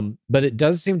 But it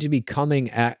does seem to be coming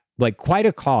at like quite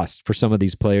a cost for some of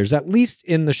these players, at least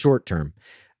in the short term.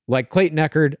 Like Clayton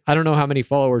Echard, I don't know how many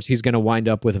followers he's going to wind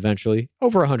up with eventually.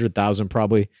 Over 100,000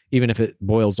 probably, even if it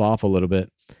boils off a little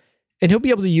bit. And he'll be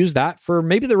able to use that for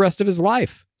maybe the rest of his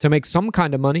life to make some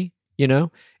kind of money, you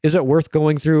know? Is it worth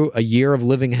going through a year of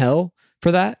living hell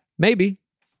for that? Maybe.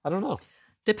 I don't know.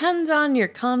 Depends on your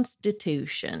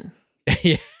constitution.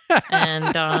 Yeah.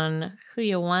 And on who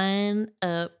you wind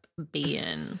up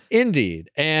being.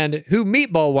 Indeed. And who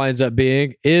Meatball winds up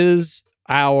being is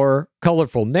our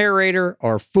colorful narrator,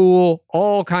 our fool,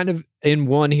 all kind of in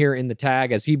one here in the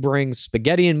tag as he brings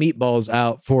spaghetti and meatballs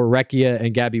out for Rekia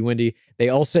and Gabby Windy. They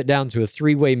all sit down to a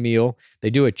 3-way meal.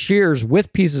 They do a cheers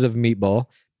with pieces of meatball.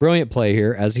 Brilliant play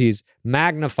here as he's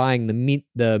magnifying the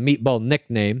meatball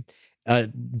nickname,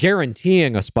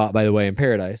 guaranteeing a spot, by the way, in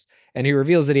Paradise. And he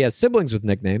reveals that he has siblings with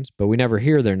nicknames, but we never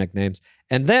hear their nicknames.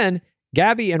 And then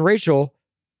Gabby and Rachel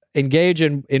engage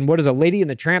in what is a Lady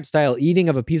and the Tramp style eating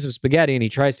of a piece of spaghetti, and he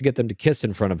tries to get them to kiss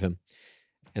in front of him,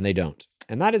 and they don't.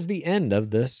 And that is the end of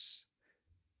this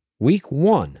week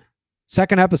 1,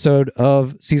 second episode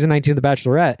of season 19 of The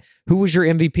Bachelorette. Who was your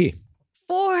MVP?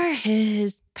 For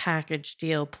his package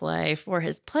deal play, for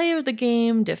his play of the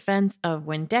game, defense of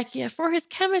Windekia, for his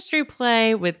chemistry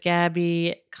play with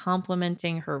Gabby,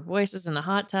 complimenting her voices in the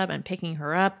hot tub and picking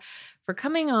her up, for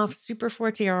coming off Super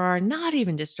 4TRR, not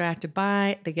even distracted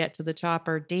by the Get to the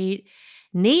Chopper date,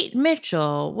 Nate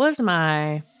Mitchell was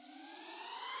my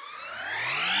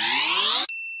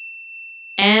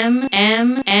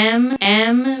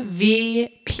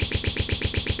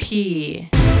MVP.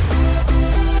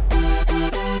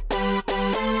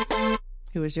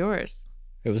 Who was yours?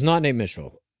 It was not Nate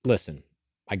Mitchell. Listen,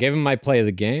 I gave him my play of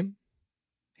the game.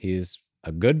 He's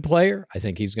a good player. I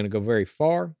think he's going to go very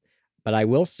far. But I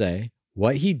will say,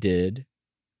 what he did,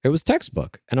 it was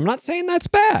textbook. And I'm not saying that's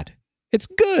bad. It's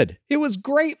good. It was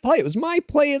great play. It was my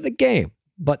play of the game.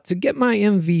 But to get my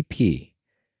MVP,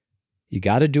 you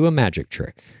got to do a magic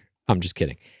trick. I'm just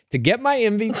kidding. To get my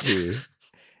MVP,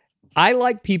 I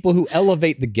like people who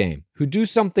elevate the game, who do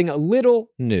something a little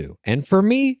new. And for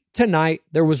me, tonight,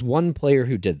 there was one player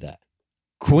who did that.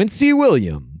 Quincy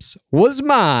Williams was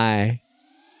my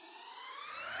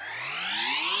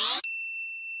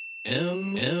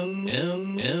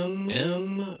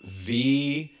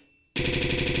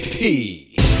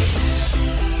MVP.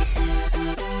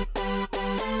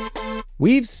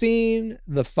 We've seen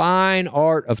the fine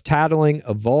art of tattling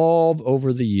evolve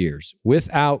over the years,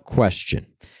 without question.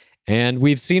 And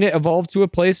we've seen it evolve to a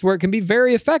place where it can be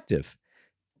very effective,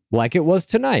 like it was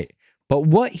tonight. But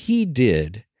what he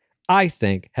did, I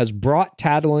think, has brought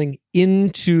tattling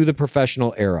into the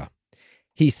professional era.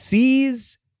 He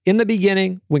sees in the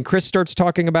beginning when Chris starts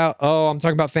talking about, oh, I'm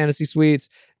talking about fantasy suites.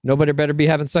 Nobody better be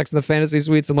having sex in the fantasy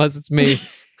suites unless it's me.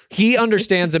 He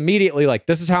understands immediately, like,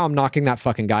 this is how I'm knocking that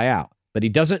fucking guy out. But he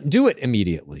doesn't do it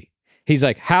immediately. He's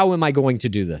like, how am I going to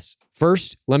do this?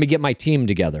 First, let me get my team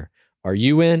together. Are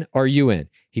you in? Are you in?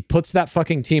 He puts that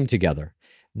fucking team together.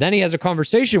 Then he has a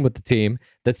conversation with the team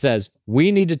that says,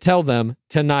 we need to tell them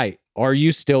tonight, are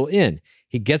you still in?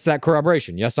 He gets that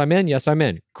corroboration. Yes, I'm in. Yes, I'm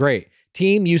in. Great.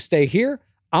 Team, you stay here.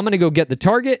 I'm going to go get the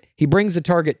target. He brings the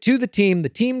target to the team. The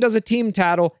team does a team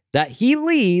tattle that he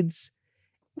leads,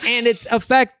 and it's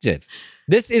effective.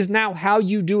 This is now how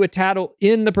you do a tattle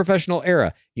in the professional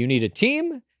era. You need a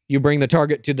team. You bring the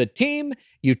target to the team.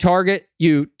 You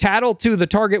tattle to the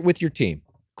target with your team.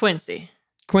 Quincy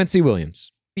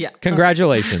Williams. Yeah.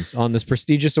 Congratulations on this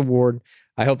prestigious award.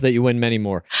 I hope that you win many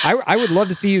more. I would love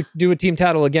to see you do a team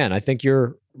tattle again. I think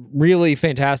you're really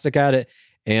fantastic at it.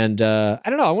 And I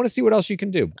don't know. I want to see what else you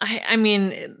can do. I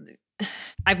mean,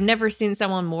 I've never seen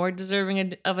someone more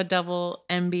deserving of a double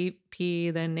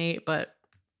MVP than Nate, but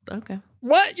okay.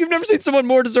 What? You've never seen someone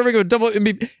more deserving of a double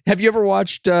MVP? Have you ever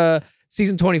watched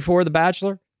season 24 of The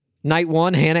Bachelor? Night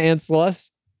 1, Hannah Ann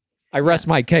Sluss? I rest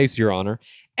my case, Your Honor.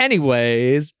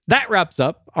 Anyways, that wraps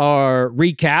up our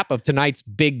recap of tonight's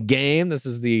big game. This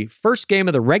is the first game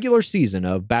of the regular season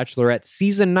of Bachelorette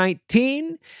Season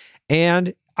 19,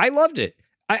 and I loved it.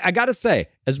 I gotta say,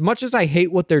 as much as I hate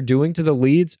what they're doing to the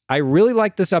leads, I really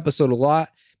like this episode a lot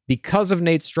because of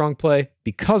Nate's strong play,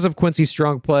 because of Quincy's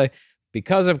strong play,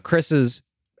 because of Chris's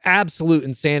absolute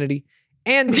insanity,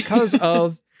 and because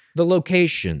of the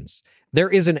locations. There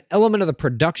is an element of the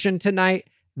production tonight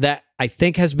that I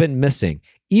think has been missing.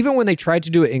 Even when they tried to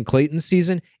do it in Clayton's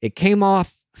season, it came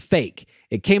off fake.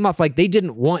 It came off like they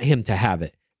didn't want him to have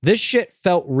it. This shit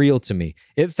felt real to me.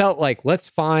 It felt like, let's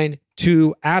find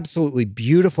 2 absolutely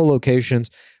beautiful locations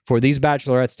for these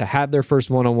bachelorettes to have their first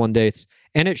one-on-one dates.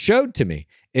 And it showed to me.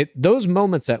 Those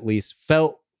moments at least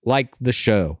felt like the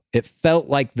show. It felt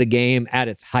like the game at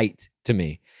its height to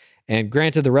me. And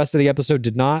granted, the rest of the episode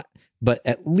did not, but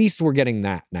at least we're getting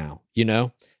that now, you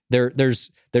know? There's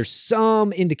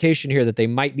some indication here that they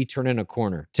might be turning a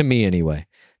corner, to me anyway,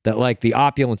 that like the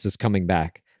opulence is coming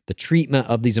back. The treatment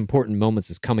of these important moments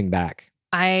is coming back.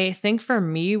 I think for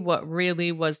me, what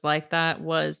really was like that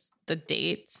was the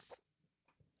dates,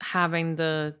 having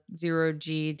the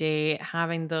 0G date,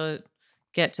 having the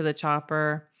get to the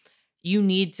chopper. You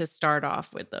need to start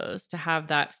off with those to have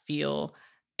that feel.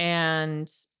 And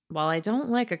while I don't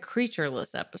like a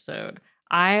creatureless episode,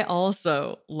 I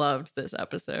also loved this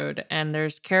episode. And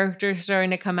there's characters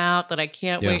starting to come out that I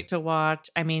can't wait to watch.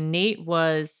 I mean, Nate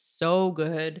was so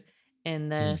good in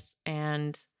this,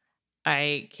 and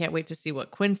I can't wait to see what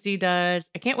Quincy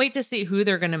does. I can't wait to see who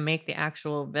they're going to make the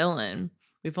actual villain.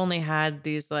 We've only had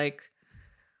these like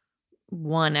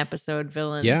 1 episode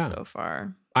villains so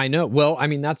far. I know. Well, I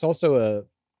mean, that's also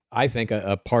I think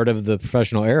a part of the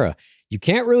professional era. You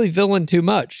can't really villain too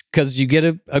much because you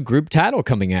get a group tattle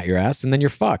coming at your ass and then you're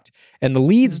fucked. And the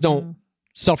leads don't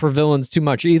suffer villains too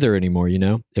much either anymore, you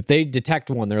know? If they detect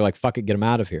one, they're like, fuck it, get them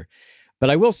out of here. But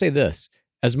I will say this.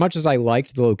 As much as I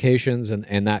liked the locations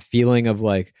and that feeling of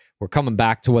like, we're coming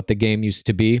back to what the game used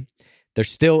to be, there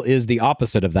still is the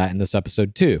opposite of that in this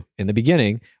episode too. In the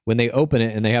beginning, when they open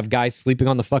it and they have guys sleeping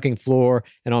on the fucking floor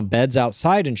and on beds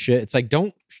outside and shit, it's like,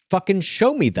 don't fucking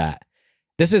show me that.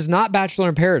 This is not Bachelor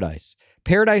in Paradise.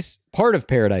 Part of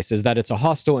Paradise is that it's a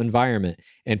hostile environment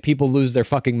and people lose their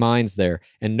fucking minds there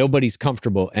and nobody's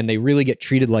comfortable and they really get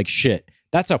treated like shit.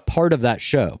 That's a part of that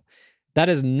show. That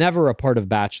is never a part of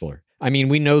Bachelor. I mean,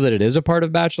 we know that it is a part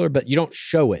of Bachelor, but you don't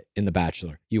show it in The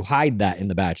Bachelor. You hide that in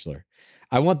The Bachelor.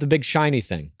 I want the big shiny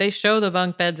thing. They show the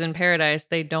bunk beds in Paradise.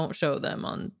 They don't show them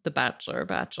on The Bachelor or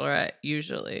Bachelorette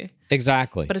usually.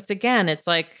 Exactly. But it's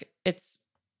like it's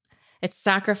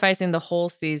sacrificing the whole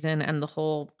season and the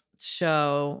whole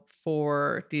show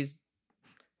for these,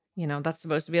 you know, that's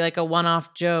supposed to be like a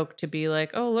one-off joke to be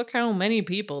like, oh, look how many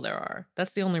people there are.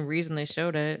 That's the only reason they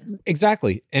showed it.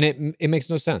 Exactly. And it makes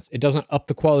no sense. It doesn't up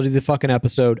the quality of the fucking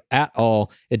episode at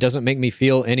all. It doesn't make me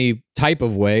feel any type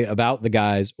of way about the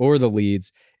guys or the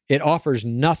leads. It offers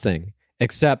nothing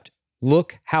except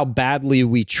look how badly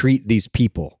we treat these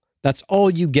people. That's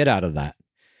all you get out of that.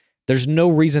 There's no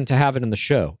reason to have it in the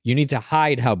show. You need to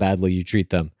hide how badly you treat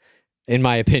them, in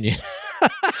my opinion.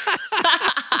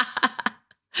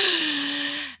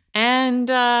 And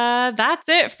that's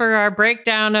it for our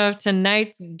breakdown of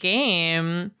tonight's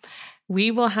game. We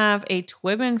will have a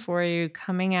Twibbin for you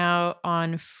coming out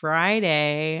on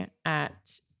Friday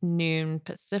at noon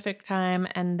Pacific time,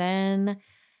 and then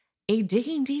a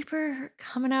Digging Deeper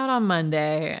coming out on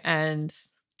Monday. And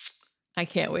I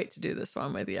can't wait to do this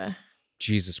one with you.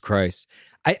 Jesus Christ.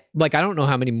 I don't know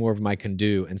how many more of them I can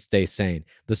do and stay sane.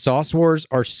 The Sauce Wars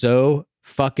are so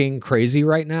fucking crazy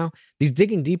right now. These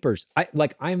Digging Deepers,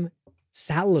 I'm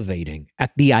salivating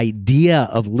at the idea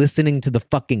of listening to the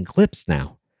fucking clips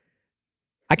now.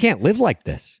 I can't live like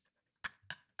this.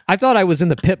 I thought I was in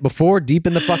the pit before, deep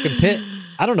in the fucking pit.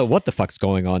 I don't know what the fuck's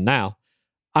going on now.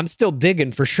 I'm still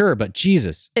digging for sure, but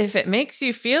Jesus. If it makes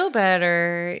you feel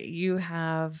better, you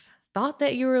have thought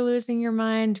that you were losing your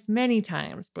mind many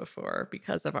times before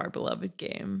because of our beloved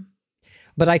game.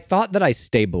 But I thought that I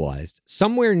stabilized.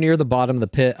 Somewhere near the bottom of the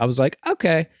pit, I was like,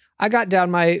 okay, I got down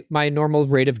my normal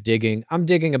rate of digging. I'm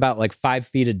digging about like 5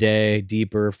 feet a day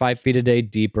deeper, 5 feet a day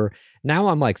deeper. Now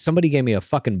I'm like, somebody gave me a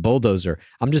fucking bulldozer.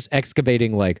 I'm just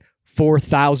excavating like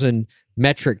 4,000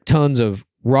 metric tons of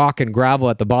rock and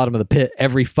gravel at the bottom of the pit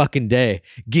every fucking day.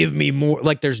 Give me more.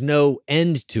 Like there's no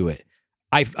end to it.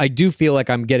 I do feel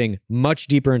like I'm getting much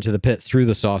deeper into the pit through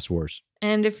the Sauce Wars.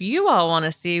 And if you all want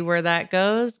to see where that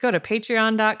goes, go to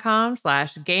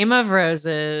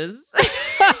patreon.com/gameofroses.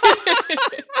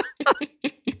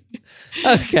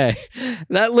 Okay,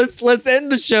 let's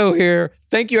end the show here.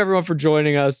 Thank you everyone for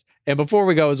joining us. And before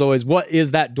we go, as always, what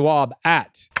is that dwab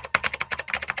at?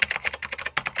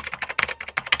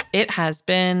 It has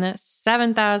been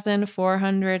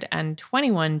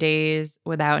 7,421 days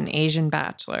without an Asian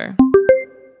bachelor.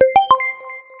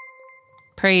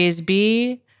 Praise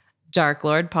be Dark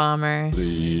Lord Palmer.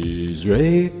 Please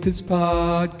rate this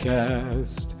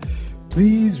podcast.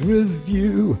 Please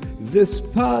review this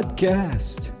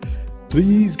podcast.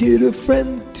 Please get a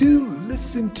friend to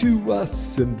listen to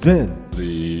us, and then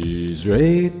please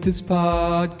rate this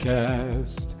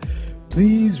podcast.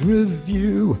 Please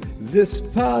review this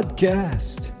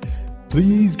podcast.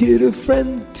 Please get a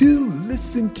friend to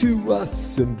listen to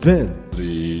us, and then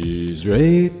please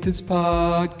rate this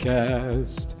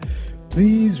podcast.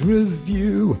 Please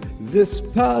review this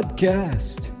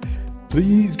podcast.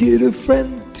 Please get a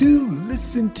friend to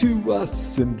listen to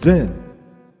us, and then